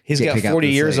slowly. He's got pick up 40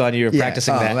 the years sleeve. on you of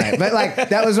practicing that. Mate. But like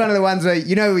that was one of the ones where,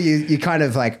 you know, you kind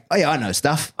of like, oh yeah, I know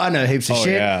stuff. I know heaps of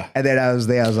shit. yeah. And then I was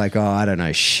there, I was like, oh, I don't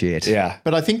know shit. Yeah.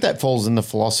 But I think that falls in the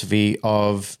philosophy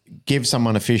of give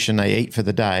someone a fish and they eat for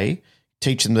the day,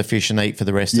 teach them to fish and eat for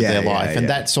the rest of their life. And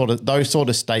that sort of, those sort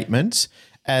of statements,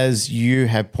 as you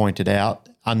have pointed out,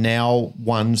 are now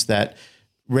ones that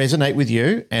resonate with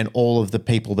you and all of the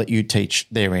people that you teach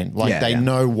therein. Like they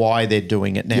know why they're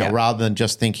doing it now, rather than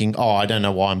just thinking, oh, I don't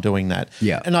know why I'm doing that.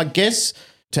 Yeah. And I guess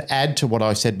to add to what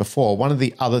I said before, one of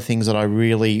the other things that I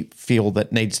really feel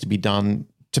that needs to be done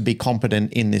to be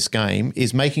competent in this game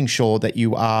is making sure that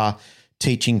you are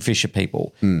teaching fisher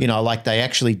people, you know, like they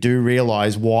actually do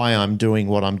realize why I'm doing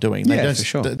what I'm doing. They don't, for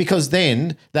sure. Because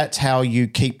then that's how you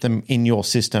keep them in your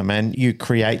system and you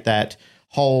create that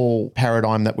whole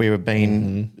paradigm that we have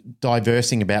been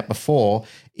diversing about before,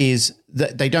 is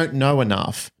that they don't know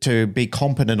enough to be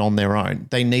competent on their own.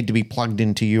 They need to be plugged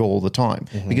into you all the time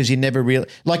because you never really,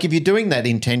 like if you're doing that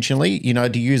intentionally, you know,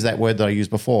 to use that word that I used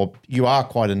before, you are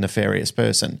quite a nefarious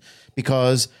person.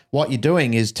 Because what you're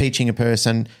doing is teaching a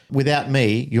person, without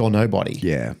me, you're nobody.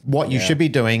 Yeah. What you should be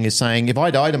doing is saying, if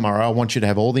I die tomorrow, I want you to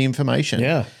have all the information.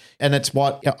 Yeah. And it's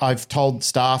what I've told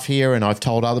staff here and I've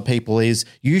told other people is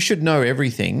you should know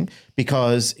everything,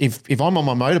 because if I'm on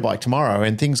my motorbike tomorrow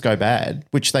and things go bad,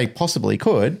 which they possibly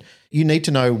could, you need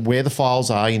to know where the files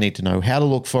are, you need to know how to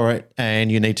look for it, and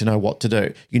you need to know what to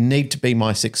do. You need to be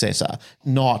my successor,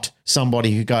 not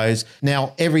somebody who goes,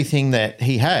 now everything that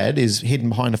he had is hidden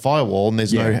behind a firewall and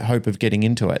there's no hope of getting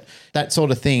into it. That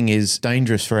sort of thing is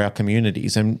dangerous for our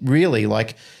communities. And really,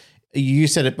 like you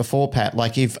said it before, Pat,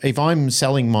 like if I'm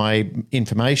selling my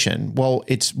information, well,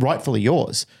 it's rightfully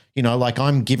yours. You know, like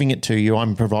I'm giving it to you,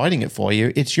 I'm providing it for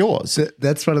you, it's yours.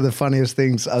 That's one of the funniest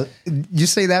things. You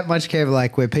see that much, Kev,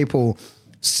 like where people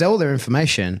sell their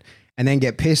information and then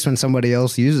get pissed when somebody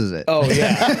else uses it. Oh,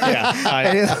 yeah.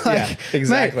 And you're like, yeah,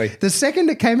 exactly. Mate, the second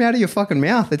it came out of your fucking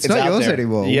mouth, it's not out yours there.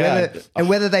 anymore. Yeah.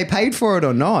 Whether they paid for it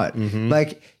or not.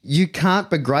 Like, you can't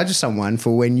begrudge someone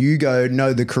for when you go,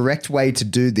 no, the correct way to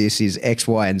do this is X,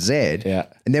 Y, and Z. Yeah.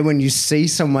 And then when you see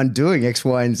someone doing X,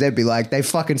 Y, and Z, be like, they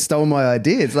fucking stole my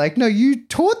idea. It's like, no, you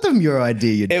taught them your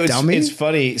idea, you dummy. It's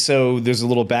funny. So there's a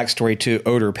little backstory to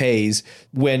Odor Pays.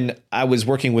 When I was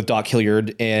working with Doc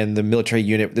Hilliard and the military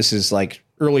unit, this is like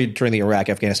early during the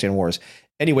Iraq-Afghanistan wars.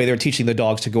 Anyway, they were teaching the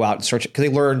dogs to go out and search it because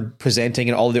they learned presenting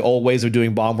and all the old ways of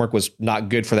doing bomb work was not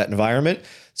good for that environment.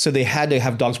 So they had to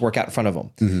have dogs work out in front of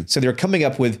them. So they're coming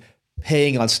up with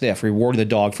paying on sniff, rewarding the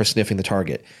dog for sniffing the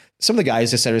target. Some of the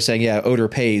guys just started saying, yeah, Odor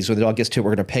pays. When the dog gets to it, we're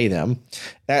going to pay them.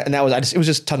 And that was, it was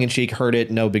just tongue in cheek, heard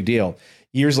it, no big deal.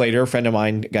 Years later, a friend of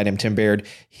mine, a guy named Tim Baird,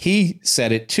 he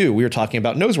said it too. We were talking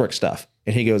about nosework stuff.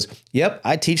 And he goes, yep,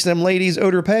 I teach them ladies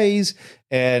Odor pays.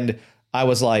 And I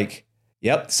was like,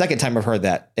 yep, second time I've heard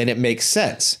that. And it makes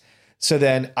sense. So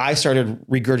then I started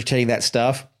regurgitating that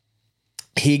stuff.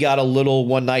 He got a little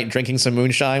one night drinking some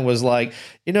moonshine, was like,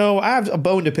 I have a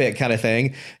bone to pick kind of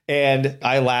thing. And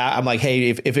I laugh. I'm like,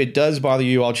 hey, if it does bother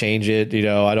you, I'll change it.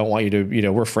 I don't want you to,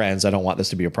 we're friends. I don't want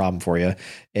this to be a problem for you.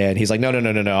 And he's like, no.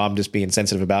 I'm just being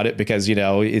sensitive about it because,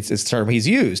 it's a term he's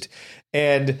used.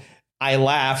 And I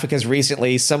laugh because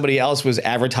recently somebody else was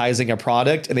advertising a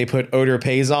product and they put Odor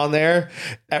Pays on there.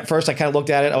 At first, I kind of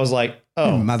looked at it. I was like,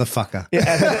 oh, motherfucker. Yeah,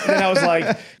 and then I was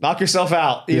like, knock yourself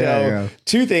out. Yeah.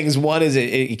 Two things. One is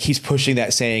it keeps pushing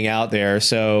that saying out there.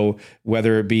 So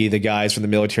whether it be the guys from the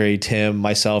military, Tim,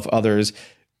 myself, others,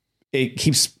 it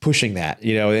keeps pushing that,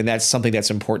 and that's something that's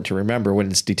important to remember when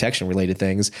it's detection related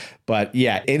things. But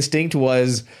yeah, instinct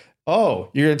was,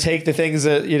 oh, you're going to take the things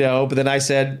that, but then I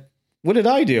said, what did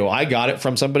I do? I got it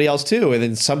from somebody else too. And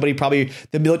then somebody, probably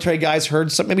the military guys,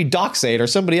 heard maybe Doc say it or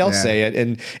somebody else say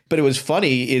it. But it was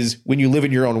funny is when you live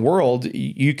in your own world,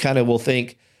 you kind of will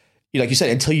think, like you said,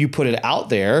 until you put it out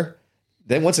there,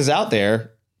 then once it's out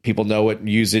there, people know it and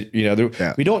use it.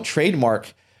 We don't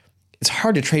trademark. It's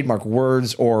hard to trademark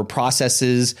words or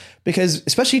processes because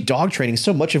especially dog training,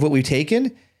 so much of what we've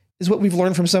taken is what we've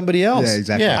learned from somebody else. Yeah,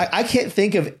 exactly. Yeah. I can't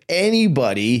think of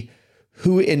anybody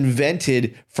who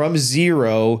invented from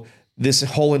zero this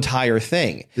whole entire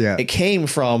thing. Yeah. It came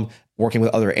from working with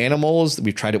other animals.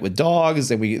 We've tried it with dogs,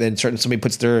 and somebody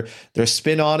puts their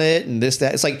spin on it and this,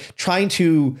 that. It's like trying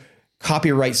to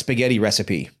copyright spaghetti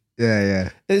recipe. Yeah.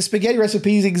 The spaghetti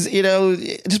recipes,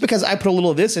 just because I put a little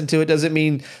of this into it doesn't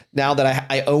mean now that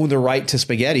I own the right to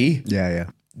spaghetti. Yeah.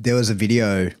 There was a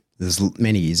video this was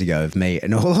many years ago of me,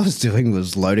 and all I was doing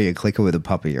was loading a clicker with a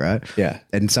puppy, right? Yeah.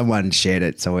 And someone shared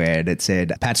it somewhere, and it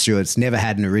said, Pat Stewart's never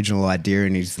had an original idea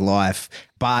in his life,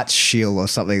 Bart's shield or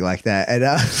something like that. And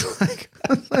I was like,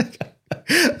 I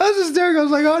was hysterical. I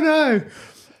was like, oh no.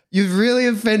 You've really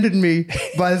offended me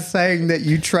by saying that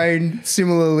you train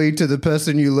similarly to the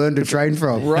person you learned to train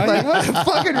from. Right. Like, what a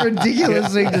fucking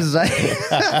ridiculous thing to say.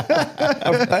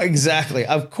 Exactly.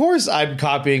 Of course I'm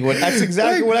copying that's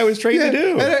exactly what I was trained to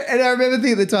do. And I remember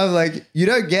thinking at the time, like, you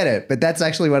don't get it, but that's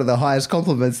actually one of the highest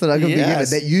compliments that I could be given.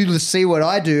 That you see what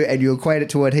I do and you equate it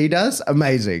to what he does.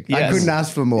 Amazing. Yes. I couldn't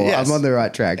ask for more. Yes. I'm on the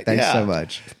right track. Thanks so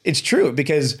much. It's true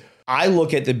because I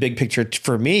look at the big picture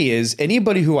for me is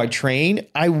anybody who I train,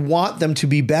 I want them to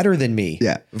be better than me.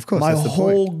 Yeah, of course. My that's the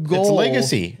whole point. goal. It's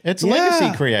legacy. It's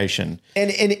legacy creation.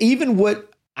 And even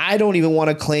what I don't even want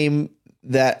to claim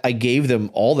that I gave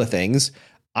them all the things.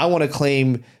 I want to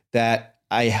claim that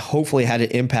I hopefully had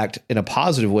an impact in a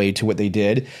positive way to what they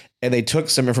did. And they took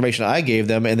some information I gave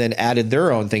them and then added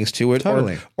their own things to it.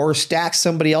 Totally. Or stacked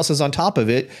somebody else's on top of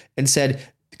it and said,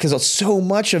 because so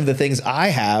much of the things I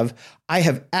have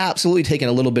absolutely taken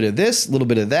a little bit of this, a little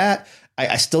bit of that.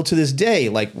 I still to this day,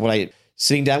 like when I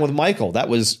sitting down with Michael, that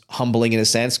was humbling in a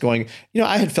sense going,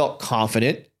 I had felt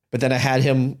confident, but then I had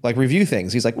him like review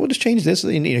things. He's like, well, just change this.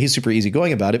 And, he's super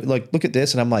easygoing about it. Like, look at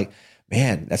this. And I'm like,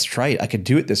 man, that's right. I could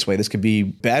do it this way. This could be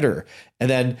better. And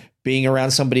then being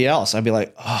around somebody else, I'd be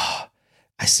like, oh,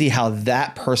 I see how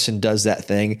that person does that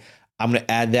thing. I'm going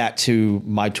to add that to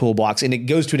my toolbox. And it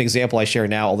goes to an example I share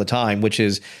now all the time, which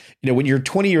is, when you're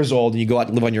 20 years old and you go out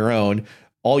and live on your own,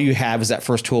 all you have is that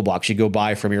first toolbox you go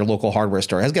buy from your local hardware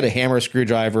store. It has got a hammer,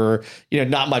 screwdriver,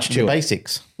 not much to it.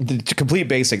 Basics. The complete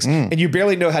basics. And you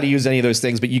barely know how to use any of those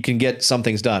things, but you can get some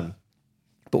things done.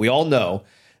 But we all know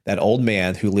that old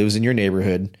man who lives in your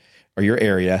neighborhood or your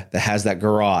area that has that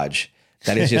garage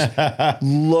that is just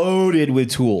loaded with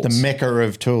tools. The mecca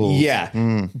of tools.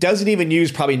 Yeah. Doesn't even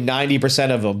use probably 90%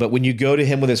 of them. But when you go to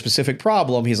him with a specific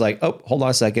problem, he's like, oh, hold on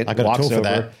a second. I got a tool for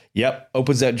that. Yep.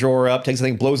 Opens that drawer up, takes the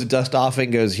thing, blows the dust off it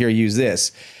and goes, here, use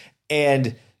this.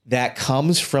 And that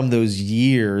comes from those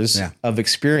years of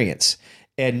experience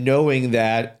and knowing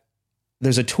that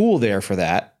there's a tool there for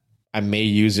that. I may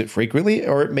use it frequently,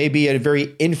 or it may be a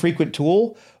very infrequent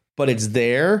tool, but it's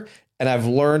there. And I've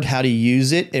learned how to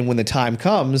use it. And when the time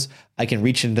comes, I can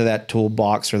reach into that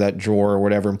toolbox or that drawer or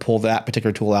whatever and pull that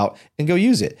particular tool out and go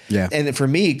use it. Yeah. And for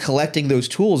me, collecting those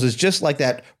tools is just like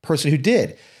that person who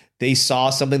did. They saw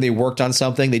something, they worked on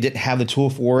something, they didn't have the tool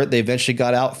for it. They eventually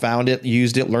got out, found it,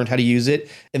 used it, learned how to use it.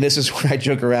 And this is where I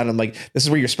joke around. I'm like, this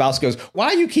is where your spouse goes, why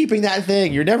are you keeping that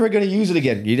thing? You're never going to use it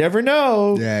again. You never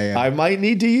know. Yeah. I might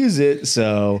need to use it.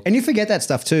 So, And you forget that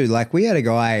stuff too. Like we had a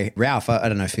guy, Ralph, I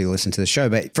don't know if you listen to the show,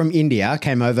 but from India,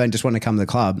 came over and just wanted to come to the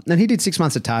club. And he did 6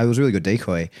 months at Tar. He was a really good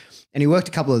decoy. and he worked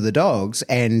a couple of the dogs,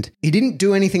 and he didn't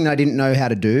do anything that I didn't know how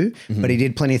to do, but he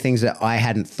did plenty of things that I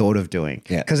hadn't thought of doing.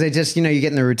 Yeah. Because they just, you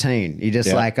get in the routine. You're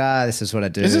just like, this is what I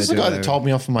do. Is this the do guy that whatever. told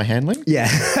me off for my handling? Yeah.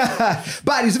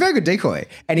 But he's a very good decoy.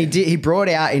 And he brought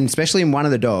out, especially in one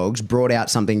of the dogs, brought out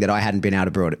something that I hadn't been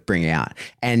able to bring out,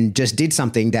 and just did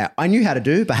something that I knew how to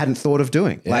do, but hadn't thought of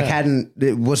doing. Like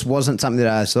wasn't something that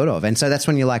I thought of. And so that's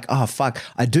when you're like, oh, fuck,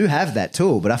 I do have that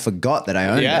tool, but I forgot that I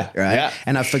owned it. Right. Yeah.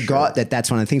 And I forgot that that's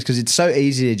one of the things, because it's so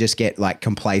easy to just get like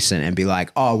complacent and be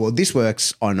like, oh, well, this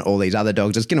works on all these other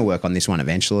dogs. It's going to work on this one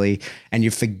eventually. And you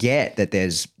forget that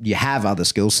you have other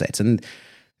skill sets, and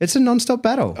it's a nonstop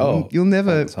battle. Oh, you'll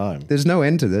never, all the time. There's no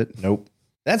end to it. Nope.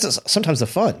 That's sometimes the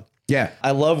fun. Yeah.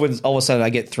 I love when all of a sudden I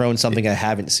get thrown something I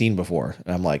haven't seen before.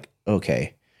 And I'm like,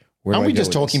 okay. Where Aren't do I we go just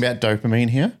with talking this? about dopamine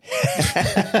here?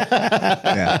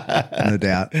 Yeah. No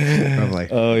doubt. Probably.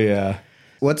 Oh, yeah.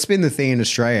 What's been the thing in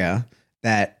Australia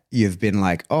that you've been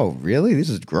like, oh, really? This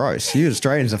is gross. You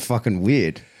Australians are fucking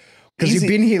weird. Because you've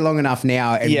Easy- been here long enough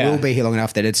now and Yeah. will be here long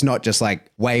enough that it's not just like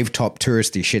wave top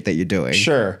touristy shit that you're doing.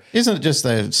 Sure. Isn't it just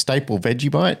the staple veggie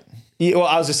bite? Yeah, well,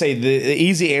 I was just say the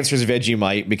easy answer is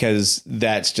Vegemite, because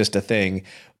that's just a thing.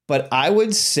 But I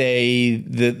would say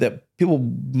that people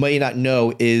may not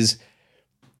know is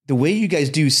the way you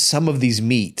guys do some of these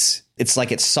meats. It's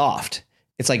like it's soft.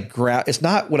 It's like it's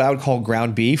not what I would call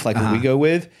ground beef, like what we go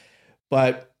with.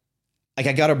 But like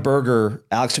I got a burger.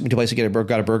 Alex took me to a place to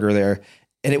got a burger there,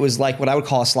 and it was like what I would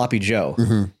call a sloppy Joe.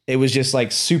 It was just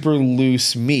like super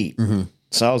loose meat.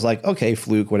 So I was like, okay,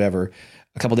 fluke, whatever.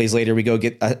 A couple days later, we go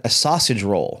get a sausage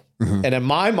roll. And in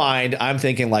my mind, I'm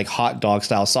thinking like hot dog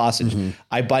style sausage.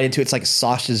 I bite into it, it's like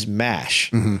sausage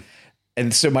mash.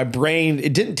 And so my brain,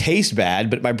 it didn't taste bad,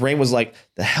 but my brain was like,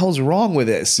 the hell's wrong with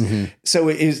this? So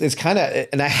it's kind of,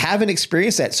 and I haven't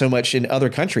experienced that so much in other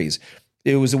countries.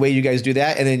 It was the way you guys do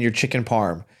that. And then your chicken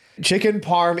parm. Chicken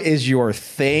parm is your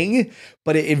thing,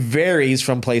 but it varies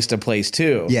from place to place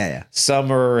too. Yeah.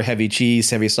 Some are heavy cheese,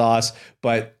 heavy sauce,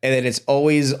 and then it's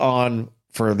always on,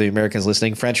 for the Americans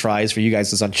listening, French fries. For you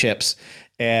guys, it's on chips.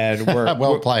 And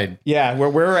Well played. yeah, where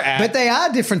we're at. But they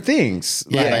are different things.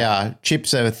 Yeah, Like, they are.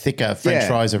 Chips are thicker. French Yeah.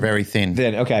 fries are very thin.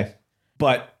 then okay,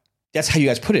 but that's how you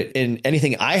guys put it. In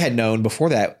anything I had known before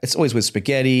that, it's always with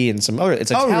spaghetti and some other.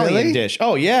 It's an Oh, Italian really? dish.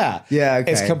 Oh yeah, Yeah,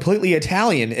 okay. It's completely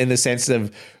Italian in the sense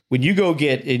of when you go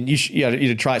get, and you need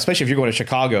to try, especially if you're going to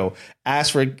Chicago,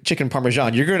 ask for chicken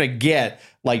parmesan. You're going to get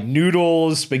like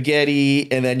noodles,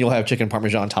 spaghetti, and then you'll have chicken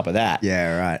parmesan on top of that.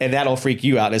 Yeah, right. And that'll freak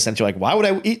you out in a sense. You're like, why would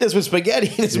I eat this with spaghetti?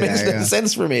 This makes no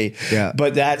sense for me. Yeah.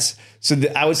 But that's,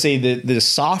 I would say the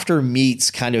softer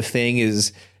meats kind of thing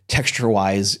is texture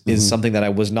wise is something that I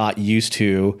was not used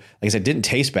to. Like I said, it didn't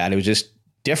taste bad. It was just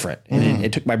different. And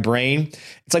it took my brain.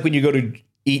 It's like when you go to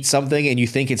eat something and you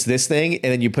think it's this thing, and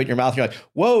then you put it in your mouth and you're like,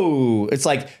 whoa. It's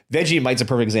like Vegemite's a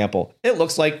perfect example. It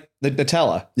looks like the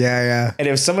Nutella. Yeah. And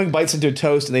if someone bites into a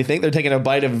toast and they think they're taking a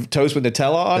bite of toast with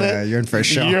Nutella on Yeah, it, you're in for a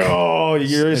shock.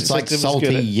 Your It's like system is salty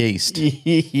gonna- yeast.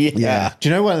 yeah. Do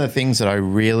you know one of the things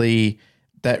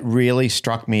that really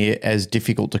struck me as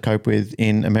difficult to cope with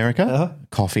in America?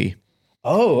 Coffee.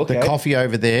 Oh, okay. The coffee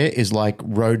over there is like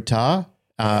road tar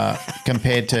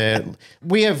compared to,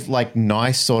 we have like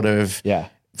nice sort of Yeah.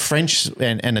 French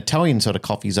and Italian sort of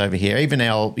coffees over here. Even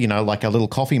our, like our little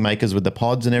coffee makers with the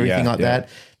pods and everything Yeah, like yeah. that.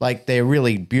 Like they're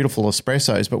really beautiful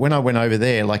espressos. But when I went over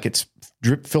there, like it's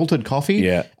drip filtered coffee.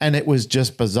 Yeah. And it was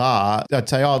just bizarre. I'd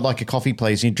say, oh, I'd like a coffee,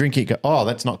 please. And you drink it, you go, oh,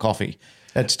 that's not coffee.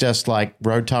 That's just like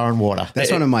road tar and water.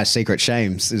 That's one of my secret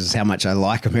shames, is how much I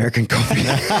like American coffee.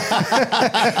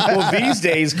 Well, these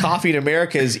days, coffee in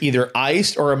America is either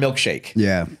iced or a milkshake.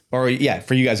 Yeah. Or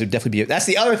for you guys, it would definitely be. That's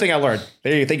the other thing I learned.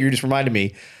 I think you just reminded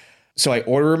me. So I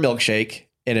order a milkshake,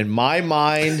 and in my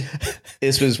mind,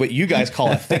 this was what you guys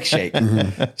call a thick shake.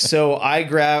 So I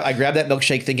grab that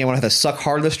milkshake, thinking I want to have to suck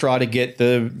hard the straw to get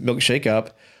the milkshake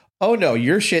up. Oh no,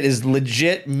 your shit is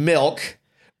legit milk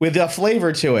with a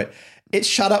flavor to it. It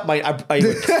shot up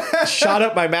I shot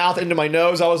up my mouth into my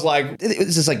nose. I was like,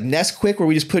 "Is this like Nesquik where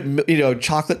we just put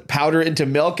chocolate powder into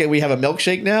milk and we have a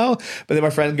milkshake now?" But then my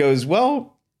friend goes,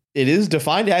 "Well, it is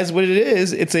defined as what it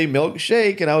is. It's a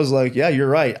milkshake." And I was like, "Yeah, you're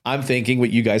right. I'm thinking what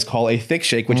you guys call a thick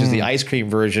shake, which is the ice cream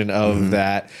version of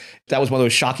that." That was one of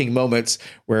those shocking moments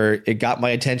where it got my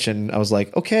attention. I was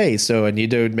like, okay, so I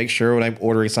need to make sure when I'm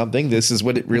ordering something, this is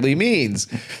what it really means.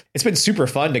 It's been super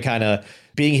fun to kind of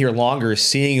being here longer,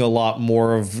 seeing a lot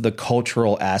more of the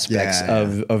cultural aspects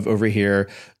of over here,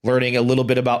 learning a little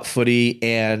bit about footy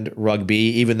and rugby,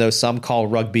 even though some call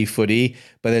rugby footy,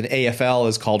 but then AFL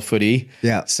is called footy.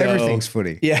 Yeah. So, Everything's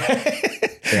footy. Yeah.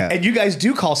 Yeah. And you guys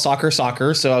do call soccer,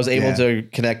 so I was able Yeah. to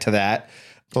connect to that.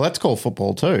 Well, that's called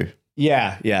football too.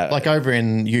 Yeah, yeah. Like over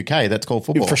in UK, that's called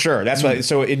football. For sure. That's why.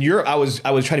 So in Europe, I was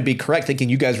trying to be correct, thinking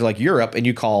you guys are like Europe and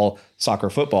you call soccer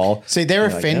football. See, they're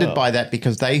You're offended like, no. by that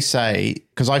because they say,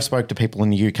 because I've spoke to people in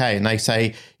the UK and they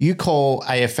say you call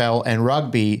AFL and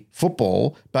rugby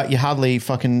football, but you hardly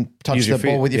fucking touch Use the your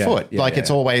ball feet. with your Yeah, foot. yeah, Like yeah. it's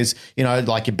always,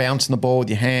 like you're bouncing the ball with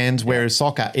your hands, whereas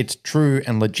soccer, it's true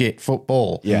and legit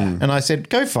football. Yeah. And I said,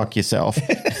 go fuck yourself.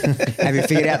 Have you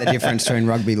figured out the difference between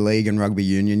rugby league and rugby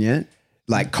union yet?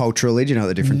 Like culturally, do you know what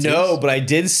the difference No, is? but I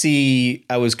did see.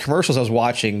 Commercials I was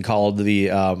watching called the.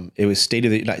 It was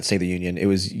not State of the Union. It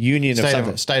was Union of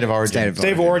something. State of Origin.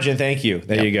 State of Origin. Thank you.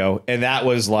 There you go. And that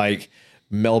was like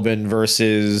Melbourne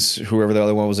versus whoever the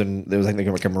other one was in. It was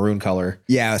like a maroon color.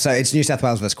 Yeah, so it's New South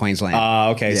Wales versus Queensland.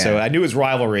 Okay. Yeah. So I knew it was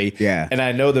rivalry. Yeah. And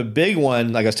I know the big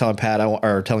one, like I was telling Pat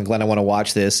or telling Glenn, I want to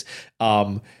watch this.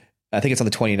 I think it's on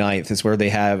the 29th. It's where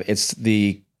it's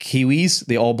the Kiwis,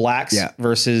 the All Blacks Yeah.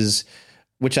 versus,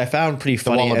 which I found pretty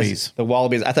funny. Wallabies. The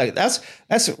Wallabies. I thought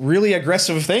that's a really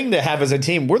aggressive thing to have as a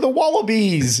team. We're the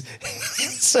Wallabies.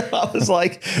 So I was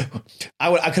like,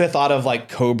 I could have thought of like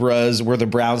Cobras. We're the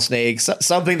brown snakes.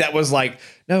 Something that was like,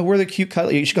 no, we're the cute.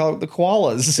 You should call it the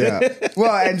koalas. Yeah.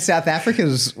 Well, and South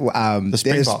Africa's the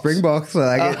Springboks. Springboks.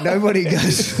 Like nobody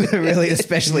goes for really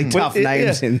especially tough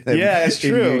names in the Yeah, it's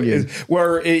in true. union.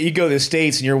 You go to the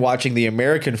States and you're watching the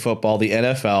American football, the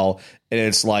NFL, and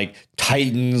it's like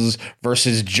Titans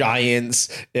versus Giants,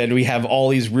 and we have all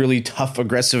these really tough,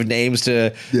 aggressive names to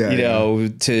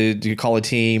to call a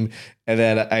team. And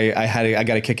then I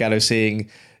got a kick out of seeing.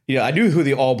 I knew who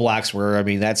the All Blacks were. I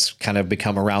mean, that's kind of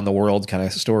become around the world kind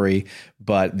of story.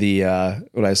 But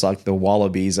when I saw the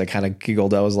Wallabies, I kind of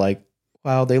giggled. I was like,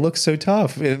 wow, they look so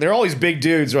tough. And they're all these big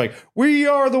dudes. They're like, we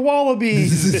are the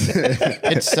Wallabies.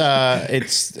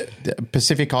 It's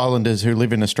Pacific Islanders who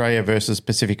live in Australia versus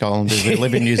Pacific Islanders who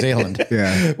live in New Zealand.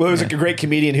 Yeah. Well, there was a great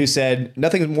comedian who said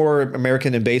nothing more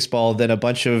American than baseball than a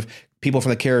bunch of people from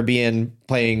the Caribbean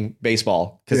playing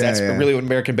baseball, because that's really what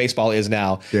American baseball is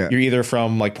now. Yeah. You're either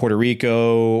from like Puerto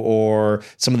Rico or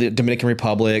some of the Dominican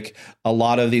Republic, a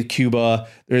lot of the Cuba.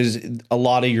 There's a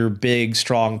lot of your big,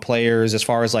 strong players as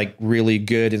far as like really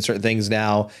good in certain things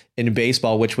now in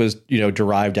baseball, which was,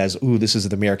 derived as, ooh, this is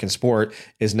the American sport,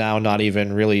 is now not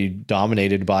even really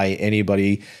dominated by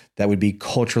anybody that would be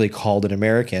culturally called an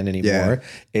American anymore. Yeah.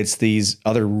 It's these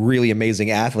other really amazing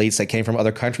athletes that came from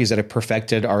other countries that have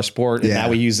perfected our sport, and Yeah. now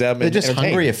we use them. They're and just entertain.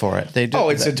 hungrier for it. They do,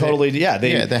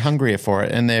 They're they're hungrier for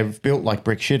it, and they've built like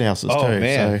brick shit houses Oh, too.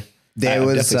 man. So There I've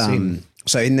was definitely seen-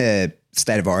 so in the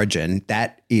State of Origin,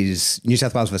 that is New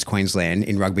South Wales versus Queensland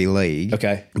in rugby league.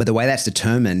 Okay. But the way that's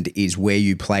determined is where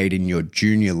you played in your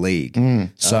junior league.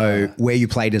 So where you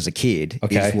played as a kid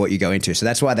Okay. is what you go into. So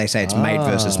that's why they say it's mate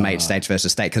versus mate, states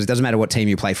versus state, because it doesn't matter what team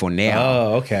you play for now.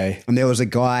 Oh, okay. And there was a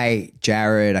guy,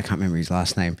 Jared, I can't remember his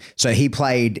last name. So he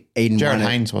played in Jared one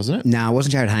of- Haynes, wasn't it? No, it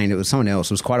wasn't Jared Hayne. It was someone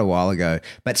else. It was quite a while ago.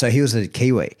 But so he was a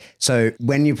Kiwi. So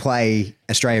when you play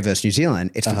Australia versus New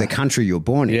Zealand, it's for the country you were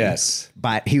born in. Yes.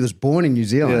 But he was born in New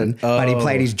Zealand, Yeah. but he Oh.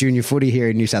 played his junior footy here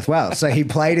in New South Wales. So he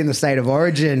played in the State of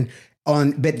Origin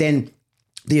but then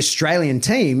the Australian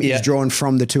team Yeah. is drawn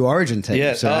from the two Origin teams.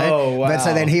 Yeah. Right? Oh, wow. But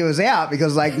so then he was out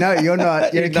because no, you're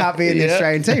not, you can't be in the Yeah.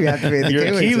 Australian team. You have to be in the You're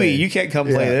a Kiwi Kiwi. team. You can't come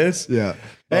play this. Yeah.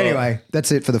 Anyway,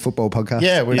 that's it for the football podcast.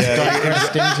 Yeah, we're just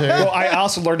digressed into. Well, I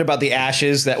also learned about the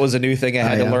Ashes. That was a new thing. I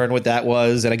had Oh, to yeah. learn what that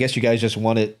was. And I guess you guys just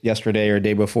won it yesterday or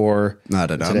day before. I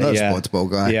don't know. I'm today. not a sports ball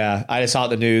guy. Yeah. I just saw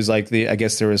it in the news. Like I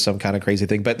guess there was some kind of crazy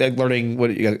thing, but they're learning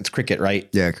it's cricket, right?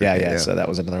 Yeah, cricket, yeah. yeah. So that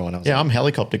was another one. I was Yeah, I'm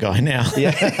helicopter guy now.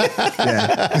 Yeah,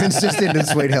 it's just into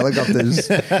sweet helicopters.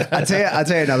 I'll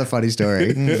tell you another funny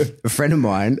story. A friend of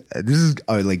mine, this is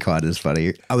only kind of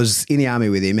funny. I was in the army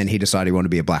with him, and he decided he wanted to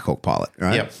be a Black Hawk pilot,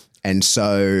 right? Yep. And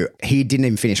so he didn't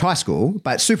even finish high school,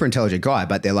 but super intelligent guy.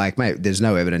 But they're like, mate, there's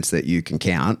no evidence that you can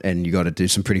count, and you got to do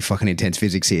some pretty fucking intense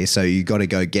physics here. So you got to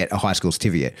go get a high school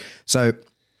certificate. So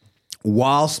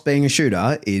whilst being a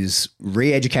shooter, is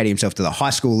re-educating himself to the high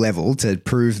school level to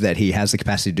prove that he has the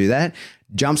capacity to do that,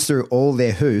 jumps through all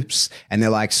their hoops, and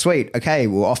they're like, sweet, okay,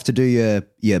 we're off to do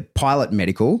your pilot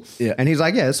medical. Yeah. And he's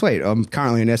like, yeah, sweet, I'm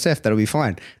currently in SF, that'll be fine.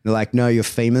 And they're like, no, your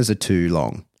femurs are too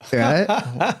long. Right?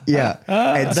 Yeah.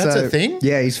 And That's a thing?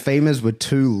 Yeah, his femurs were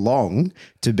too long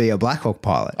to be a Black Hawk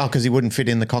pilot. Oh, because he wouldn't fit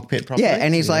in the cockpit properly? Yeah,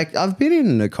 and he's like, I've been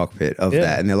in the cockpit of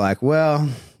that. And they're like, well,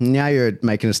 now you're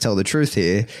making us tell the truth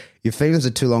here. Your femurs are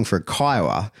too long for a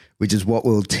Kiowa, which is what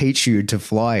will teach you to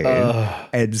fly in.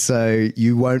 And so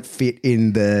you won't fit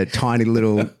in the tiny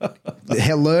little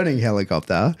learning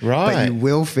helicopter, but Right. you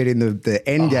will fit in the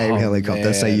end game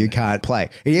helicopter, so man. you can't play.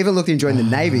 Have you ever looked into joining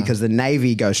the Navy? Because the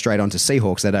Navy goes straight onto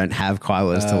Seahawks. They don't have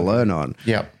Kylers to learn on.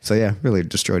 Yep. So yeah, really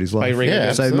destroyed his life. Right,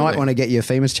 Yeah, so you might absolutely. want to get your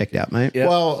femurs checked out, mate. Yeah.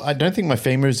 Well, I don't think my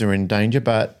femurs are in danger,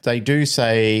 but they do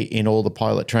say in all the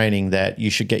pilot training that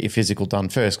you should get your physical done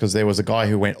first, because there was a guy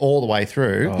who went all the way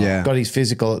through, Yeah. got his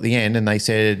physical at the end, and they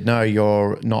said, no,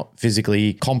 you're not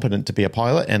physically competent to be a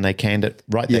pilot, and they canned it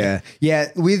right there. Yeah.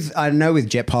 I know with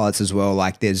jet pilots as well,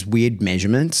 like there's weird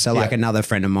measurements. So like another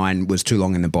friend of mine was too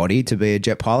long in the body to be a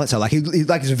jet pilot. So like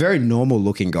he's a very normal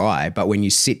looking guy, but when you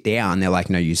sit down, they're like,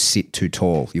 no, you sit too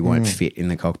tall. You won't fit in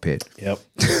the cockpit. Yep.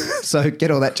 So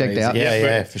get all that checked out.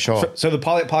 Yeah, for sure. So the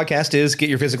pilot podcast is get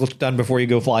your physical done before you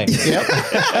go flying. All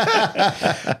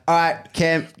right,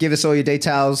 Cam, give us all your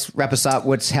details. Wrap us up.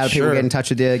 How do people Sure. get in touch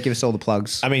with you? Give us all the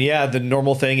plugs. I mean, yeah, the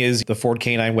normal thing is the Ford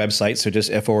K9 website. So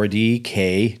just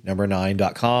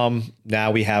FORDK9.com.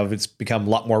 Now it's become a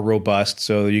lot more robust.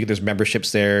 So there's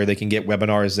memberships there. They can get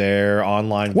webinars there,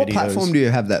 online What videos. platform do you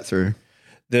have that through?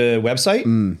 The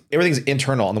website? Everything's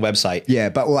internal on the website. Yeah,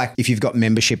 but like if you've got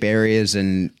membership areas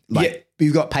and like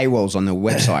you've got paywalls on the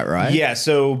website, right? Yeah,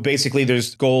 so basically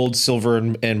there's gold, silver,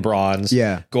 and bronze.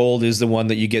 Yeah. Gold is the one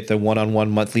that you get the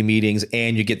one-on-one monthly meetings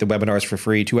and you get the webinars for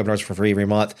free, 2 webinars for free every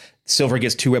month. Silver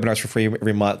gets 2 webinars for free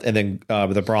every month. And then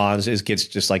the bronze gets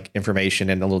just like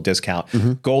information and a little discount.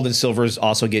 Gold and silvers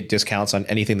also get discounts on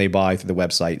anything they buy through the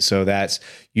website. So that's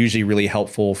usually really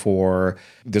helpful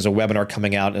there's a webinar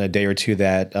coming out in a day or two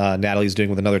that Natalie's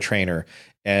doing with another trainer.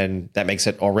 And that makes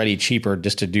it already cheaper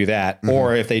just to do that.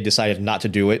 Or if they decided not to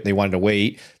do it, they wanted to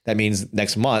wait, that means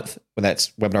next month, when that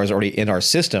webinar is already in our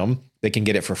system, they can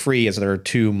get it for free as there are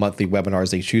 2 monthly webinars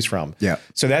they choose from. Yeah.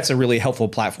 So that's a really helpful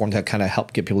platform to kind of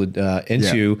help get people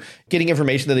into getting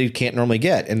information that they can't normally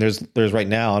get. And there's right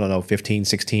now, I don't know, 15,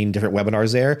 16 different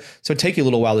webinars there. So it take you a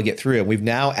little while to get through it. We've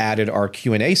now added our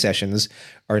Q&A sessions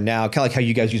are now kind of like how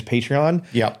you guys use Patreon.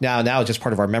 Yep. Now it's just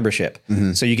part of our membership.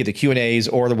 So you get the Q&As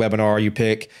or the webinar you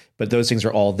pick, but those things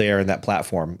are all there in that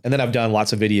platform. And then I've done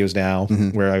lots of videos now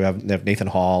where I have Nathan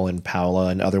Hall and Paola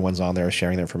and other ones on there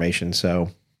sharing their information. So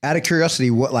Out of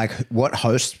curiosity, what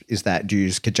host is that? Do you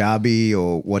use Kajabi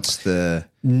or what's the?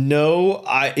 no,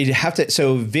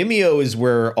 so Vimeo is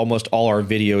where almost all our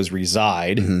videos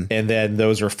reside. And then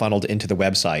those are funneled into the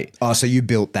website. Oh, so you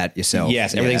built that yourself?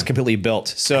 Yes, everything's completely built.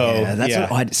 So Yeah,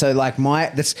 that's what so like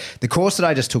that's the course that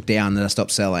I just took down that I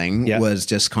stopped selling was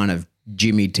just kind of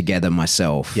jimmied together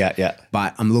myself. Yeah.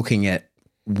 But I'm looking at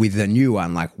with the new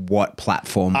one, like what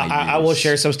platform I will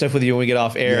share some stuff with you when we get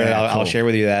off air. Yeah, I'll cool. share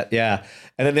with you that. Yeah.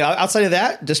 And then outside of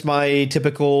that, just my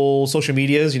typical social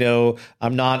medias.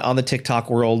 I'm not on the TikTok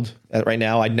world right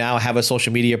now. I now have a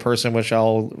social media person, which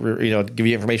I'll give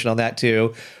you information on that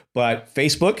too. But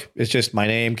Facebook is just my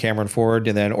name, Cameron Ford,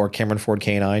 or Cameron Ford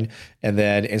K9. And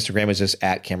then Instagram is just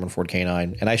at Cameron Ford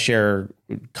K9. And I share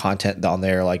content on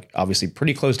there, like obviously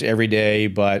pretty close to every day,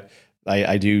 but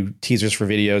I do teasers for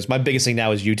videos. My biggest thing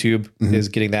now is YouTube, is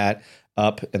getting that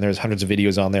up, and there's hundreds of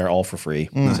videos on there all for free.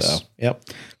 So, yep.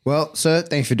 Well, sir,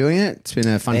 thanks for doing it. It's been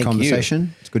a fun Thank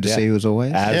conversation. It's good to see you as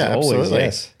always. As always, absolutely.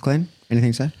 yes. Glenn,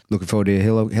 anything to say? Looking forward to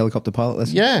your helicopter pilot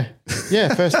lesson. Yeah.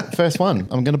 First one.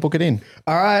 I'm going to book it in.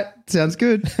 All right. Sounds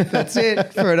good. That's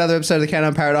it for another episode of the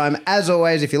K9 Paradigm. As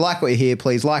always, if you like what you hear,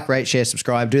 please like, rate, share,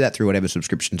 subscribe. Do that through whatever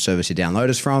subscription service you download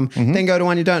us from. Then go to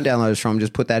one you don't download us from.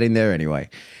 Just put that in there anyway.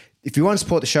 If you want to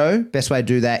support the show, best way to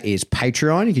do that is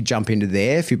Patreon. You can jump into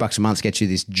there. A few bucks a month gets you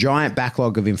this giant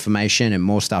backlog of information and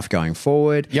more stuff going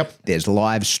forward. Yep. There's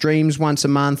live streams once a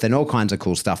month and all kinds of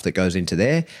cool stuff that goes into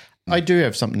there. I do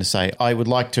have something to say. I would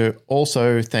like to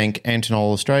also thank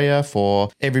Antonol Australia for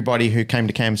everybody who came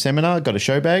to Cam's seminar, got a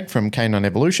show bag from K9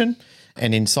 Evolution.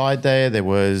 And inside they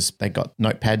got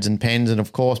notepads and pens, and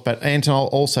of course, but Antonol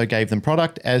also gave them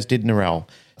product, as did Narelle.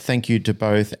 Thank you to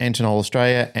both Antonol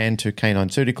Australia and to K9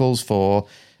 Ceuticals for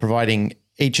providing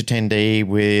each attendee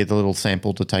with a little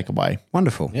sample to take away.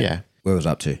 Wonderful. Yeah. Where was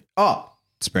I up to? Oh,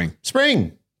 spring.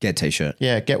 Spring. Get a t-shirt.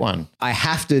 Yeah, get one. I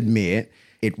have to admit,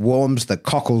 it warms the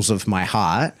cockles of my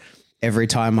heart every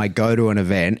time I go to an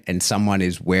event and someone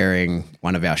is wearing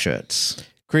one of our shirts.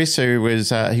 Chris, who was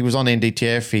he was on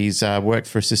NDTF, he's worked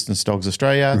for Assistance Dogs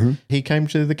Australia. He came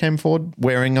to the Cam Ford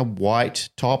wearing a white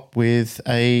top with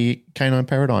a K9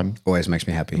 Paradigm. Always makes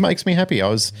me happy. It makes me happy. I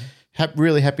was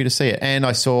really happy to see it. And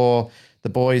I saw the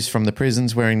boys from the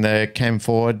prisons wearing the Cam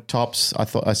Ford tops.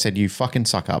 I said, you fucking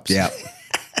suck ups. Yeah.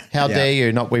 How dare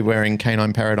you not be wearing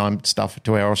K9 Paradigm stuff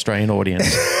to our Australian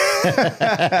audience? All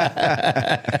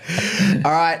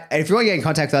right. And if you want to get in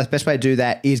contact with us, best way to do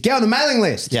that is get on the mailing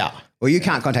list. Yeah. Well, you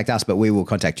can't contact us, but we will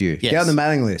contact you. Yes. Get on the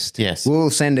mailing list. Yes. We'll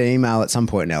send an email at some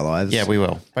point in our lives. Yeah, we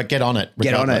will. But get on it.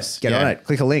 Get on it. regardless. Get on Yeah. it.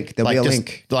 Click a link. There'll be a just,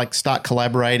 link. Like start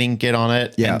collaborating, get on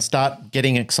it, Yeah. and start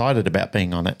getting excited about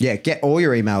being on it. Yeah, get all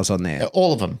your emails on there.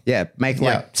 All of them. Yeah, make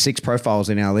like 6 profiles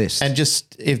in our list. And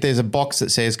just if there's a box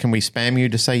that says, can we spam you,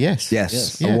 to say yes.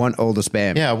 yes, Yeah. I want all the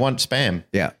spam. Yeah, I want spam.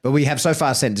 Yeah, but we have so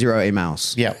far sent 0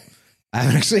 emails. Yeah. I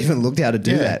haven't actually even looked how to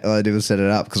do Yeah. that. All I did was set it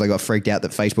up because I got freaked out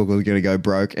that Facebook was going to go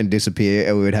broke and disappear,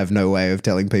 and we would have no way of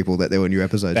telling people that there were new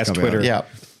episodes That's coming Twitter. out. Yeah.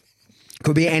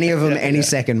 Could be any of them any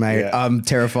second, mate. Yeah. I'm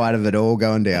terrified of it all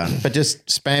going down. But just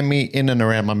spam me in and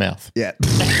around my mouth. Yeah.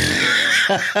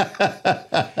 All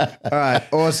right.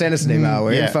 Or send us an email.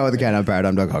 We're Yeah.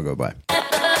 info@thecanonparadigm.com. Goodbye.